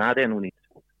 också. Eller nej, det är nog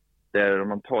 92. Där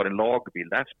man tar en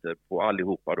lagbild efter på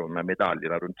allihopa då med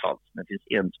medaljerna runt halsen. Det finns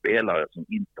en spelare som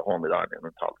inte har medaljen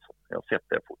runt halsen. Jag har sett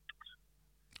det fotot.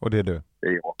 Och det är du? Det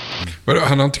är jag.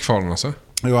 Han har inte kvar den alltså?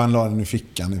 Jo, han la den i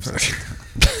fickan i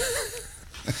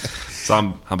Så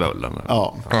han behöll den.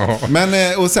 Ja.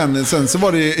 Men och sen så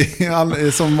var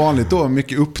det som vanligt då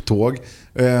mycket upptåg.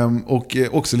 Och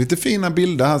också lite fina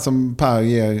bilder här som Per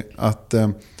ger, att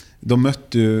de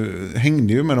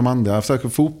hängde ju med de andra.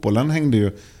 Särskilt fotbollen hängde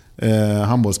ju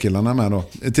handbollskillarna med då.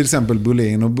 Till exempel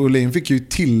Bolin. Och Bolin fick ju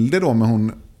till det då med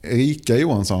hon Erika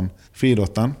Johansson,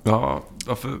 friidrottaren. Ja,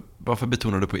 varför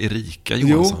betonar du på Erika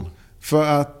Johansson? Jo,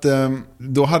 för att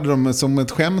då hade de som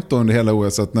ett skämt då under hela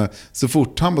OS att så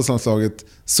fort handbollslandslaget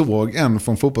såg en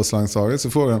från fotbollslandslaget så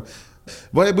frågade de: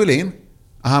 vad är Bolin?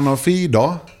 Han har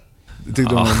fridag. Det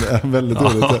tyckte de var väldigt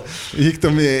roligt. Gick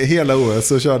de i hela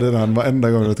OS och körde den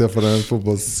varenda gång jag träffade en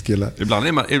fotbollskille. Ibland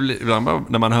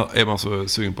när man är man så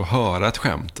sugen på att höra ett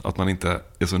skämt att man inte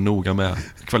är så noga med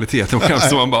kvaliteten på skämt,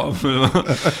 så man bara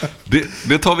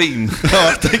det tar vi in.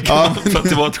 För att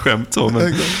det var ett skämt så,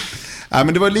 men... Ja,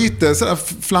 men det var lite så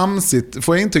flamsigt,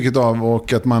 får jag intrycket av,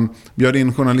 och att man bjöd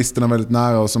in journalisterna väldigt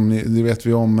nära, och som det vet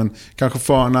vi om, men kanske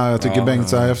för nära, jag tycker Bengt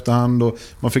så här i efterhand, och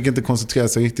man fick inte koncentrera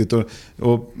sig riktigt.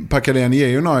 Och Per Carlén ger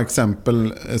ju några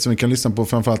exempel som vi kan lyssna på,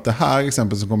 framförallt det här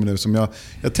exempel som kommer nu, som jag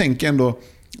tänker ändå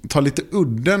ta lite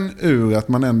udden ur att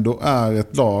man ändå är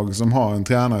ett lag som har en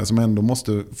tränare som ändå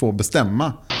måste få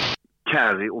bestämma.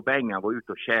 Carrie och Benga var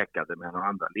ute och käkade med några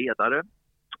andra ledare,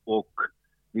 och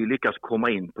vi lyckas komma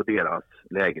in på deras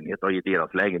lägenhet och i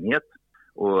deras lägenhet.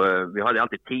 Och vi hade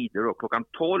alltid tider då. Klockan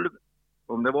 12,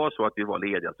 om det var så att vi var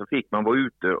lediga, så fick man vara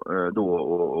ute då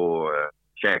och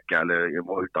käka eller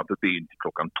vara utanför byn till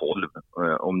klockan 12.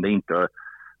 Om det inte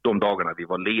de dagarna vi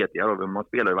var lediga. Då, man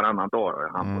spelar varannan dag,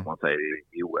 man säger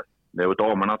i OS. Det är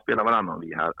damerna spelar varannan,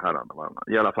 vi herrarna varannan.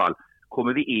 I alla fall,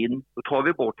 kommer vi in, då tar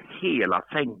vi bort hela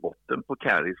sängbotten på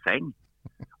Carries säng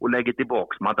och lägger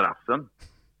tillbaks madrassen.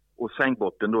 Och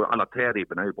sängbotten då, alla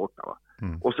träribborna är ju borta, va.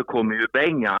 Och så kommer ju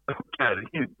Benga och Carrie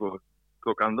in på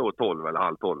klockan då 12 eller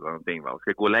halv 12 eller någonting, va, och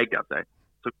ska gå och lägga sig.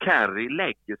 Så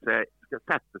Carrie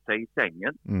sätter sig i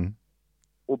sängen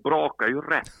och brakar ju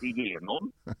rätt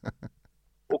igenom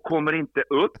och kommer inte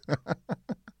upp.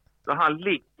 Så han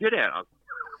ligger där alltså.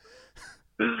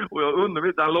 Och jag undrar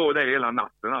inte, han låg där hela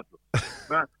natten alltså.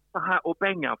 Men så här, och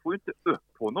Benga får ju inte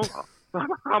upp honom, va. Så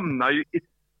han hamnar ju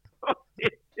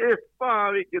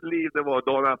vilket liv det var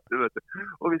dagen efter. Vet du.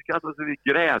 Och vi skrattade så vi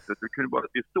grät.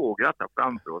 Vi såg detta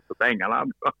framför oss. Och Bengarna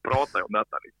pratade om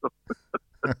detta liksom.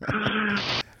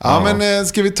 Ja, men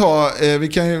ska vi ta...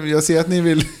 jag ser att ni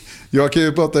vill... Jag kan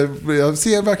ju prata... Jag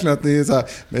ser verkligen att ni är så här...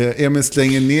 Emil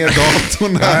slänger ner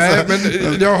datorn. Nej, men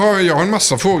jag har en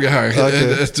massa frågor här.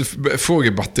 Okay. Ett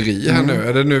frågebatteri här nu.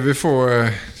 Är det nu vi får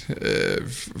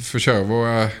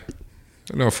köra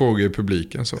några frågor i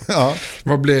publiken? Så. Ja.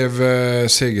 Vad blev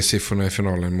segersiffrorna i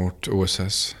finalen mot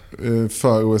OSS?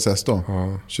 För OSS då?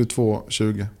 Ja.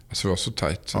 22-20. Alltså det var så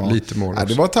tajt. Ja. Lite mål också. Ja,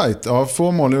 det var tajt. Ja,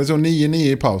 få mål. Det var så 9-9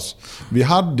 i paus. Vi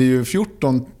hade ju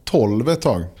 14-12 ett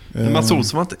tag. Mats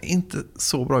Olsson var inte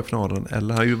så bra i finalen.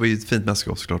 Eller han var ju ett fint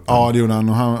mästerskap såklart. Ja, det gjorde han.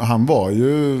 Och han var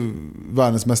ju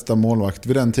världens mesta målvakt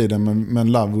vid den tiden.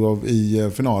 Men Lavrov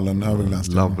i finalen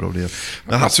överglänste. Lavrov det.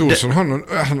 Mats Olsson har en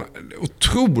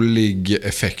otrolig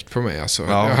effekt på mig. Alltså.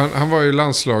 Ja. Han var ju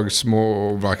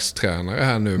landslagsmålvaktstränare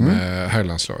här nu med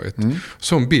herrlandslaget.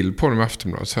 Så en bild på honom i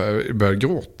Aftonbladet. Så jag började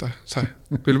gråta. Så här.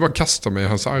 Ville bara kasta mig i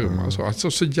hans armar.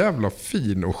 Så jävla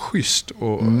fin och schysst.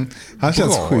 Och han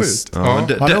känns schysst. Ja.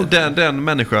 Den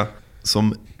människa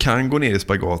som kan gå ner i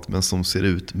spagat men som ser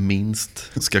ut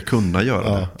minst ska kunna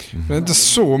göra det. Det är inte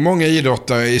så många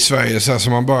idrottare i Sverige så här,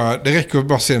 som man bara... Det räcker att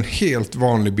bara se en helt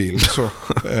vanlig bild så,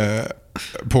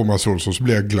 på Mats Olsson så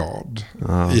blir jag glad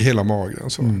i hela magen.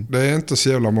 Så. Det är inte så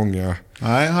jävla många...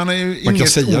 Nej, han är ju man kan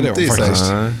säga det om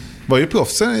faktiskt. Var ju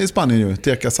proffsen i Spanien ju.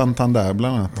 Teca Santander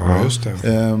bland annat. Ja, just det.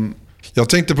 Jag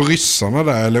tänkte på ryssarna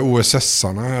där, eller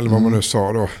OSS-arna, eller vad man nu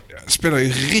sa då. Spelar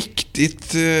ju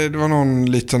riktigt, det var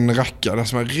någon liten rackare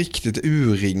som var riktigt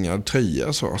urringad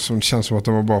tröja så, som känns som att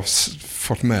de har bara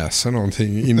fått med sig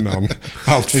någonting innan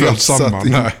allt föll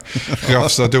samman där.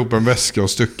 Rafsat ihop en väska och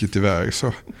stuckit iväg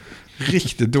så.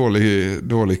 Riktigt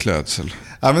dålig klädsel.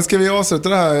 Ja, men ska vi avsluta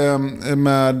det här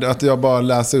med att jag bara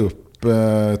läser upp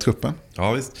truppen?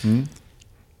 Ja, visst.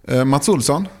 Mats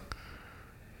Olsson,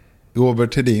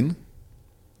 Robert Hedin,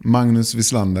 Magnus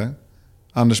Wislander,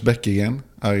 Anders Bäckegren,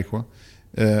 RIK,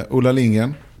 Ola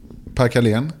Lindgren, Per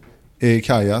Kalén, Erik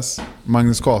Hajas,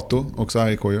 Magnus Kato, också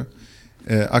RIK ju,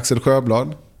 Axel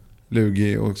Sjöblad,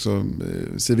 Lugi, också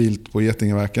civilt på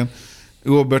Getingeverken,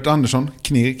 Robert Andersson,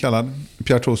 Knir kallad,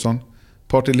 Pierre Thorsson,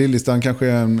 Party Lillistan kanske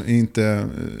är inte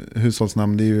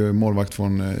hushållsnamn, det är ju målvakt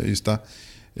från Ystad.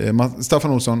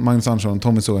 Staffan Olsson, Magnus Andersson,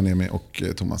 Tommy Soranemi och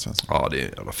Thomas Svensson. Ja, det är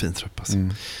en jävla fin trupp alltså.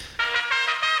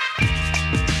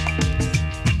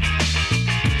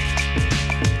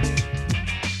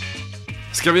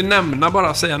 Ska vi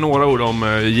säga några ord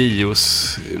om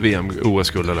JOs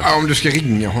VM-OS-guld eller? Ja, om du ska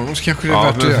ringa honom så kanske det är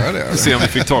värt att göra det. Se om vi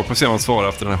fick tag på se om han svarar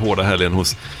efter den här hårda helgen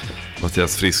hos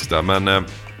Mattias Frisk där. Men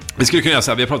vi skulle kunna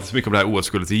säga, vi har pratat så mycket om det här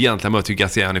OS-guldet. Egentligen möter ju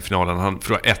Gazian i finalen. Han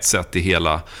förlorar ett set i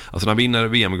hela... Alltså när han vinner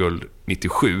VM-guld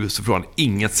 97 så förlorar han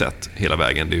inget set hela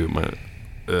vägen. Det är ju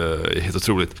helt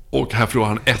otroligt. Och här förlorar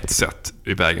han ett set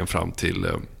i vägen fram till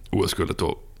OS-guldet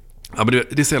då. Ja, men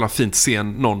det är så jävla fint att se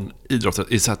någon idrottare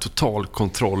i så här total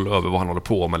kontroll över vad han håller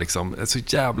på med. Liksom. En så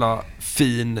jävla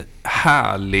fin,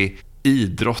 härlig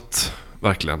idrott,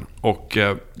 verkligen. Och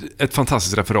ett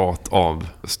fantastiskt referat av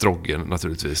Stroggen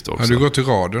naturligtvis. Då också. Ja, du går till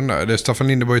radion där. Det är Staffan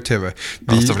Lindeborg i TV.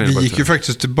 Vi gick ju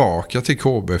faktiskt tillbaka till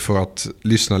KB för att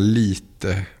lyssna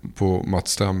lite på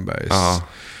Mats Strandbergs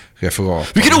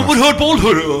referat. Vilken oerhörd boll,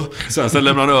 hörru! Sen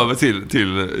lämnar han över till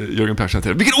Jörgen Persson.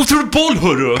 Vilken otrolig boll,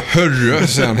 hörru! Hörru,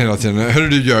 säger han hela tiden. Hörru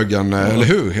du Jörgen, eller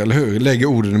hur? Lägger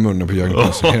orden i munnen på Jörgen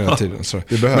Persson hela tiden. Så.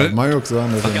 Det behöver man ju också.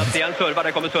 Gazian servar,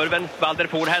 där kommer serven. Valder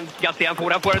forehand. Gazian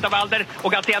forehand får av Valder.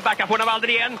 Och Gazian backar får av Valder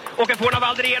igen. Och en får av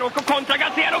Valder igen. Och kontra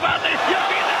Gazian och Valder. Jag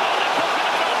vinner bollen!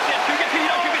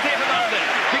 24-23 för Valder.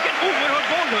 Vilken oerhörd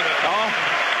boll, hörru! Ja,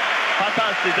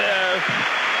 fantastiskt. Det är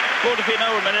svårt att finna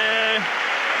ord, men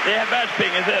det är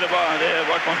världspingis, är det bara. Det är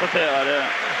bara att konstatera det.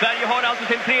 Sverige har alltså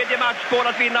sin tredje matchboll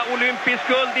att vinna olympisk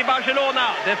guld i Barcelona.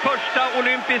 Det första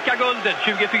olympiska guldet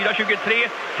 24-23.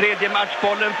 Tredje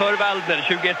matchbollen för Valder.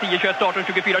 21-10-21-18,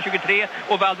 24-23.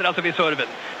 Och Valder alltså vid serven.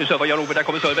 Nu servar Jan-Ove, där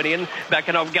kommer serven in.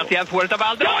 Backhand av Gazian, får det av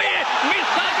Valder. Oj!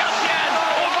 Missar Gazian!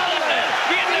 Och Valder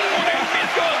vinner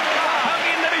olympisk guld. Han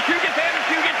vinner med 25-23,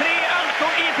 alltså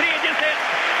i tredje set.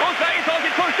 Och Sverige tar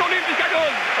sitt första olympiska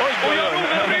guld. Och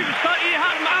Jan-Ove rusar i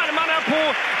armarna på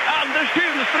Anders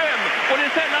Tunström. Och det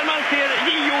är sällan man ser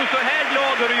Gio så här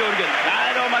glad, hörru Jörgen. Nej,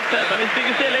 de har man sett. Vi fick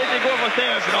ju se lite igår på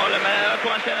semifinalen, men jag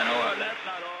tror han känner några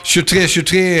lättnad.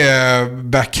 23-23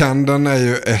 backhanden är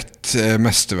ju ett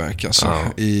mästerverk alltså,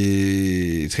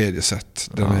 i tredje set.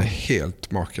 Den är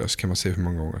helt makalös, kan man se hur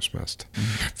många gånger som helst.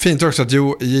 Fint också att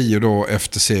Gio då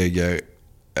efter seger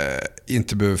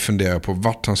inte behöver fundera på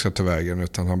vart han ska ta vägen,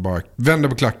 utan han bara vänder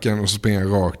på klacken och så springer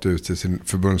han rakt ut till sin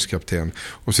förbundskapten.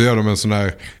 Och så gör de en sån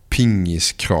där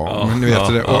pingiskram. Och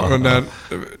när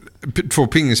två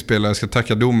pingisspelare ska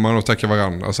tacka domaren och tacka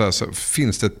varandra så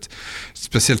finns det ett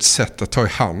speciellt sätt att ta i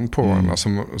hand på varandra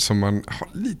som man har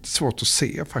lite svårt att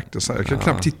se faktiskt. Jag kan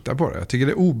knappt titta på det. Jag tycker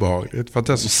det är obehagligt för att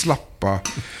det är så slappa,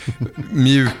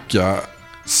 mjuka,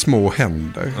 små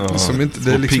händer. Som inte,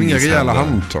 det är liksom inga rejäla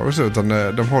handtag utan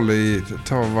de håller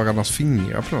tar varandras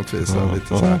fingrar på något vis. Lite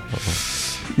så här.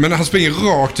 Men han springer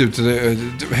rakt ut,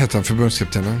 vad heter han,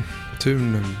 förbundskaptenen?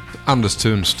 Anders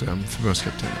Tunström,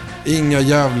 förbundskapten. Inga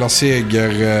jävla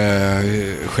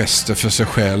segergester för sig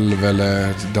själv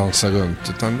eller dansa runt,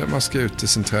 utan man ska ut till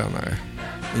sin tränare.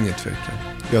 Inget tvekan.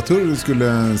 Jag trodde du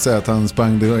skulle säga att han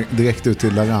sprang direkt ut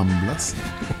till La Ramblas.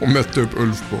 Och mötte upp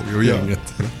Ulfborg och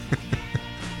gänget.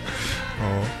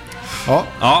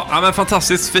 Ja, men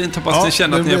fantastiskt fint. Hoppas ni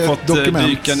känner att ni har fått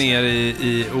dyka ner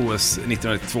i OS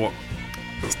 1992.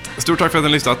 Stort tack för att ni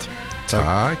har lyssnat.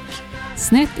 Tack.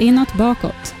 Snett inåt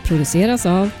bakåt produceras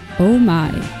av Oh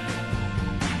My.